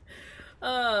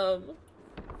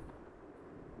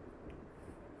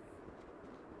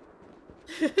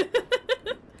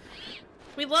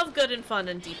 We love good and fun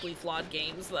and deeply flawed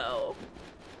games, though.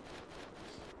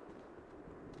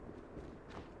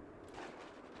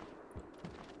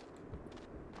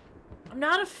 I'm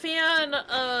not a fan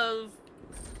of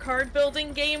card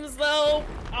building games, though.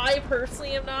 I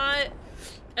personally am not.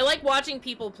 I like watching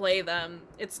people play them.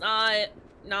 It's not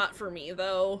for me,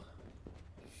 though.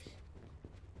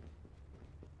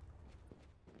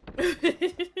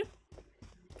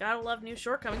 Gotta love new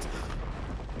shortcomings.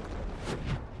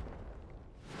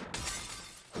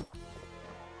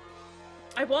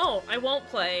 I won't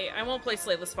play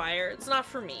Slay the Spire. It's not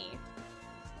for me.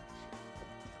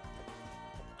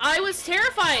 I was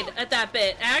terrified at that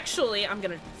bit. Actually, I'm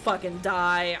gonna fucking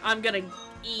die. I'm gonna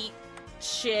eat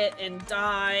shit and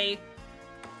die.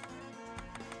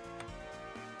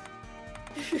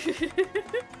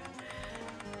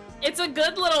 It's a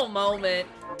good little moment.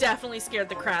 Definitely scared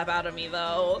the crap out of me,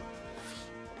 though.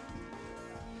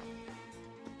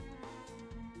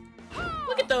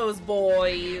 Look at those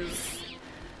boys.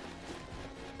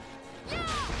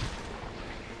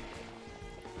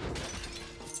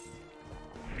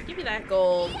 Give me that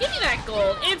gold. Give me that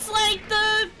gold. It's like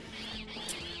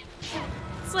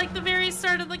the very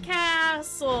start of the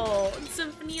castle in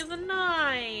Symphony of the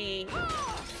Night.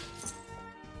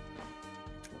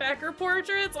 Backer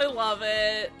portraits, I love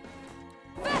it.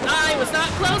 I was not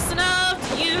close enough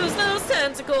to use those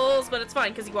tentacles, but it's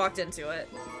fine because he walked into it.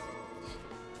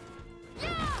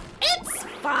 It's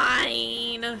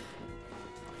fine.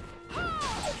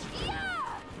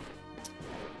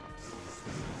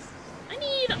 I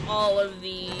need all of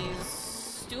these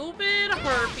stupid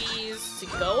harpies to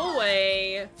go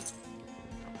away.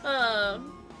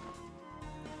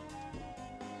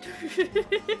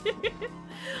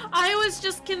 I was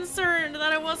just concerned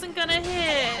that I wasn't gonna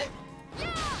hit.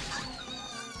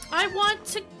 I want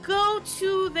to go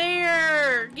to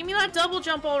there. Give me that double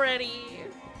jump already.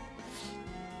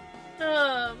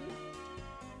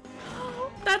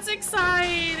 That's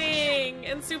exciting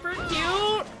and super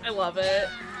cute. I love it.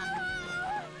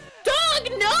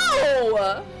 Dog,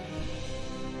 no!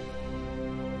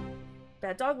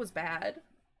 Bad dog was bad.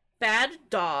 Bad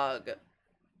dog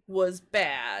was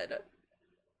bad.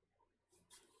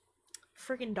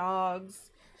 Freaking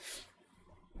dogs.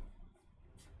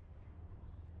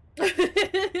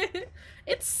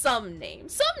 It's some name.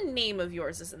 Some name of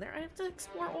yours is in there. I have to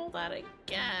explore all that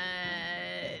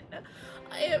again.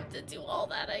 I have to do all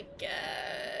that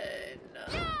again.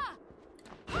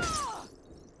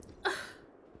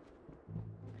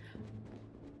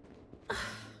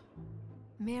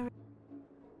 Mary,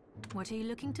 what are you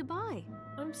looking to buy?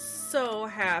 I'm so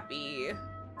happy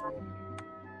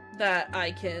that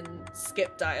I can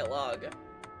skip dialogue.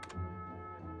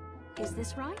 Is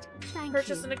this right? Thank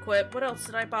Purchase you. and equip. What else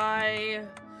did I buy?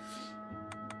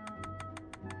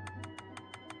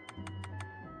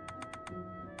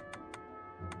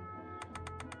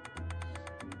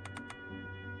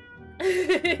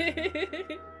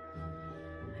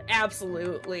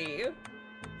 Absolutely.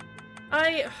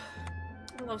 I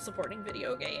love supporting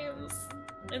video games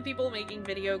and people making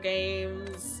video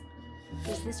games.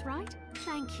 Is this right?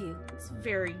 Thank you. It's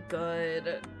very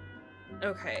good.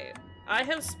 Okay, I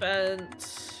have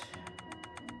spent...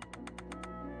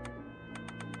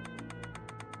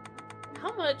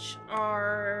 How much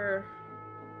are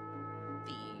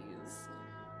these?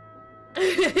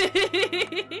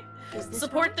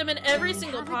 Support right? them in every Then we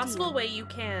single have a possible deal. way you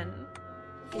can.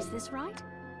 Is this right?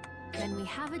 Then we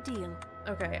have a deal.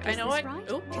 Okay, Is I know this I... right?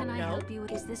 Oh, Can I no. help you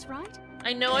with... Is this right?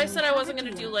 I know Then I said we I have wasn't a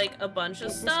gonna do, deal. like, a bunch of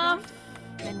Is this stuff. right?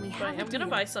 Then we But have I a am gonna deal.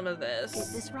 buy some of this.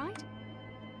 Is this right?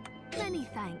 Many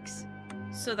thanks.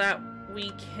 So that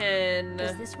we can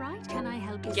Is this right? Can I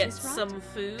help? Is get this right? some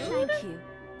food. Thank you.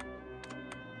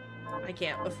 I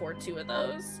can't afford 2 of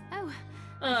those. Oh,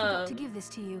 I forgot to give this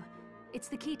to you. It's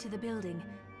the key to the building.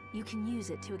 You can use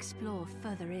it to explore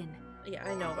further in. Yeah,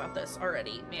 I know about this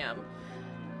already, ma'am.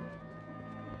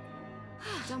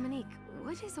 Dominique,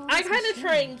 what is all I this kind of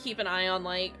try machinery? and keep an eye on,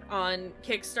 like, on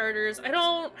Kickstarters. I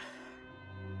don't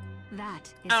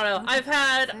That is know. food I've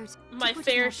had to my put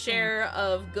fair yourself in. share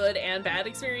of good and bad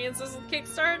experiences with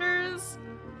Kickstarters.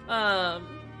 But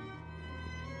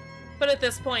at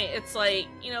this point, it's like,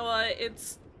 you know what?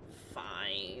 It's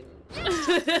fine.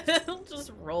 I'll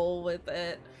just roll with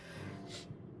it.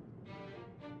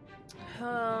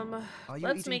 Are you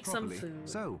Let's eating make some properly? food.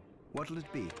 So, what'll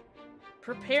it be?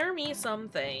 Prepare me some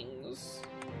things.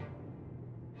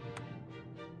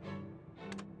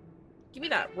 Give me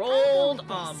that rolled with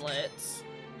this. omelet.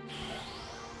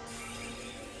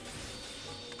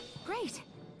 Great.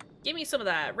 Give me some of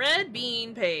that red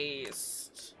bean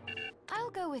paste. I'll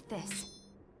go with this.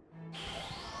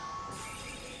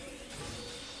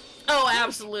 Oh,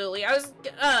 absolutely. I was,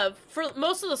 for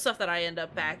most of the stuff that I end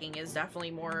up backing is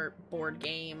definitely more board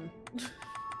game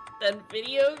than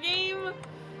video game.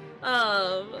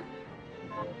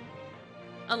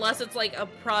 Unless it's like a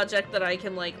project that I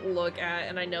can like look at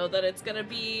and I know that it's gonna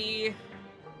be,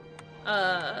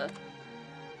 not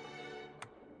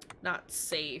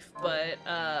safe, but,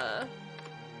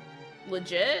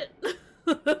 legit.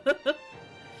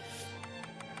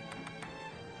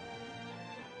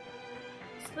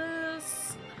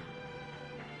 This?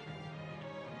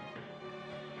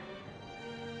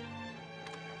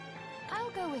 I'll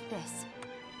go with this.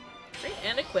 Great,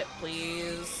 and equip,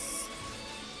 please.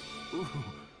 Ooh,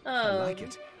 I like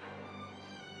it.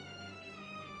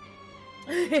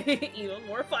 Even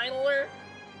more finaler.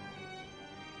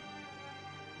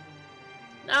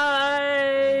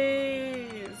 Nice.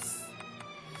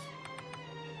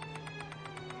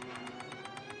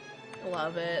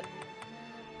 Love it.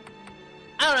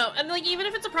 don't know. And like, even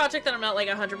if it's a project that I'm not like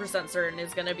 100% certain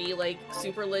is gonna be like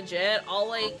super legit, I'll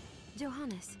like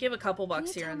Johannes, give a couple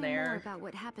bucks can you here tell and me more there. about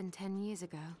what happened 10 years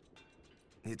ago?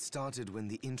 It started when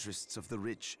the interests of the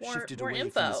rich More shifted away from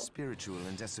the spiritual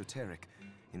and esoteric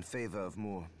in favor of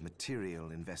more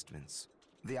material investments.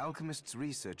 The alchemist's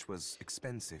research was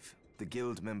expensive. The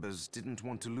guild members didn't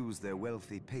want to lose their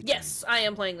wealthy patrons. Yes, I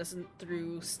am playing this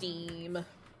through Steam.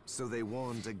 So they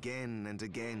warned again and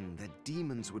again that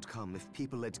demons would come if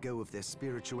people let go of their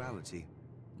spirituality.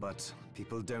 But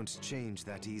people don't change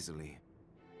that easily.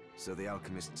 So the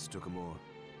alchemists took a more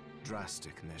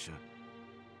drastic measure.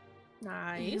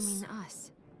 Nice. You mean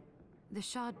us? The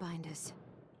Shardbinders?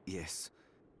 Yes.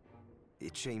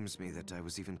 It shames me that I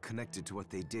was even connected to what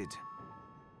they did.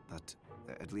 But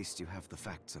at least you have the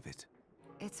facts of it.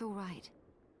 It's all right.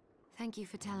 Thank you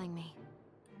for telling me.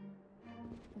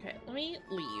 Okay, let me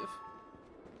leave.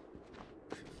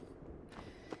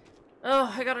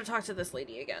 Oh, I gotta talk to this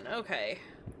lady again. Okay.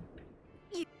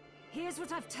 Here's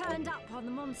what I've turned up on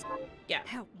the monster. Yeah.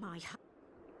 Help my...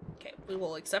 Okay, we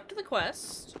will accept the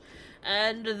quest.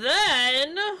 And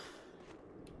then...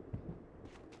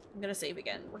 I'm gonna save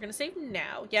again. We're gonna save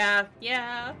now. Yeah.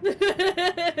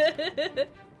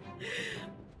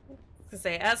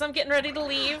 Say, as I'm getting ready to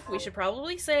leave, we should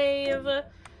probably save.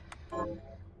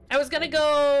 I was gonna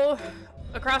go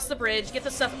across the bridge, get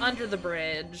the stuff under the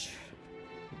bridge,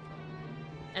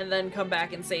 and then come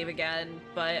back and save again,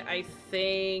 but I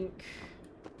think...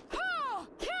 We'll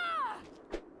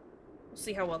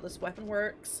see how well this weapon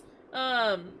works.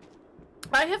 I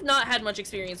have not had much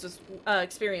experience with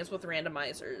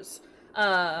randomizers.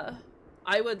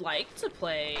 I would like to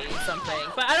play something,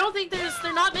 but I don't think there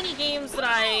are not many games that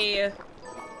I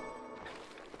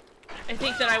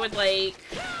think that I would like.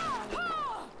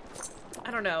 I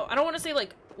don't know. I don't want to say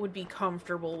like would be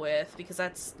comfortable with, because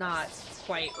that's not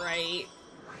quite right.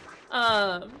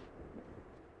 But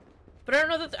I don't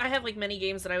know that I have like many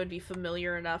games that I would be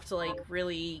familiar enough to like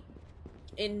really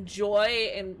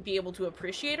enjoy and be able to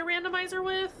appreciate a randomizer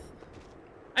with.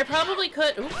 I probably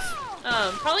could,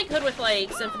 probably could with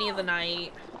like Symphony of the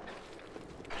Night.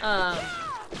 And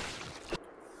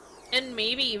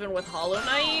maybe even with Hollow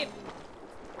Knight.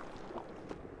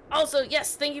 Also,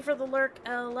 yes, thank you for the lurk,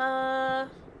 Ella.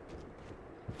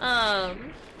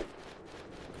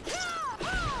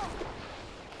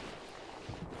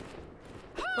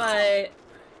 But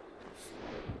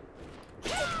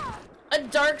a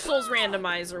Dark Souls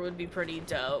randomizer would be pretty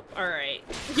dope. Alright.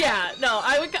 Yeah, no,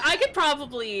 I could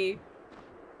probably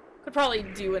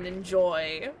do and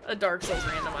enjoy a Dark Souls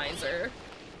randomizer.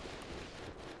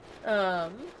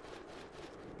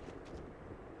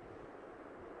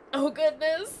 Oh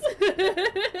goodness.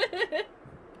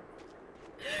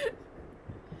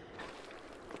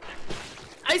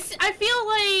 I feel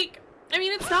like, I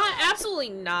mean, it's not absolutely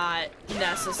not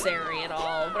necessary at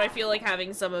all, but I feel like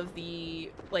having some of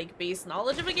the like base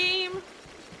knowledge of a game.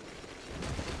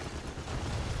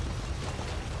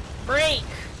 Break.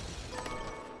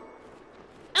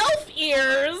 Elf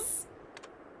ears.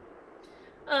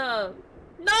 Not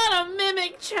a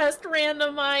mimic chest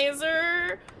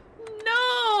randomizer.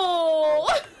 No.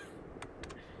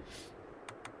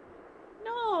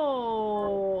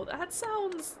 No, that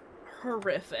sounds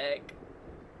horrific.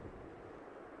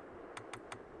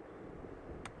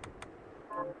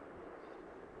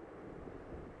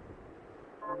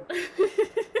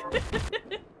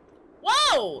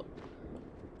 Whoa!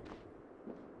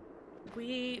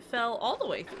 We fell all the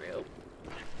way through.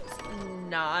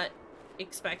 Not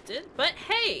expected, but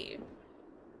hey!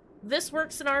 This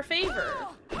works in our favor.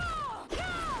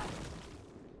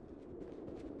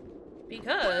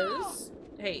 Because,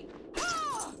 hey,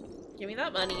 give me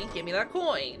that money, give me that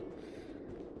coin.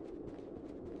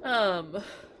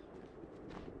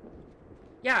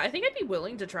 Yeah, I think I'd be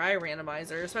willing to try a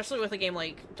randomizer, especially with a game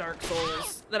like Dark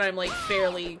Souls that I'm like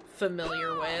fairly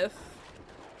familiar with.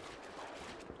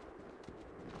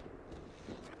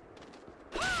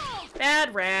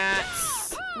 Bad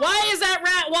rats. Why is that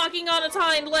rat walking on its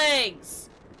hind legs?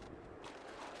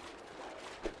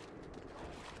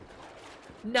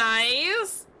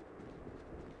 Nice.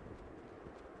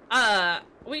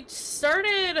 We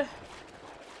started...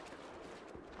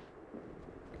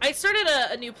 I started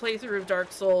a new playthrough of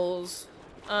Dark Souls,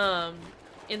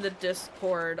 in the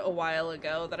Discord a while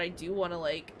ago that I do want to,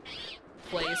 like,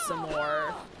 play some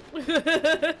more.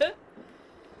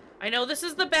 I know this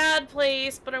is the bad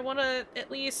place, but I want to at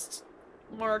least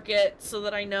mark it so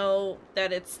that I know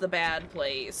that it's the bad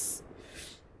place.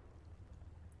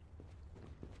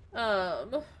 Yeah,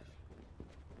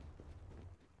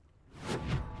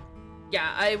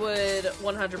 I would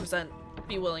 100%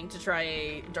 be willing to try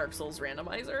a Dark Souls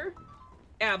randomizer.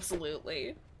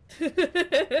 Absolutely. Is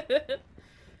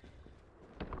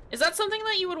that something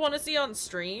that you would want to see on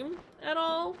stream at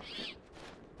all?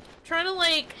 Trying to,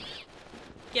 like,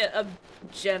 get a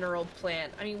general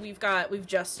plan. I mean, we've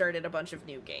just started a bunch of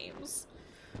new games.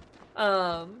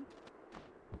 But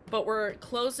we're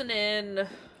closing in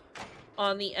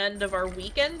on the end of our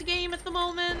weekend game at the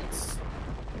moment.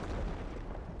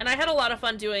 And I had a lot of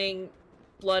fun doing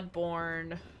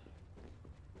Bloodborne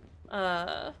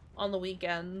on the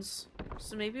weekends.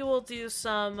 So maybe we'll do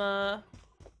some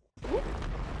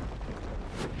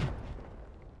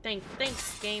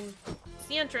Thanks, game. It's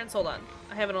the entrance. Hold on.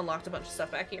 I haven't unlocked a bunch of stuff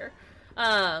back here.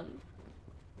 I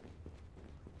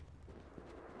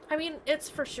mean, it's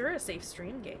for sure a safe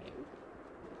stream game.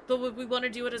 But would we want to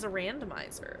do it as a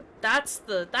randomizer? That's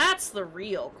the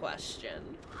real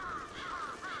question.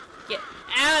 Get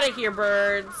out of here,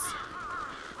 birds.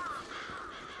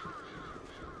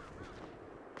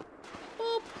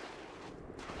 Boop.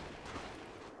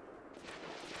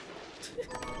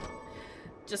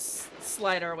 Just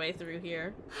slide our way through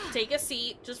here. Take a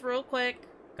seat, just real quick.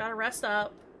 Gotta rest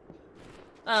up.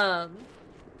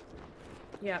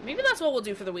 Yeah, maybe that's what we'll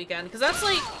do for the weekend, because that's,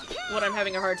 like, what I'm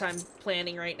having a hard time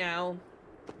planning right now,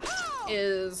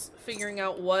 is figuring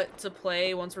out what to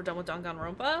play once we're done with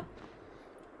Danganronpa.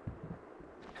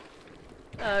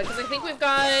 Because I think we've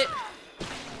got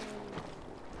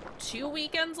 2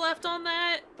 weekends left on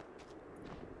that.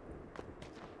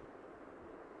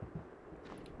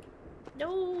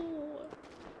 No.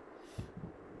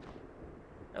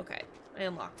 Okay, I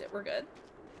unlocked it. We're good.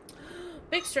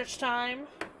 Big stretch time.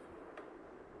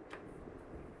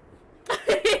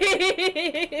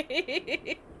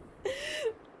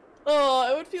 Oh,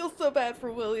 I would feel so bad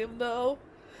for William, though.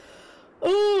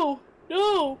 Oh,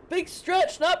 no. Big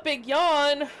stretch, not big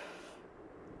yawn.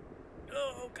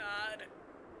 Oh, God.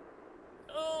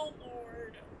 Oh,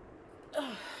 Lord.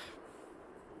 Ugh.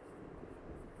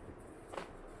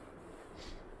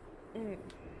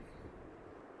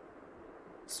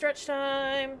 Stretch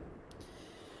time.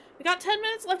 We got 10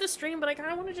 minutes left to stream, but I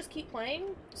kind of want to just keep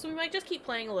playing. So we might just keep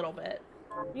playing a little bit.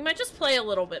 We might just play a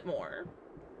little bit more.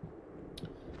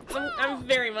 I'm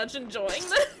very much enjoying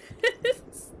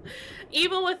this.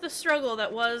 Even with the struggle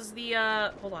that was the,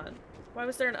 hold on. Why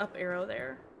was there an up arrow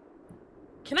there?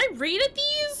 Can I read at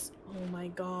these? Oh my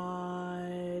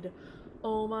god.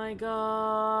 Oh my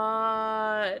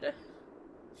god.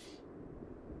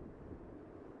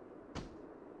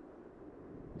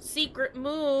 Secret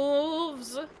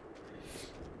moves.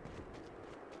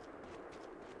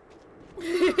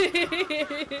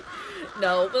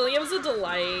 No, William's a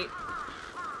delight.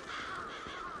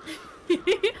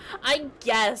 I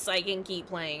guess I can keep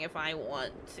playing if I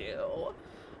want to.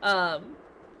 Nah,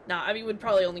 I mean, we'd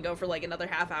probably only go for like another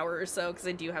half hour or so because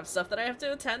I do have stuff that I have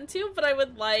to attend to, but I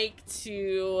would like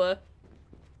to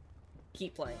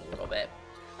keep playing a little bit.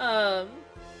 Oh.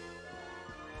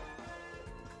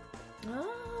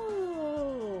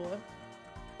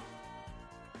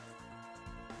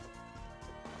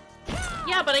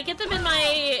 Yeah, but I get them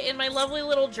in my lovely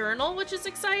little journal, which is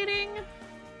exciting.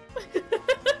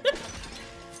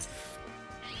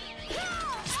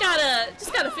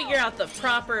 just gotta figure out the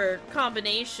proper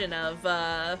combination of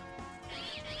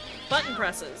button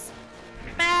presses.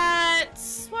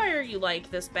 Bats! Why are you like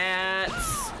this,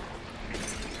 bats?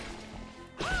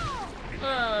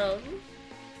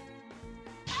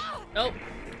 Nope.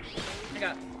 I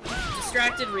got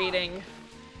distracted reading.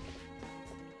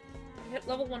 Hit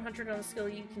level 100 on a skill,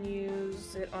 you can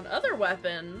use it on other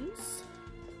weapons.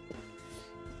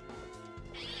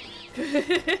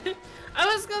 I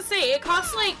was gonna say, it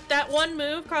costs like, that one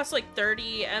move costs like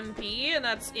 30 MP, and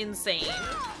that's insane.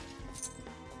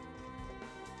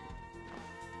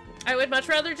 I would much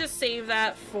rather just save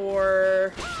that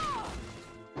for...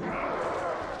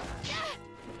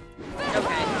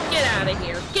 Okay, get out of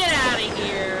here. Get out of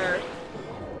here!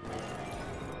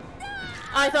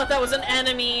 I thought that was an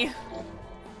enemy.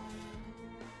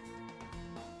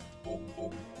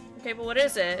 Okay, but what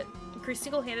is it? Increase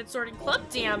single-handed sword and club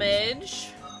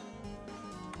damage.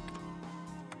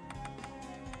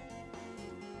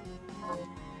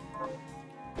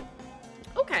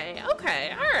 Okay,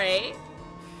 okay, alright.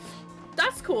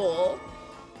 That's cool.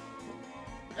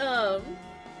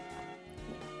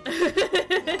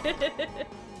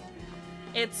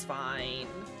 It's fine.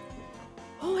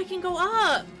 Oh, I can go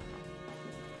up!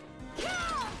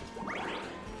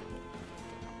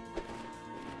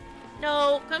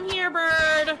 No, come here,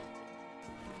 bird!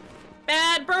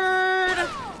 Bad bird!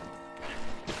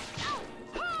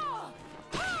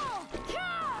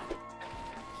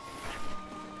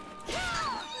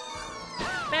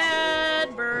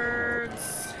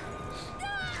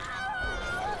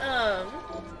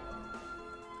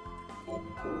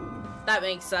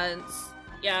 makes sense.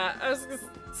 Yeah, I was gonna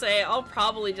say, I'll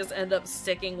probably just end up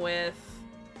sticking with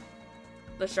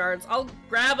the shards. I'll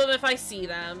grab them if I see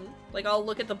them. Like, I'll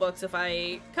look at the books if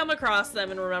I come across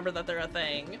them and remember that they're a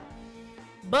thing.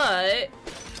 But...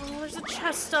 oh, there's a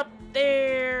chest up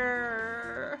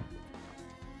there.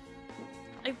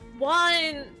 I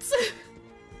want...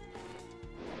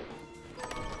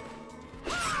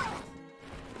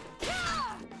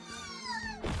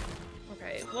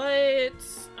 Okay, what?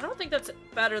 I don't think that's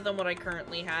better than what I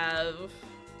currently have.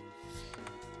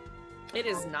 It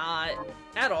is not.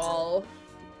 At all.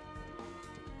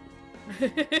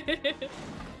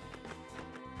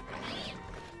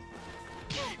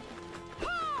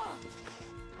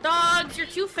 Dogs, you're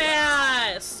too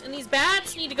fast! And these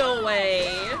bats need to go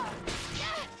away.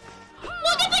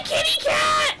 Look at the kitty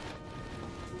cat!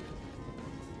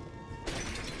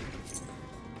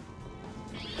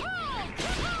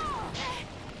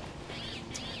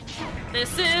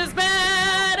 This is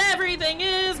bad! Everything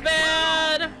is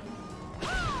bad!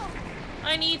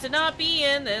 I need to not be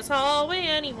in this hallway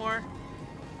anymore.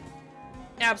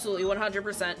 Absolutely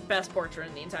 100% best portrait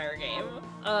in the entire game.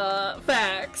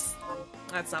 Facts.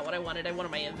 That's not what I wanted. I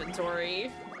wanted my inventory.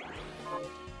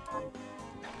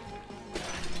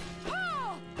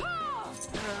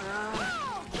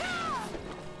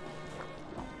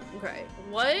 Okay,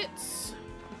 what?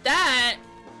 That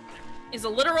is a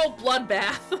literal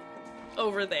bloodbath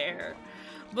over there.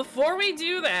 Before we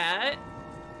do that,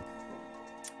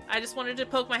 I just wanted to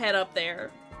poke my head up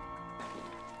there.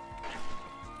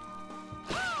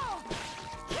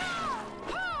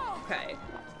 Okay.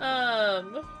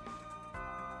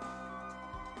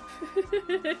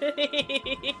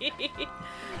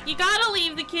 You gotta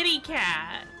leave the kitty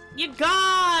cat. You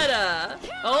gotta.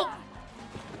 Oh.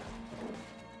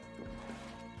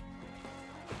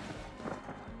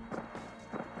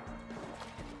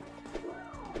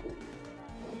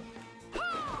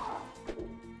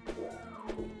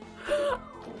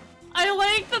 I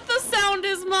like that the sound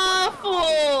is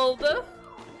muffled.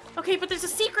 Okay, but there's a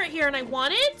secret here and I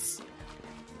want it.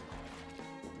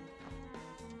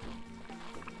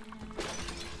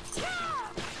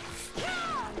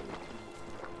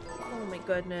 Oh my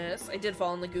goodness. I did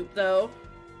fall in the goop though.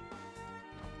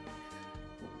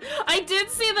 I did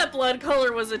see that blood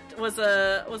color was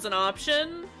an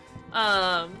option.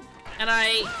 And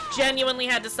I genuinely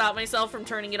had to stop myself from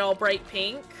turning it all bright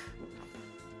pink.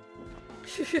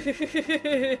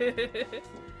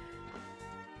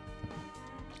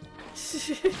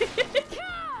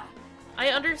 I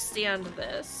understand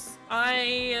this.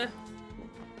 I'm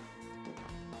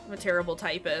a terrible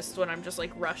typist when I'm just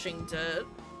like rushing to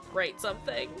write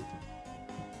something.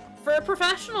 For a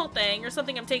professional thing or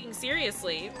something I'm taking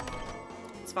seriously,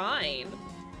 it's fine.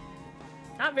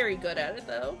 Not very good at it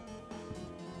though.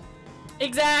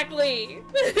 Exactly!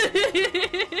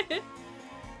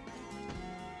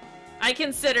 I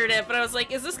considered it, but I was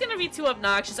like, is this gonna be too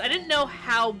obnoxious? I didn't know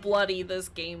how bloody this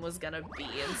game was gonna be,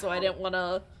 and so I didn't want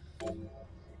to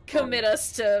commit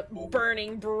us to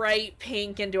burning bright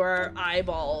pink into our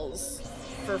eyeballs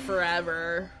for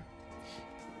forever.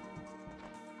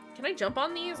 Can I jump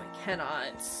on these? I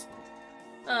cannot.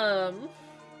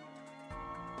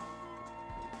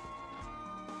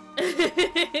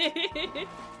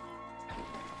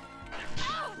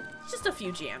 Just a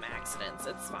few jam accidents,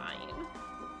 it's fine.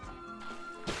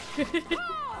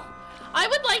 I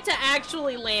would like to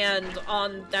actually land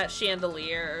on that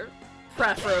chandelier,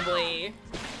 preferably.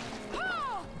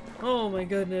 Oh my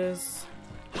goodness.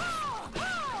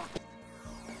 I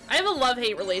have a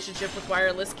love-hate relationship with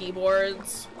wireless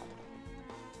keyboards.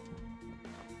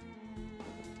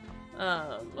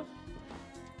 I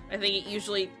think it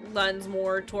usually lends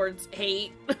more towards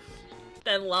hate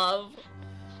than love.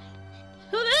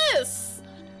 Who this?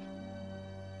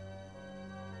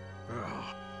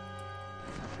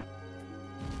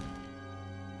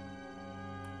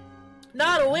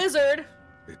 Not a wizard.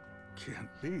 It can't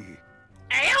be.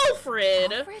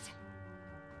 Alfred. Alfred?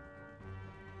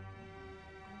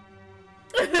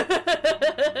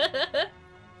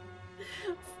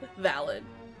 Valid.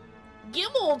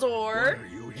 Gimbledore. Why are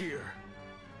you here,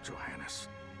 Johannes?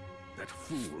 That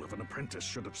fool of an apprentice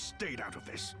should have stayed out of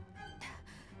this.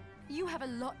 You have a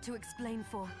lot to explain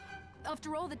for.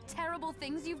 After all the terrible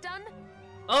things you've done?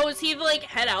 Oh, is he like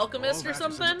head alchemist All or that is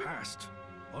in something? the past.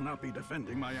 I'll not be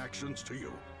defending my actions to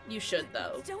you. You should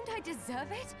though. Don't I deserve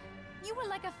it? You were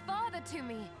like a father to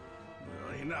me.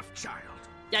 Enough, child.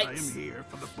 Yikes. I am here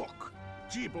for the book.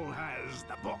 Jeeble has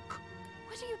the book.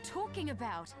 What are you talking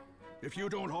about? If you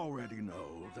don't already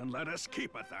know, then let us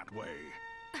keep it that way.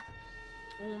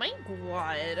 Oh my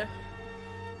god.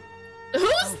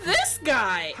 Who Who's this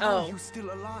guy? How Oh, are you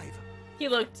still alive? he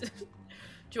looked...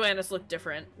 Johannes looked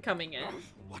different coming in.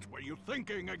 What were you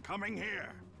thinking in coming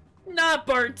here? Not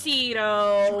You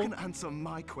Bartito! can answer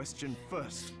my question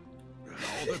first.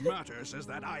 All that matters is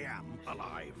that I am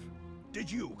alive. Did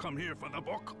you come here for the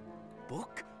book?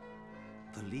 Book?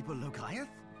 The Liber Logaeth?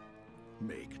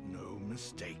 Make no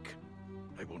mistake.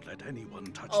 I won't let anyone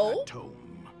touch Oh? that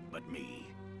tome but me.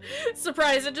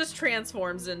 Surprise, it just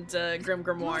transforms into Grim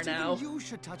Grimoire Not now. even you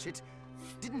should touch it.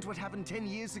 Didn't what happened 10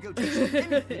 years ago teach you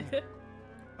anything?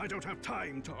 I don't have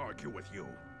time to argue with you.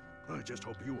 I just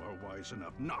hope you are wise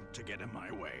enough not to get in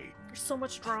my way. There's so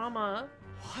much drama.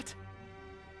 What?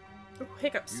 Ooh,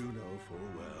 hiccups. You know full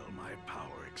well my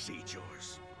power exceeds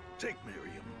yours. Take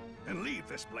Miriam and leave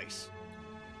this place.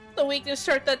 The weakness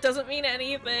chart that doesn't mean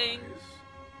anything. Otherwise,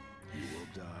 you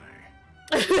will die.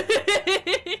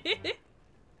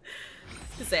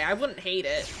 To say, I wouldn't hate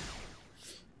it.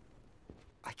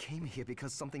 I came here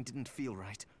because something didn't feel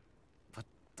right. But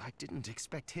I didn't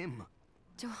expect him.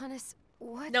 Johannes,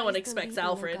 what No one is the expects Liber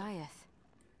Alfred.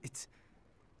 Logaeth?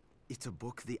 It's a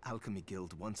book the Alchemy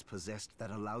Guild once possessed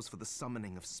that allows for the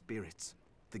summoning of spirits.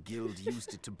 The guild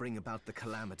used it to bring about the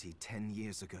calamity 10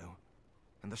 years ago.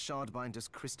 And the Shardbinder's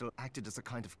crystal acted as a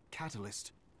kind of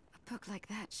catalyst. A book like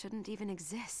that shouldn't even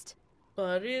exist.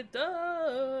 But it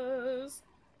does.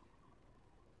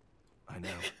 I know.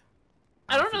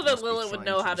 I don't know Alfred that must be Lilith would trying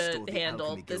know to how to restore the handle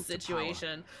Alchemy this Guild to power.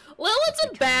 situation. Lilith's a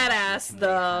If he cannot, badass, he can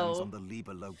lay hands though. on the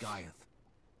Liber Logaeth.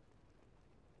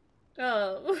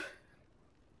 Oh.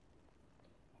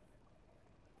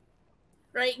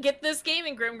 Right, get this game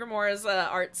in Grim Grimoire's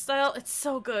art style. It's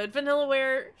so good.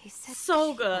 Vanillaware, He said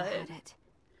so Sheila good. had it.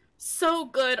 So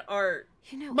good art.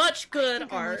 You know, Much good I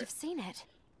think I might art. have seen it.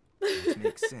 It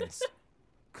makes sense,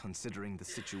 considering the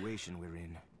situation we're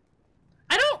in.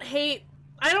 I don't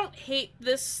hate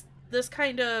this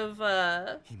kind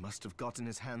of He must have gotten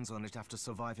his hands on it after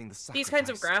surviving the sacrifice. these kinds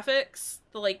of graphics.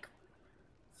 The like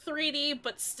 3D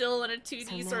but still in a 2D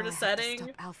So now sort I of have to setting. stop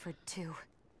Alfred too.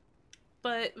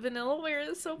 But Vanillaware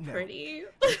is so No. pretty.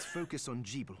 Let's focus on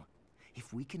Jeeble.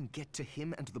 If we can get to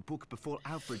him and the book before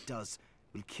Alfred does,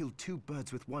 we'll kill two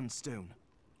birds with one stone.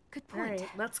 Good point. Alright,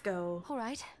 let's go. All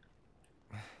right.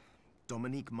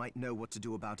 Dominique might know what to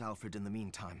do about Alfred in the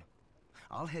meantime.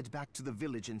 I'll head back to the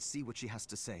village and see what she has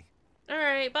to say.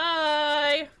 Alright,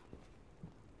 bye!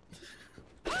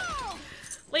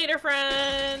 Later,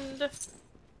 friend!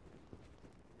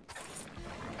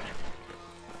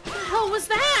 What the hell was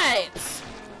that?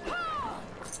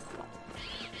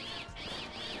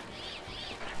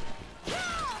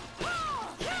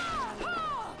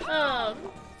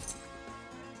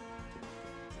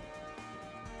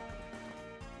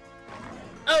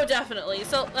 Oh, definitely.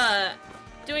 So,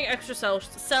 doing extra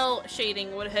cell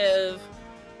shading would have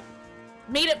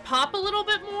made it pop a little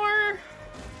bit more.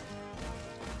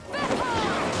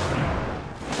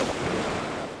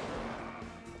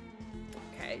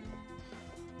 Okay.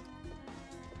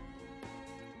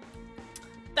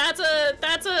 That's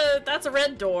a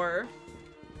red door.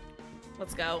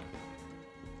 Let's go.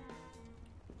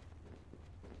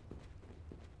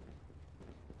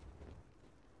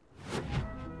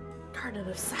 Garden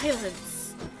of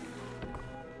Silence.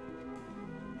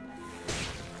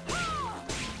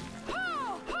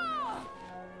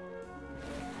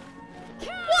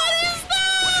 What is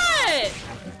that?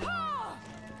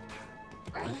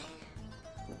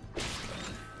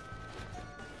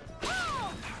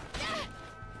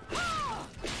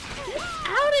 Get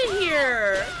out of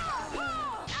here!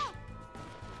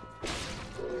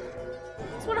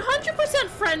 It's 100%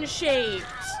 friend-shaped.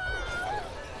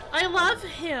 I love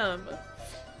him.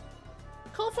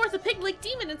 Call forth a pig-like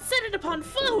demon and set it upon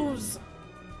foes.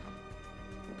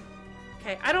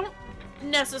 Okay, I don't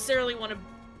necessarily want to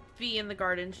be in the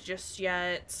gardens just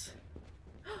yet.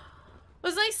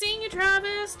 Was nice seeing you,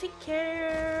 Travis. Take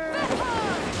care.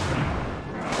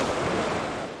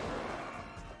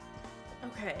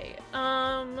 Okay,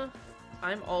 I'm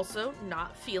also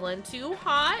not feeling too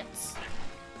hot.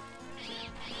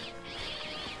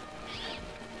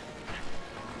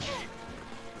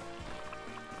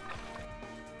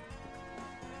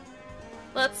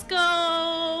 Let's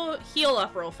go heal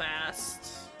up real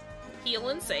fast. Heal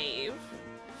and save.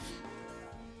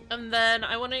 And then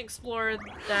I want to explore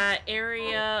that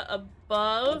area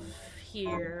above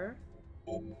here.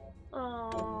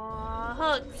 Aww,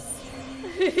 hugs.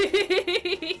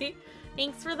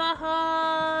 Thanks for the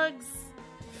hugs.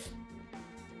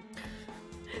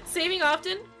 Saving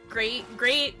often,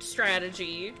 great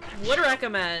strategy. Would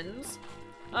recommend.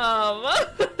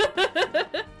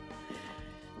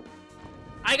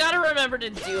 I gotta remember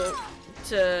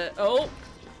to oh,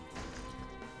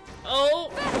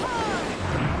 Oh!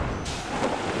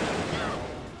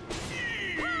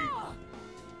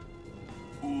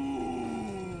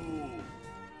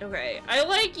 Okay, I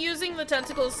like using the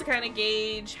tentacles to kind of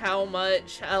gauge how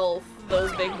much health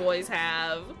those big boys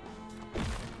have.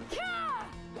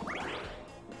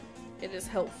 It is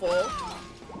helpful.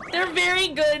 They're very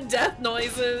good death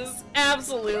noises.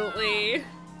 Absolutely.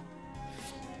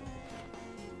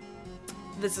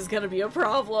 This is gonna be a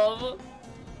problem.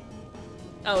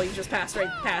 Oh, he just passed right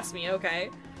past me. Okay.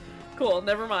 Cool,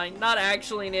 never mind. Not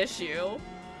actually an issue.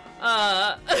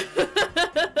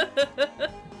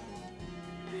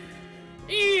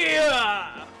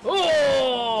 Yeah!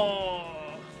 Oh!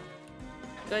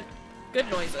 Good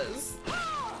noises.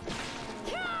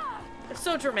 It's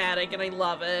so dramatic and I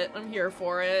love it. I'm here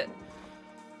for it.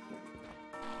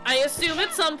 I assume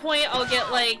at some point I'll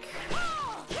get like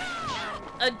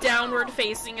a downward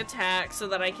facing attack so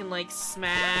that I can like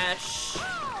smash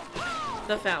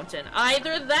the fountain.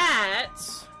 Either that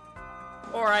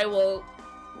or I will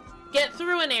get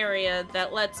through an area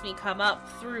that lets me come up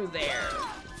through there.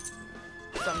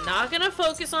 So I'm not gonna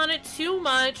focus on it too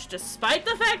much, despite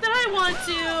the fact that I want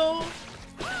to.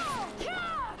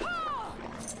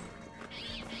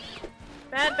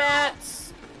 Bad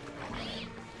bats.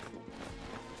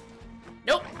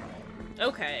 Nope.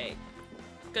 Okay.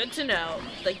 Good to know.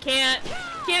 They can't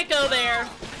go there.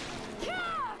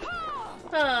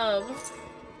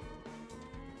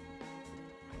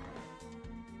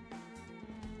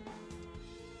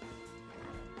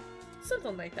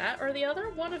 Something like that, or the other.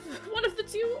 One of the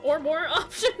two or more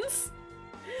options.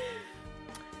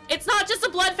 It's not just a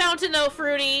blood fountain, though,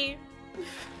 Fruity.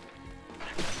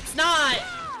 It's not.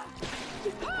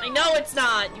 I know it's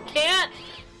not. You can't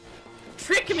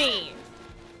trick me.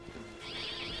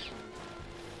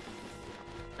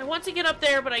 I want to get up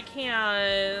there, but I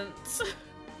can't.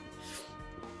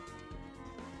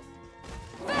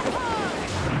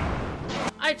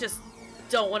 I just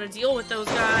don't want to deal with those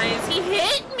guys. He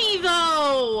hit me,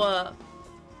 though!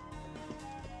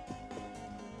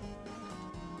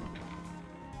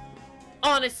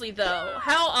 Honestly, though,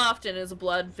 how often is a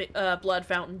blood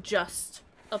fountain just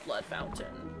a blood fountain?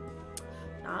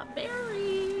 Not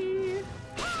very.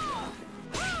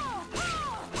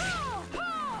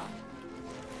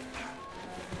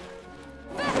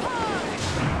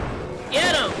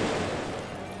 Get him!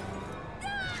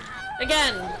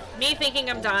 Again, me thinking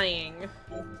I'm dying.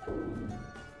 Can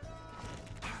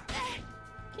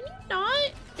you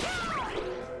not?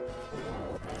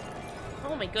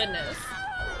 Oh my goodness.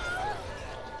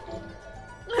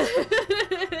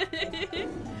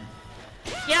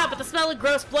 Yeah, but the smell of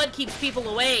gross blood keeps people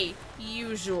away,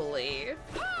 usually.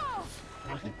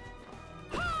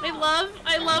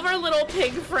 I love our little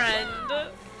pig friend.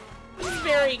 He's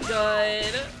very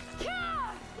good.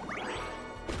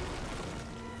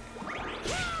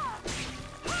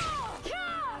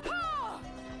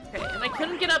 Okay, and I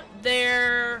couldn't get up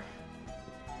there.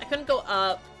 I couldn't go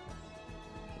up.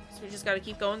 So we just gotta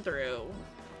keep going through.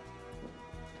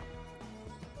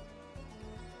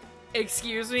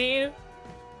 Excuse me?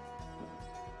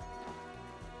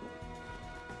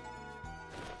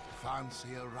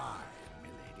 Fancy a ride,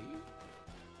 milady?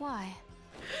 Why?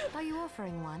 Are you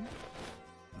offering one?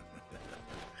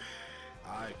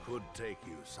 I could take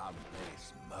you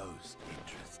someplace most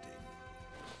interesting.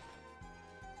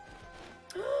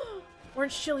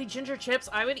 Orange chili ginger chips.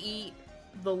 I would eat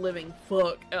the living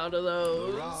fuck out of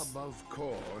those. The rub, of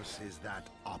course, is that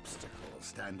obstacle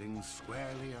standing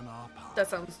squarely in our path. That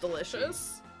sounds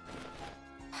delicious.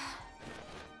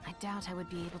 I doubt I would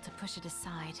be able to push it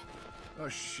aside. A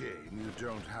shame you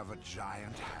don't have a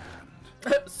giant hand.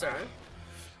 Sir.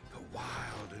 The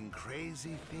wild and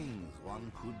crazy things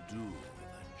one could do with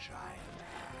a giant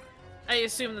hand. I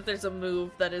assume that there's a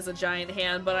move that is a giant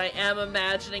hand, but I am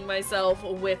imagining myself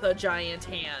with a giant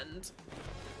hand.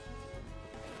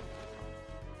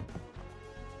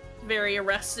 Very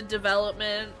Arrested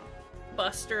Development.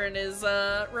 Buster and his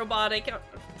robotic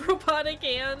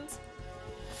hand.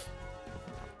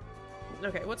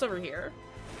 Okay, what's over here?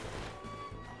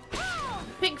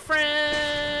 Pig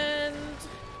friend.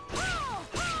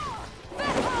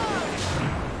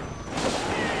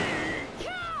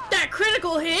 That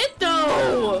critical hit,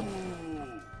 though.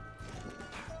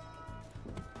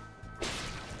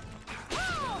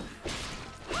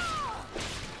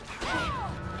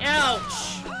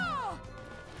 Ouch.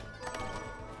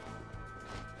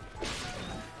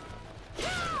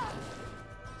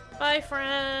 Bye,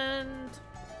 friend.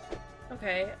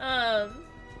 Okay, I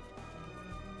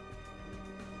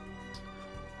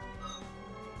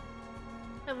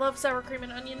love sour cream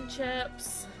and onion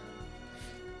chips.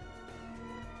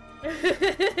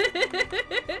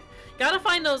 Gotta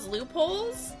find those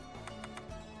loopholes.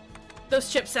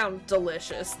 Those chips sound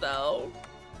delicious, though.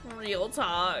 Real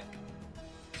talk.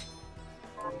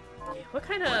 Okay, what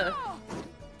kind of...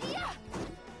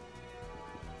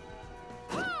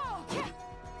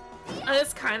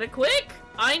 It's kind of quick.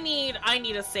 I need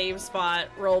a save spot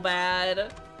real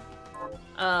bad.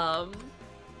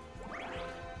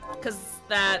 Because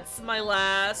that's my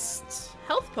last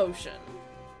health potion.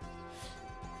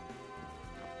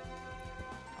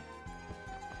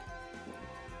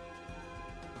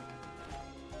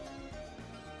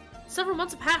 Several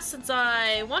months have passed since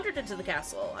I wandered into the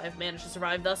castle. I've managed to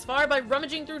survive thus far by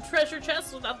rummaging through treasure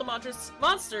chests without the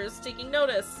monsters taking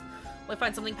notice. Will I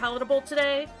find something palatable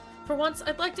today? For once,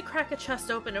 I'd like to crack a chest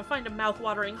open and find a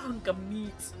mouth-watering hunk of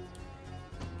meat.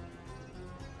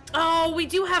 Oh, we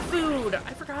do have food!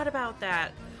 I forgot about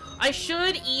that. I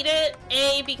should eat it,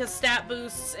 A, because stat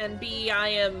boosts, and B, I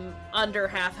am under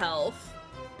half health.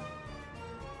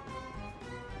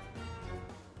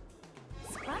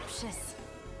 Scrumptious.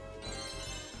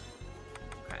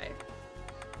 Okay.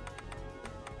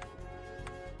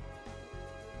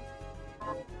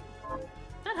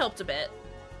 That helped a bit.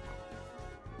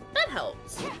 That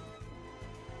helped.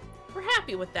 We're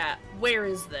happy with that. Where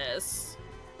is this?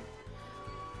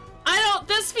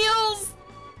 This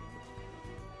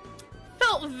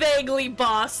felt vaguely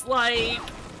boss-like,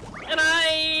 and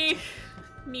I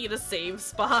need a save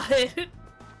spot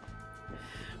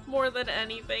more than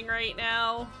anything right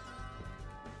now.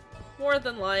 More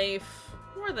than life.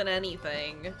 More than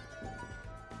anything.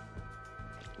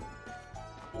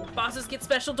 Bosses get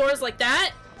special doors like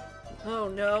that? Oh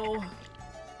no.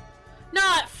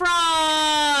 Not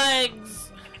frogs!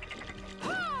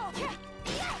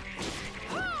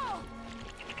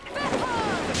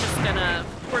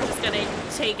 We're just gonna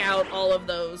take out all of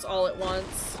those all at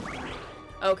once.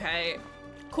 Okay.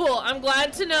 Cool, I'm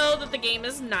glad to know that the game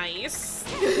is nice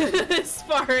as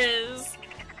far as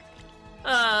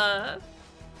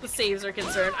the saves are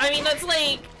concerned. I mean, that's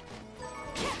like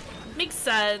makes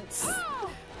sense.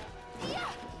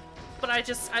 But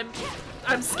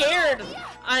I'm scared.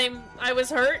 I was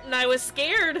hurt and I was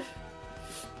scared.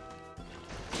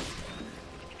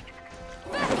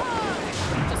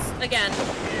 Just again,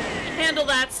 handle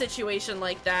that situation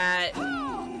like that.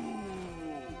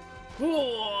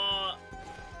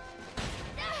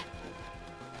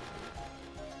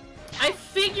 I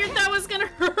figured that was gonna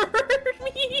hurt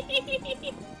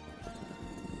me.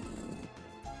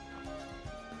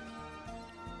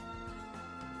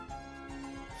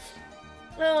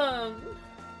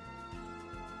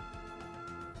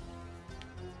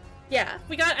 Yeah,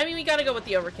 we gotta go with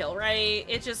the overkill, right?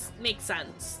 It just makes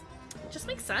sense. It just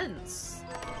makes sense.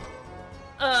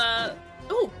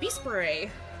 Oh, Beast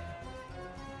Spray.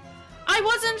 I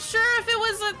wasn't sure if it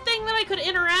was a thing that I could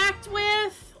interact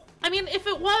with. I mean, if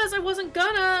it was, I wasn't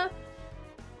gonna.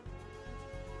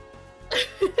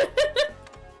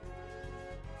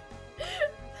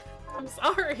 I'm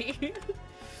sorry.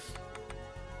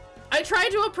 I tried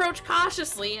to approach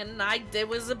cautiously, and it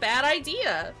was a bad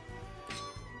idea.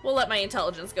 We'll let my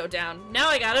intelligence go down. Now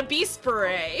I got a Beast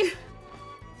Spray.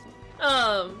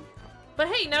 But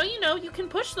hey, now you know you can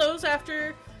push those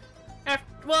after.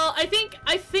 Well, I think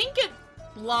it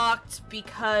locked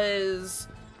because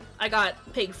I got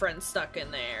Pig Friend stuck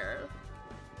in there.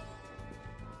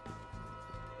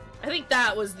 I think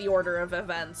that was the order of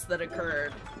events that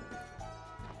occurred.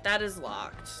 That is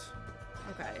locked.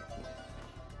 Okay.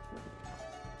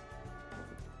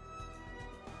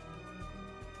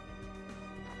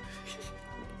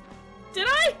 Did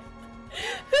I?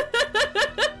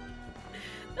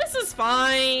 This is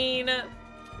fine.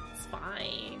 It's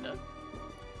fine.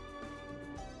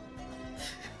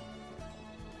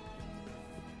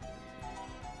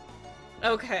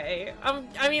 Okay.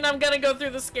 I mean, I'm gonna go through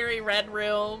the scary red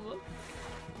room.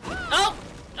 Oh!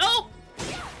 Oh!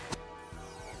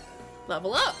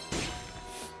 Level up.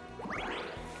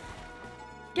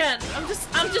 Again, I'm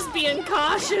just being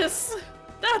cautious.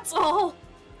 That's all.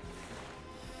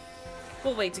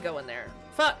 We'll wait to go in there.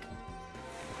 Fuck.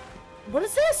 What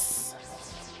is this?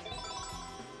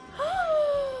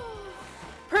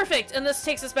 Perfect, and this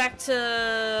takes us back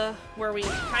to where we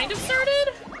kind of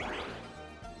started?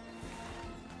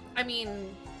 I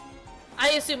mean,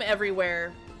 I assume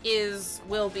everywhere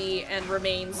will be, and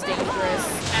remains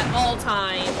dangerous at all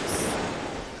times.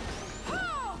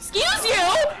 Excuse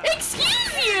you!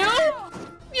 Excuse you!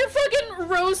 You fucking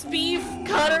roast beef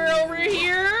cutter over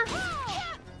here!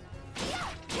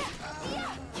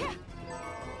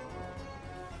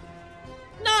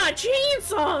 Nah,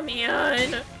 chainsaw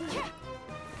man!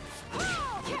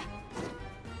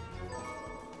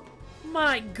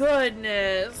 My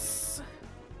goodness.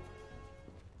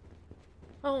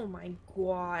 Oh my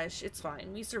gosh. It's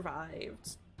fine. We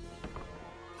survived.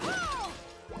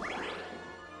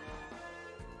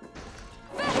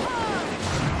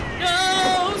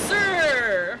 No,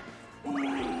 sir!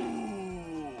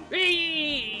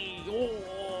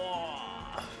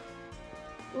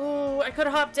 Ooh, I could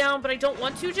have hopped down, but I don't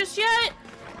want to just yet.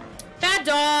 Bad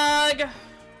dog!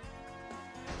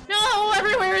 No,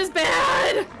 everywhere is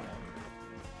bad!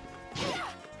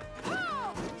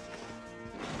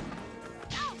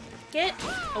 Get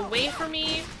away from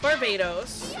me,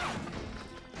 Barbados.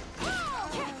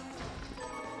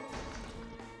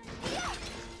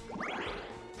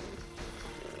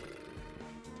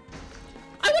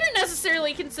 I wouldn't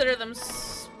necessarily consider them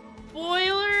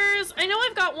spoilers. I know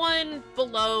I've got one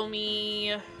below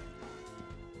me.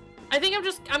 I think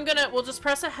we'll just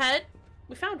press ahead.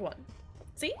 We found one.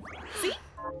 See? See?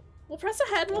 We'll press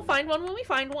ahead and we'll find one when we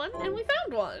find one, and we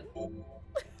found one.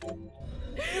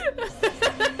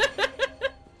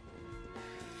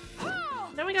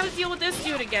 Now we gotta deal with this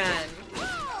dude again.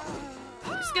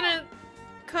 I'm just gonna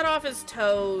cut off his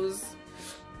toes.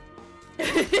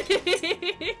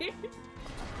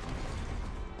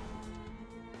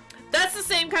 That's the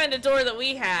same kind of door that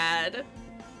we had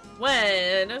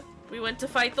when we went to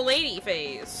fight the lady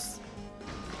face.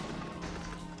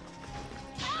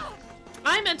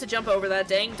 I meant to jump over that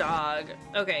dang dog.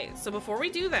 Okay, so before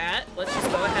we do that, let's just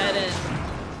go ahead and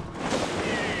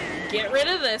get rid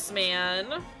of this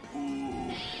man.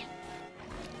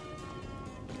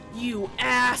 You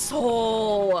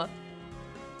asshole!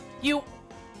 You...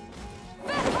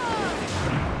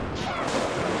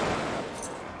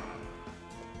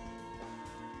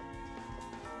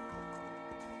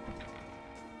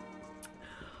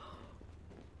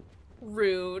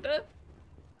 Rude.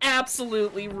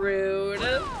 Absolutely rude.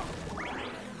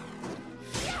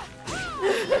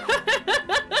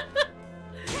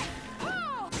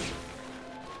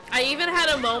 I even had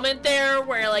a moment there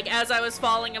where, like, as I was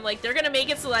falling, I'm like, they're gonna make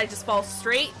it so that I just fall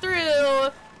straight through.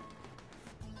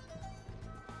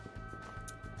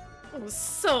 It was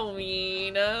so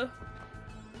mean.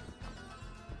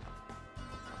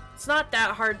 It's not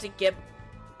that hard to get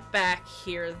back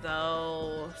here,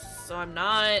 though, so I'm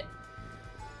not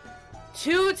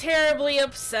too terribly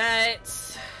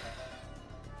upset.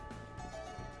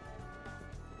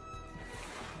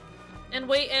 And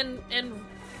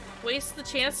waste the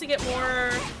chance to get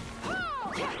more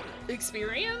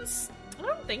experience? I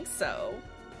don't think so.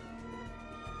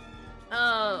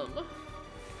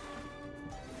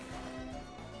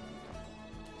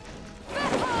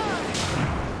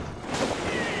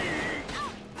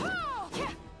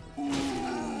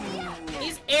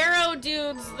 These arrow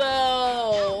dudes,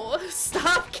 though.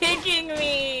 Stop kicking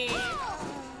me.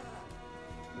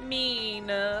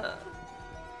 Mean.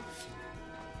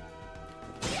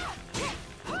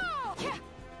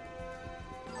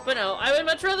 But no, I would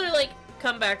much rather, like,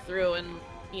 come back through and,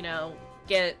 you know,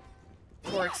 get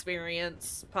more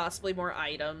experience, possibly more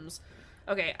items.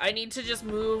 Okay, I need to just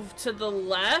move to the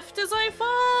left as I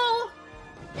fall.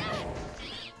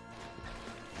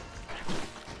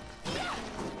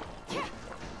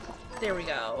 There we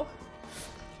go.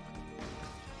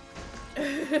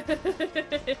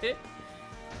 Good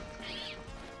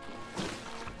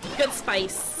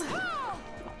spice.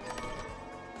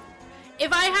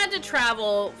 If I had to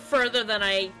travel further than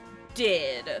I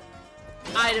did,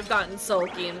 I'd have gotten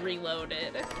sulky and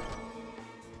reloaded.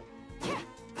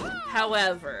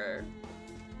 However,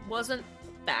 wasn't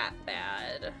that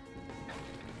bad.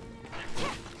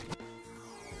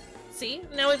 See?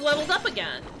 Now we've leveled up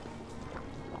again.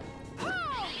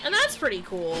 And that's pretty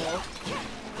cool.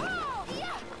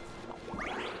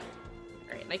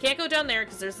 Alright, I can't go down there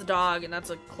because there's the dog and that's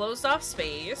a closed off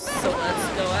space. So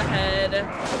let's go ahead.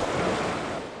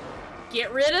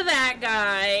 Get rid of that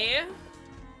guy.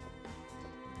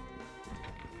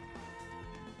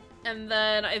 And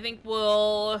then I think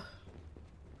we'll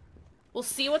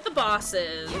see what the boss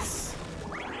is.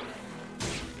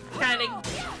 Kind of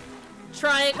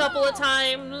try a couple of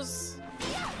times.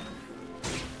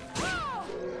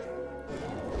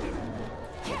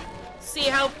 See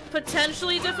how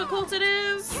potentially difficult it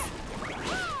is.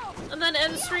 And then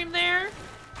end stream there.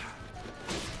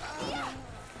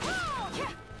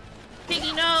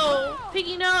 Piggy, no!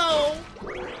 Piggy, no!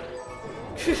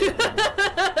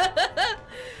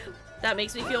 That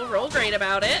makes me feel real great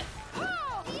about it.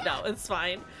 No, it's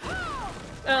fine.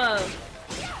 Well,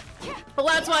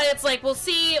 that's why it's like, we'll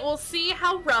see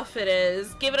how rough it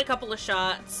is, give it a couple of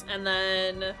shots, and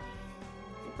then,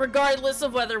 regardless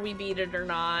of whether we beat it or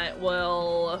not,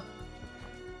 we'll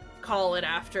call it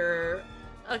after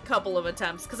a couple of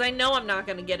attempts, because I know I'm not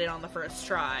gonna get it on the first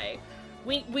try.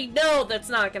 We know that's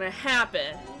not gonna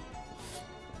happen.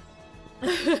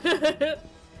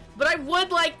 But I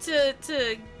would like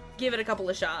to give it a couple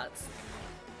of shots.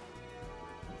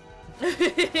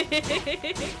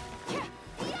 It's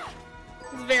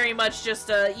very much just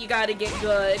a you gotta get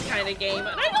good kind of game,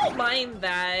 and I don't mind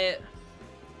that.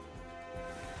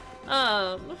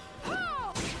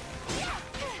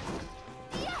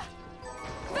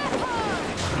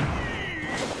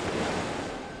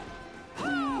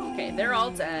 Okay, they're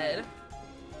all dead.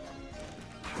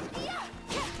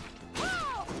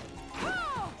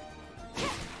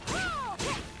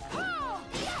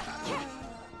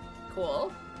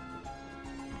 Cool.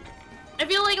 I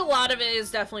feel like a lot of it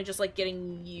is definitely just like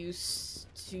getting used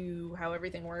to how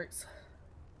everything works.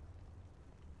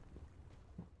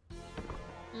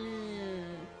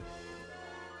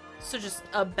 So just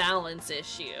a balance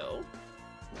issue.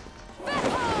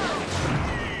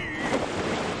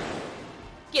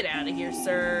 Get out of here,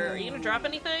 sir. Are you gonna drop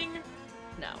anything?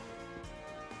 No.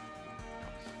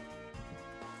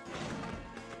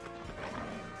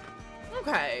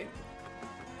 Okay.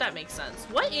 That makes sense.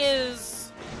 What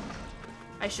is...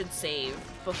 I should save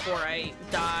before I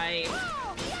die.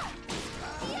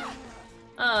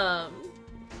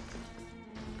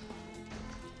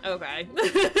 Okay.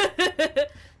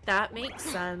 That makes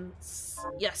sense.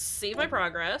 Yes, save my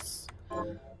progress.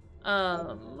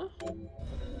 I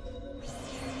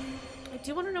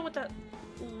do want to know what that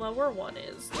lower one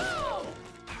is, though.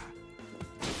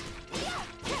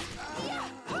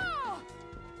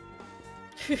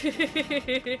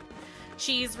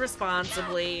 Cheese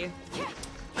responsibly.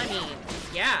 I mean,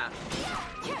 yeah.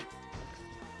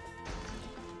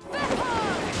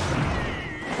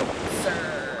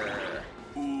 Sir.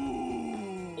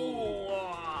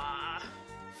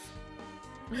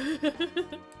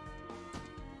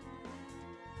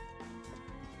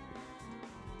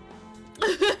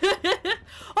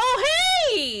 Oh,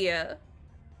 hey!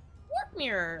 Work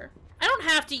mirror. I don't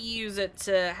have to use it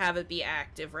to have it be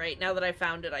active, right? Now that I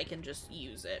found it, I can just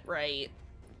use it, right?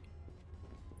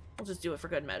 I'll just do it for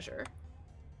good measure.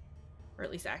 Or at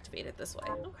least activate it this way.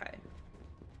 Okay.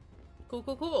 Cool,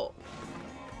 cool, cool.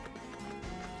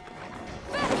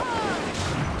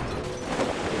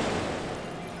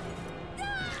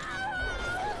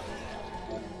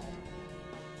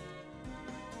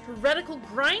 Heretical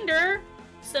grinder!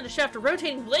 Send a shaft of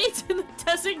rotating blades in the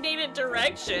designated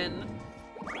direction.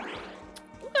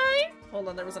 Okay. Hold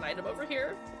on, there was an item over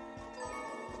here.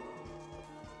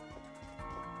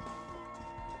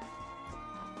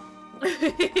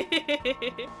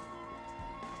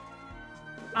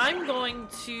 I'm going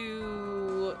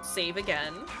to save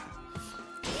again.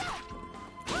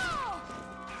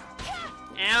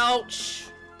 Ouch!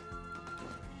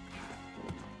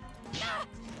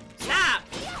 Stop!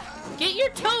 Get your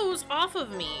toes off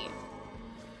of me!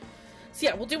 So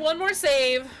yeah, we'll do one more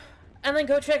save, and then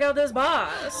go check out this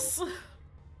boss.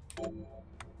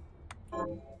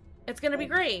 It's gonna be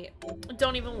great.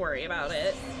 Don't even worry about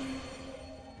it.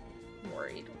 I'm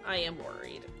worried. I am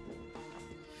worried.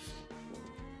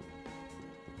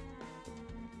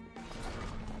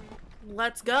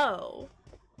 Let's go.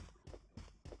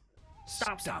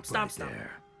 Stop.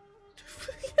 There.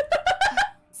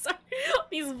 Sorry,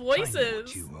 these voices. I know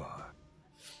what you are.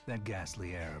 That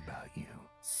ghastly air about you.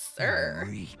 Sir.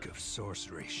 You reek of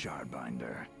sorcery,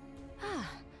 Shardbinder. Ah,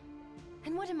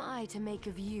 and what am I to make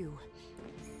of you?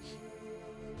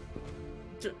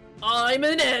 I'm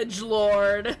an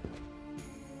edgelord.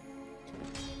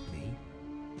 Me?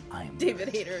 I'm David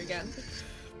Hayter again.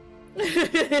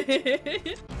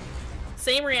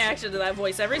 Same reaction to that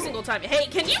voice every single time. Hey,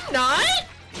 can you not?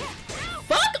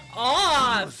 Fuck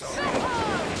off!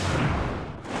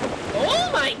 Oh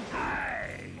my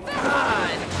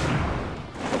god!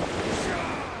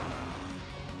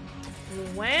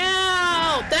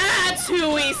 Wow, that's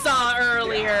who we saw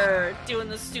earlier doing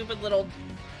the stupid little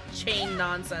chain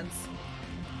nonsense.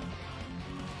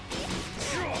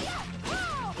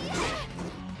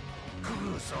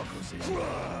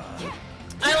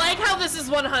 I like how this is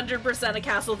 100% a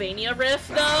Castlevania riff,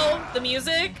 though, the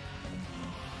music.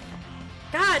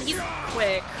 God, he's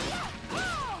quick.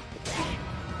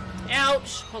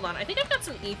 Ouch. Hold on, I think I've got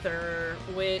some ether,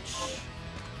 which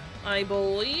I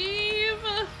believe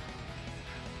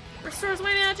restores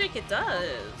my magic. It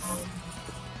does.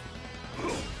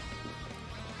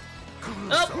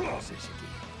 Oh.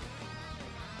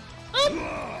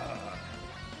 Oh.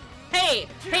 Hey,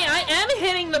 I am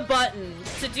hitting the button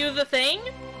to do the thing.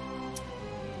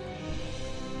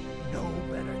 No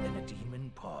better than a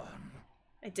demon pawn.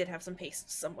 I did have some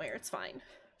paste somewhere. It's fine.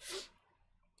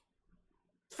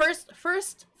 First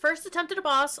attempt at a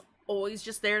boss. Always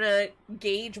just there to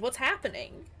gauge what's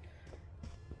happening.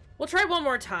 We'll try one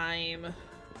more time.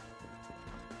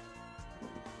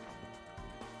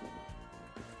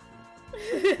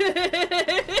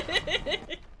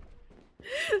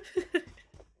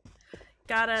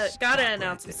 Gotta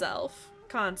announce himself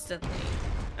constantly.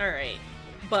 All right,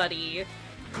 buddy.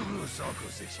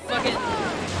 Fuck it.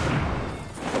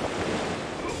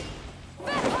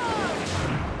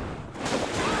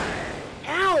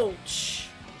 Ouch.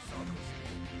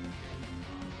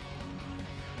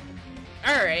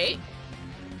 All right.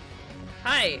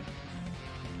 Hi.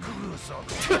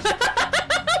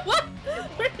 What?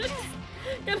 We're just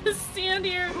gonna stand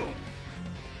here.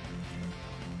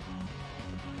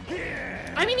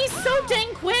 I mean, he's so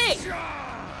dang quick.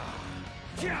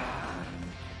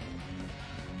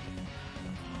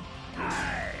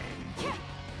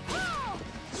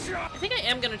 I think I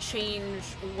am gonna change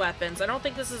weapons. I don't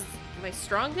think this is my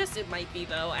strongest. It might be,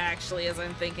 though, actually, as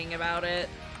I'm thinking about it.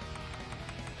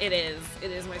 It is.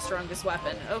 It is my strongest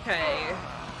weapon. Okay.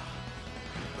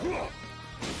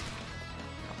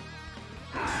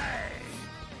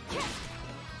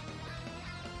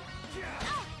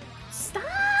 Stop!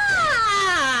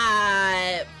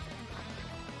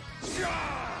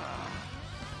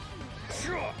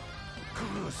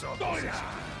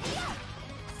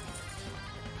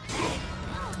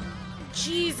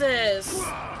 Jesus!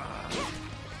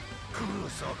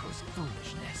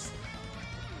 Foolishness.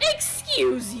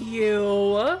 Excuse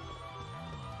you!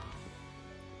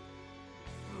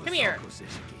 Come here.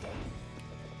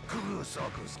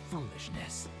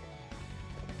 Foolishness.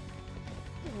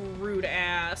 Rude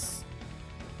ass.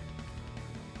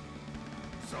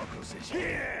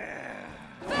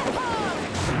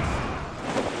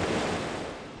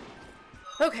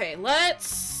 Okay,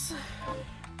 let's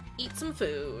eat some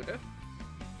food.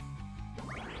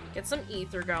 Get some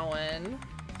ether going.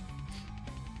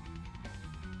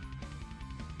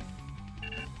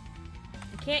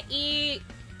 I can't eat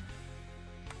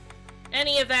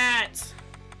any of that.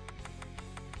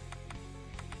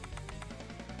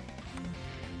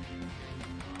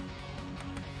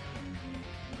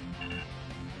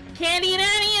 Can't eat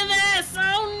any of this!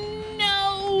 Oh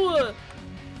no!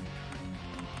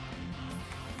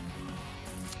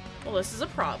 Well, this is a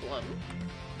problem.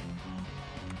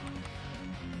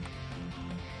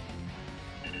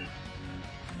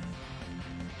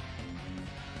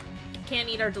 Can't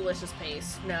eat our delicious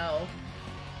paste. No.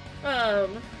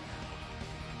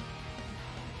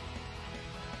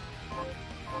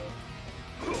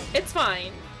 It's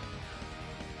fine.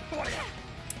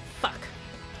 Fuck.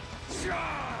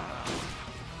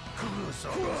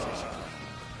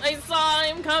 I saw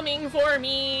him coming for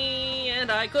me,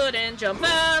 and I couldn't jump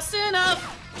fast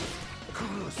enough.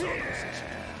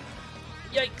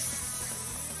 Yikes.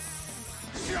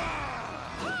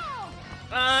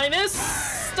 I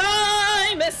missed!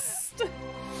 I missed!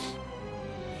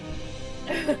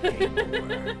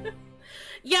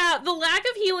 Yeah, the lack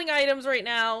of healing items right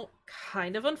now,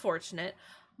 kind of unfortunate.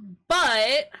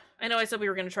 But, I know I said we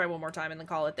were going to try one more time and then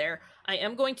call it there. I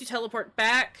am going to teleport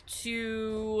back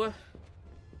to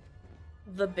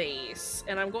the base.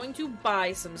 And I'm going to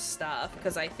buy some stuff,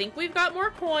 because I think we've got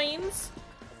more coins.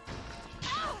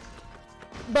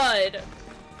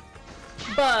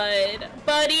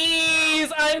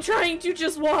 Buddies, I'm trying to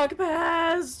just walk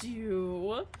past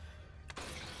you.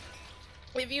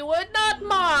 If you would not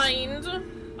mind,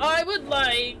 I would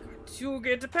like to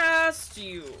get past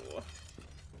you.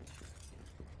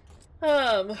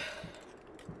 Yeah,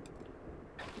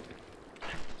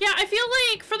 I feel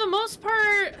like, for the most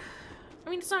part, I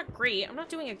mean, it's not great. I'm not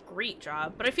doing a great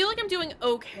job, but I feel like I'm doing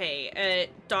okay at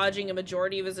dodging a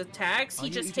majority of his attacks. He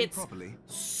just hits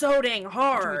so dang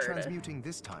hard. Transmuting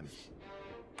this time.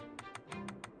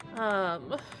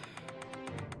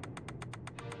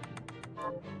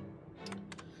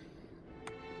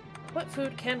 What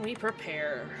food can we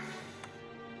prepare?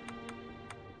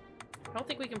 I don't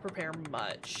think we can prepare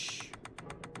much.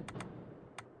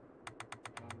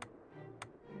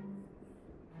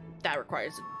 That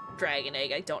requires a dragon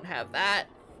egg. I don't have that.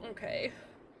 Okay.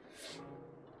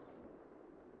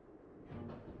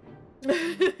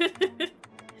 You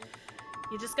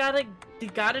just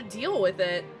gotta deal with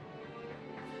it.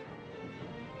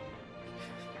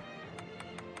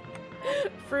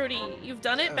 Fruity, you've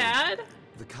done it bad?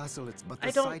 The castle, it's but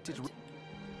I the site it...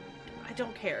 I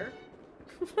don't care.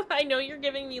 I know you're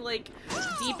giving me, like,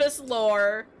 deepest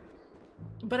lore,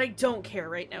 but I don't care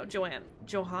right now. Johannes?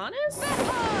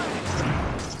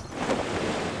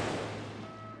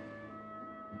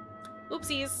 Oop.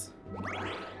 Oopsies.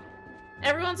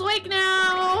 Everyone's awake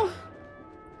now!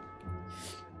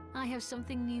 I have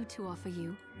something new to offer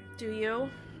you. Do you?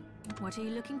 What are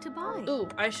you looking to buy? Ooh,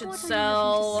 I should What are you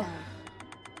sell... looking to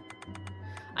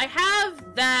I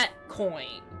have that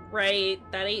coin, right?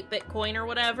 That 8-bit coin or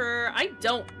whatever. I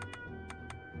don't...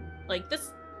 Like,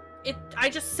 this... I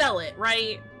just sell it,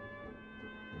 right?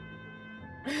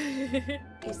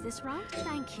 Is this right?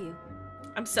 Thank you.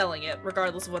 I'm selling it,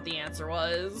 regardless of what the answer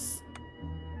was.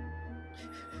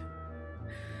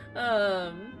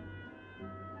 Oh,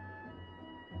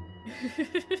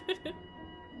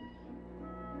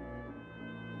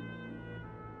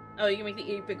 you can make the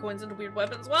 8-bit coins into weird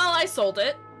weapons? Well, I sold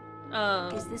it.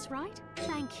 Is this right?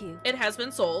 Thank you. It has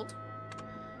been sold.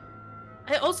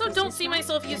 I also Is don't this see right?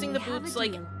 myself Then using we the have a boots,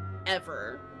 like, deal.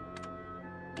 ever.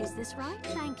 Is this right?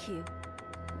 Thank you.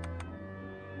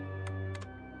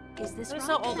 Is this I'm right? gonna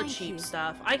sell all the Thank cheap you.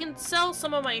 stuff. I can sell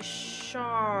some of my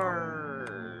shards,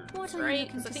 What are you right?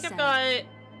 looking Because I to think I've sell? got...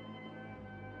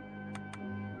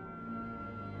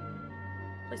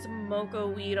 Place some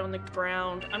Moko weed on the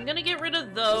ground. I'm gonna get rid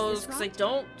of those because right? I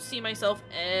don't see myself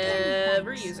Many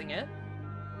ever thanks. using it.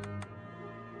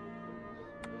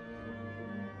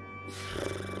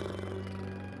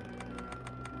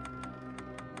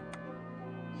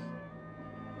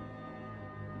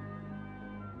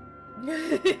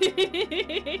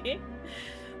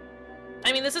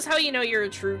 I mean, this is how you know you're a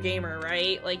true gamer,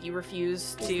 right? Like, you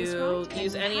refuse Is to this right? Then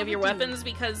use we any have of a your deal. weapons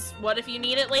because what if you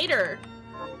need it later?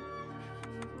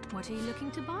 What are you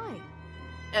looking to buy?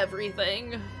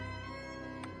 Everything.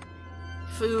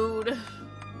 Food.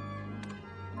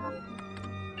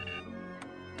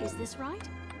 Is this right?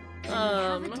 Then we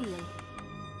have a deal.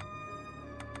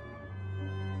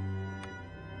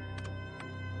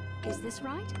 Is this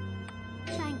right?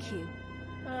 Thank you.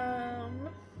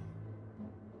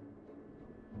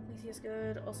 Lacey is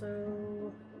good.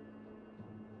 Also,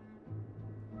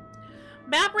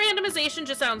 map randomization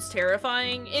just sounds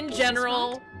terrifying in Is this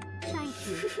general. right? Thank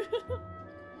you.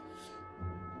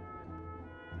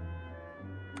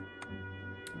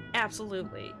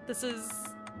 Absolutely. This is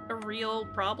a real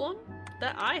problem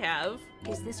that I have.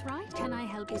 Is this right? Can I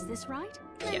help? Is this right?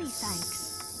 Many Yes.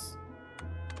 thanks.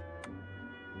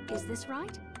 Is this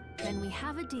right? Then we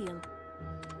have a deal.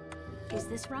 Is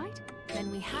this right? Then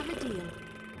we have a deal.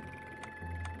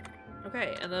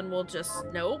 Okay, and then we'll just...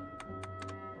 Nope.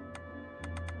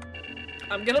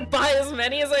 I'm gonna buy as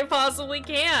many as I possibly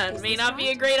can. Is May this not be a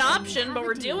right? great Then we option, have but a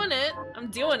we're deal. doing it. I'm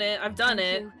doing it. I've done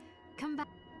Thank it. you. Come back.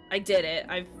 I did it.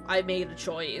 I made a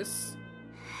choice.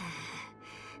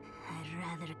 I'd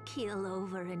rather keel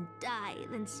over and die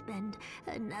than spend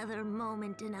another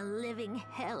moment in a living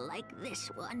hell like this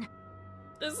one.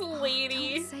 This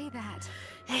lady. Don't say that.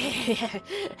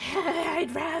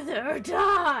 I'd rather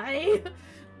die.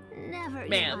 Never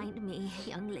Ma'am. mind me,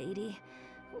 young lady.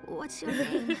 What's your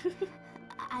name?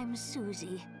 I'm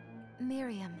Susie.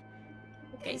 Miriam,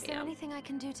 Okay, is there ma'am. anything I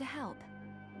can do to help?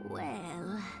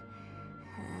 Well,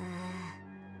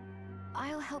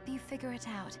 I'll help you figure it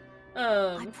out.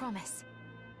 I promise.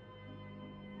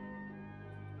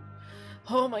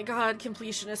 Oh my god,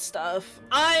 completionist stuff.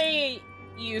 I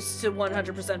used to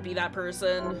 100% be that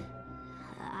person.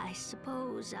 I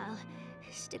suppose I'll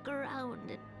stick around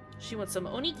and She wants some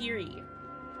onigiri.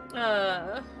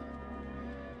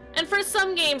 And for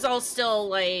some games, I'll still,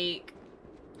 like,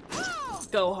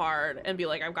 go hard and be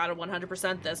like, I've got to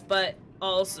 100% this, but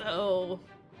also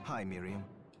Hi, Miriam.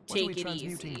 What are we take it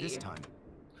transmuting easy. this time?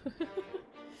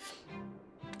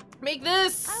 Make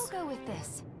this! I'll go with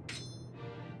this.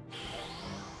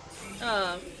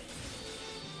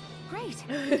 Great.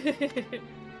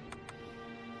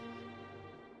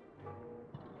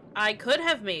 I could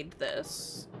have made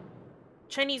this.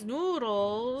 Chinese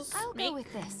noodles. I'll go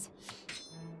with this.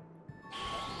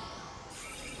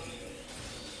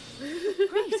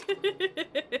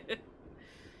 Great.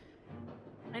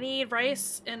 I need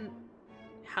rice and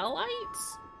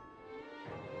hellites?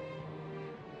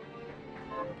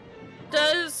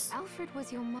 Does... Alfred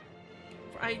was your mom.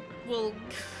 I will...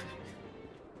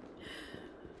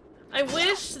 I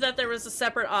wish that there was a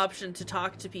separate option to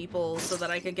talk to people so that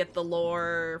I could get the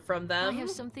lore from them. I have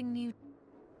something new.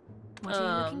 What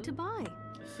are you looking to buy?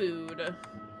 Food.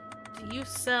 Do you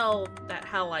sell that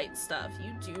halite stuff?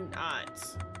 You do not.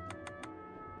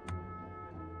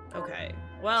 Okay.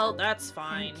 Well, that's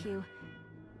fine. Thank you.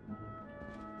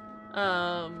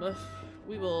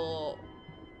 We will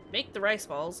make the rice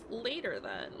balls later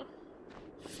then.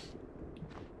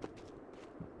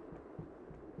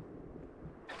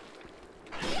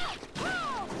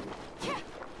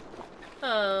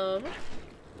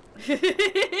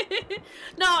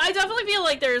 No, I definitely feel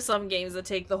like there are some games that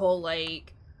take the whole,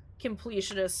 like,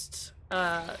 completionist,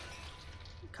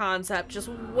 concept just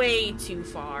way too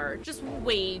far. Just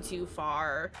way too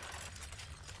far.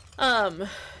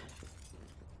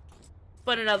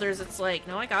 But in others, it's like,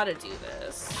 no, I gotta do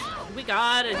this. We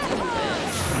gotta do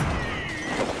this.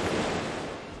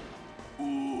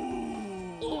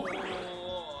 Ooh.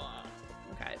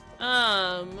 Okay.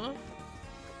 I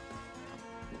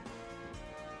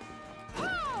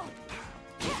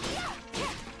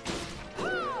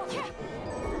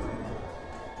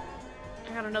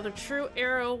got another true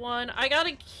arrow one. I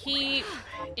gotta keep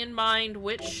in mind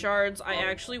which shards I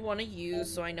actually want to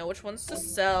use so I know which ones to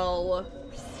sell.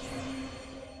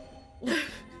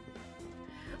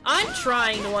 I'm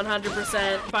trying to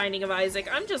 100% Binding of Isaac.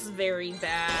 I'm just very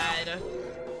bad.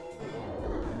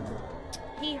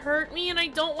 He hurt me and I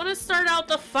don't want to start out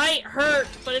the fight hurt,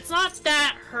 but it's not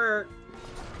that hurt.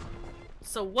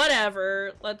 So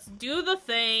whatever. Let's do the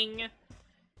thing.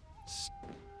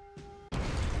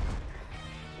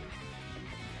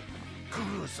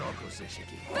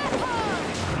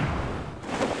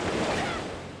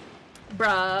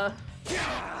 Bruh.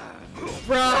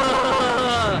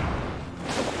 Bruh!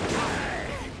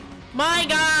 My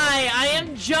guy, I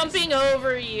am jumping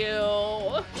over you.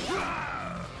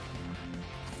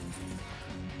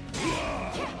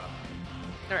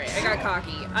 Alright, I got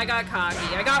cocky. I got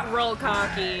cocky. I got real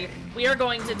cocky. We are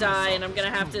going to die, and I'm gonna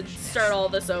have to start all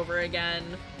this over again.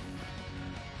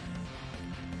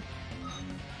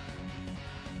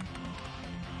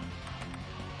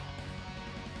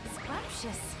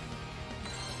 Scrumptious.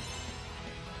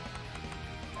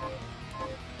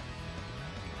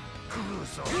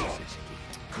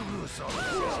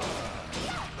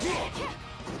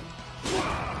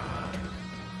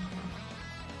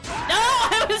 No,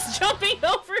 I was jumping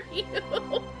over you.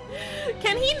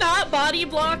 Can he not body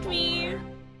block me?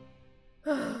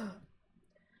 The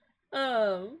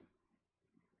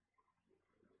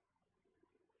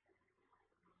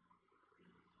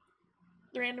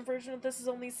random version of this is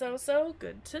only so-so.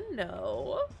 Good to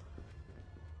know.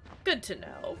 Good to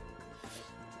know.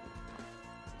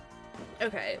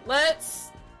 Okay,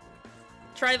 let's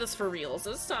try this for reals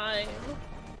this time.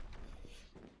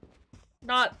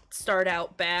 Not start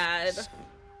out bad.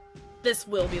 This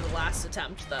will be the last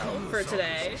attempt, though, for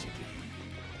today.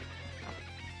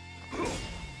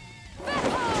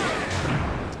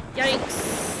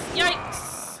 Yikes!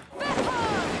 Yikes!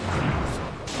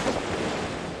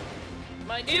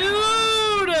 My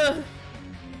dude!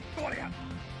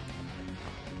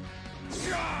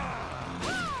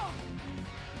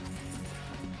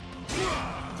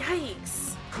 Yikes!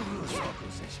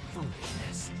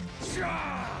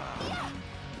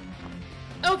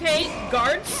 Okay,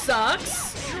 guard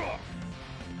sucks.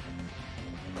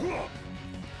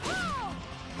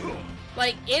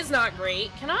 Like, is not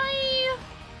great. Can I...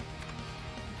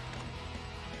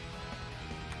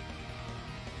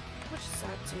 What does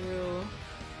that do?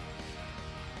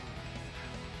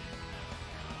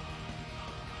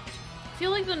 I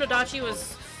feel like the Nodachi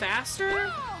was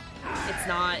faster. It's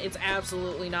not. It's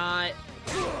absolutely not.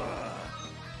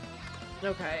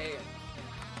 Okay.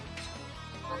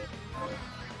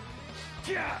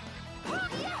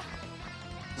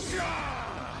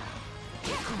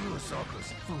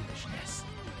 Foolishness.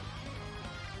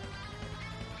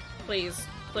 Please,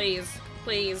 please,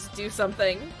 please do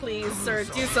something. Please, sir,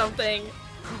 do something.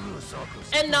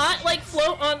 And not, like,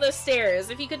 float on the stairs.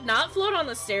 If you could not float on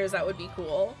the stairs, that would be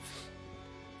cool.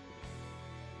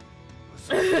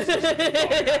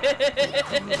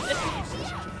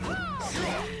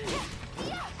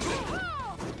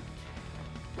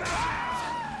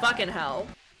 Fucking hell.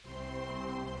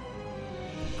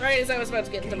 Right as I was about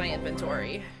to get into my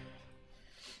inventory.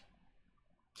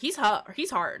 He's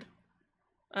hard.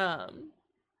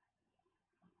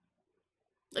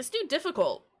 Let's do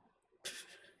difficult.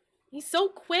 He's so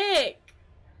quick.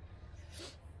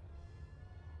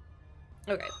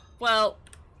 Okay, well,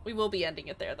 we will be ending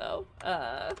it there though.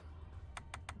 Hold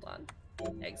on.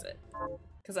 Exit.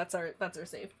 Because that's our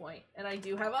save point. And I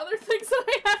do have other things that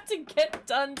I have to get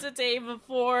done today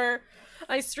before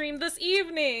I stream this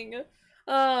evening.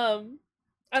 I'm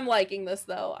liking this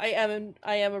though. I am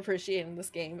appreciating this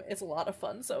game. It's a lot of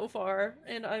fun so far,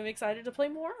 and I'm excited to play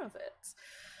more of it.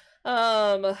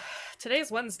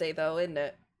 Today's Wednesday though, isn't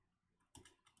it?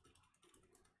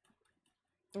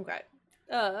 Okay.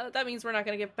 That means we're not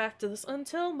gonna get back to this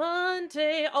until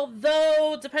Monday.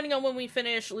 Although, depending on when we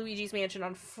finish Luigi's Mansion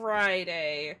on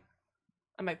Friday,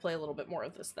 I might play a little bit more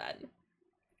of this then.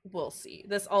 We'll see.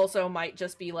 This also might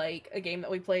just be like a game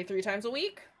that we play 3 times a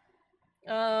week.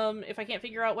 if I can't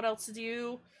figure out what else to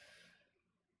do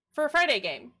for a Friday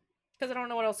game. Because I don't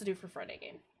know what else to do for Friday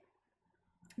game.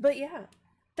 But yeah,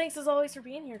 thanks as always for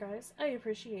being here, guys. I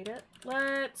appreciate it.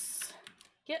 Let's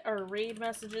get our raid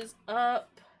messages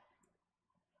up.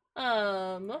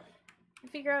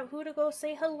 Figure out who to go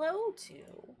say hello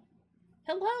to.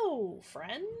 Hello,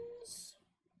 friends.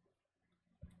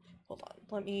 Hold on,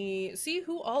 let me see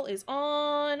who all is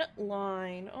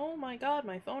online. Oh my god,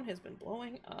 my phone has been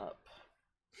blowing up.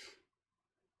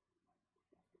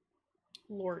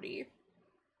 Lordy.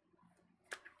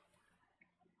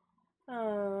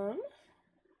 Alright,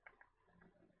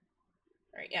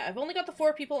 yeah, I've only got the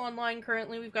 4 people online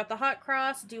currently. We've got the Hot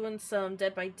Cross doing some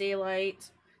Dead by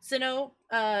Daylight. Sinnoh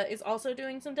is also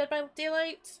doing some Dead by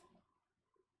Daylight.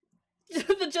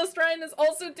 The Just Ryan is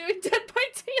also doing Dead by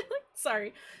Daylight.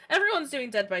 Sorry. Everyone's doing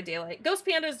Dead by Daylight. Ghost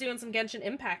Panda is doing some Genshin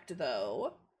Impact,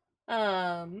 though.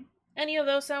 Any of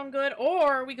those sound good?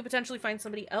 Or we could potentially find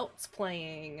somebody else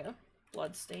playing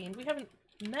Bloodstained. We haven't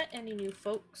met any new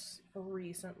folks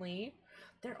recently.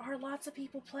 There are lots of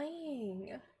people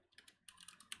playing.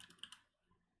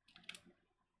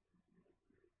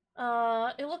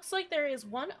 It looks like there is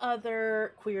one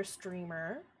other queer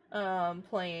streamer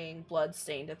playing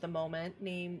Bloodstained at the moment,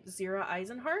 named Zira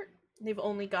Eisenhart. They've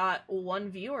only got 1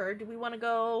 viewer. Do we want to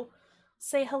go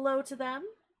say hello to them?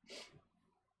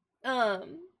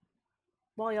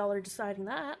 While y'all are deciding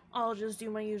that, I'll just do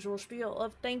my usual spiel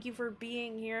of thank you for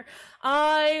being here.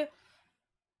 I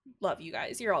love you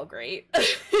guys. You're all great.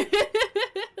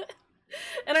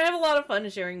 And I have a lot of fun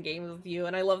sharing games with you,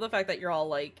 and I love the fact that you're all,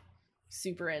 like,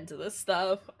 super into this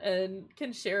stuff and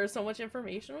can share so much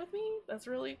information with me. That's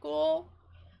really cool.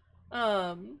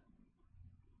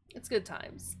 It's good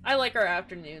times. I like our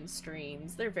afternoon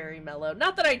streams. They're very mellow.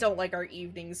 Not that I don't like our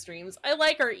evening streams. I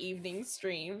like our evening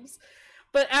streams.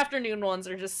 But afternoon ones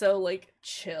are just so, like,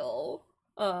 chill.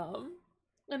 And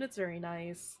it's very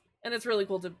nice. And it's really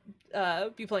cool to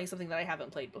be playing something that I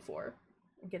haven't played before.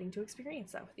 I'm getting to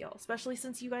experience that with y'all, especially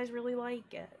since you guys really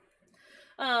like it.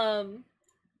 Yeah,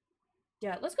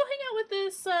 let's go hang out with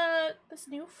this this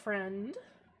new friend.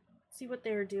 See what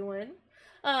they're doing.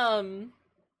 And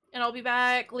I'll be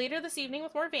back later this evening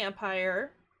with more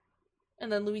Vampire.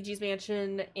 And then Luigi's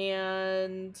Mansion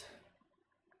and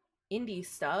indie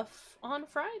stuff on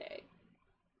Friday.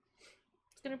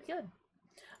 It's gonna be good.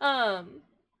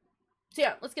 So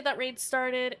yeah, let's get that raid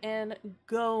started and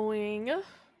going.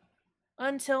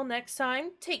 Until next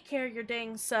time, take care of your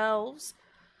dang selves.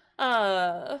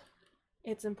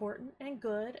 It's important and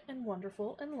good and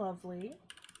wonderful and lovely.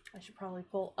 I should probably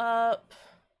pull up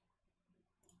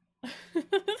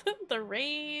the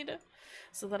raid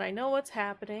so that I know what's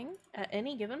happening at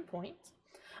any given point.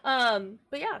 But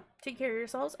yeah, take care of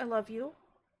yourselves. I love you.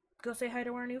 Go say hi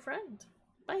to our new friend.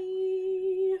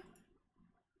 Bye!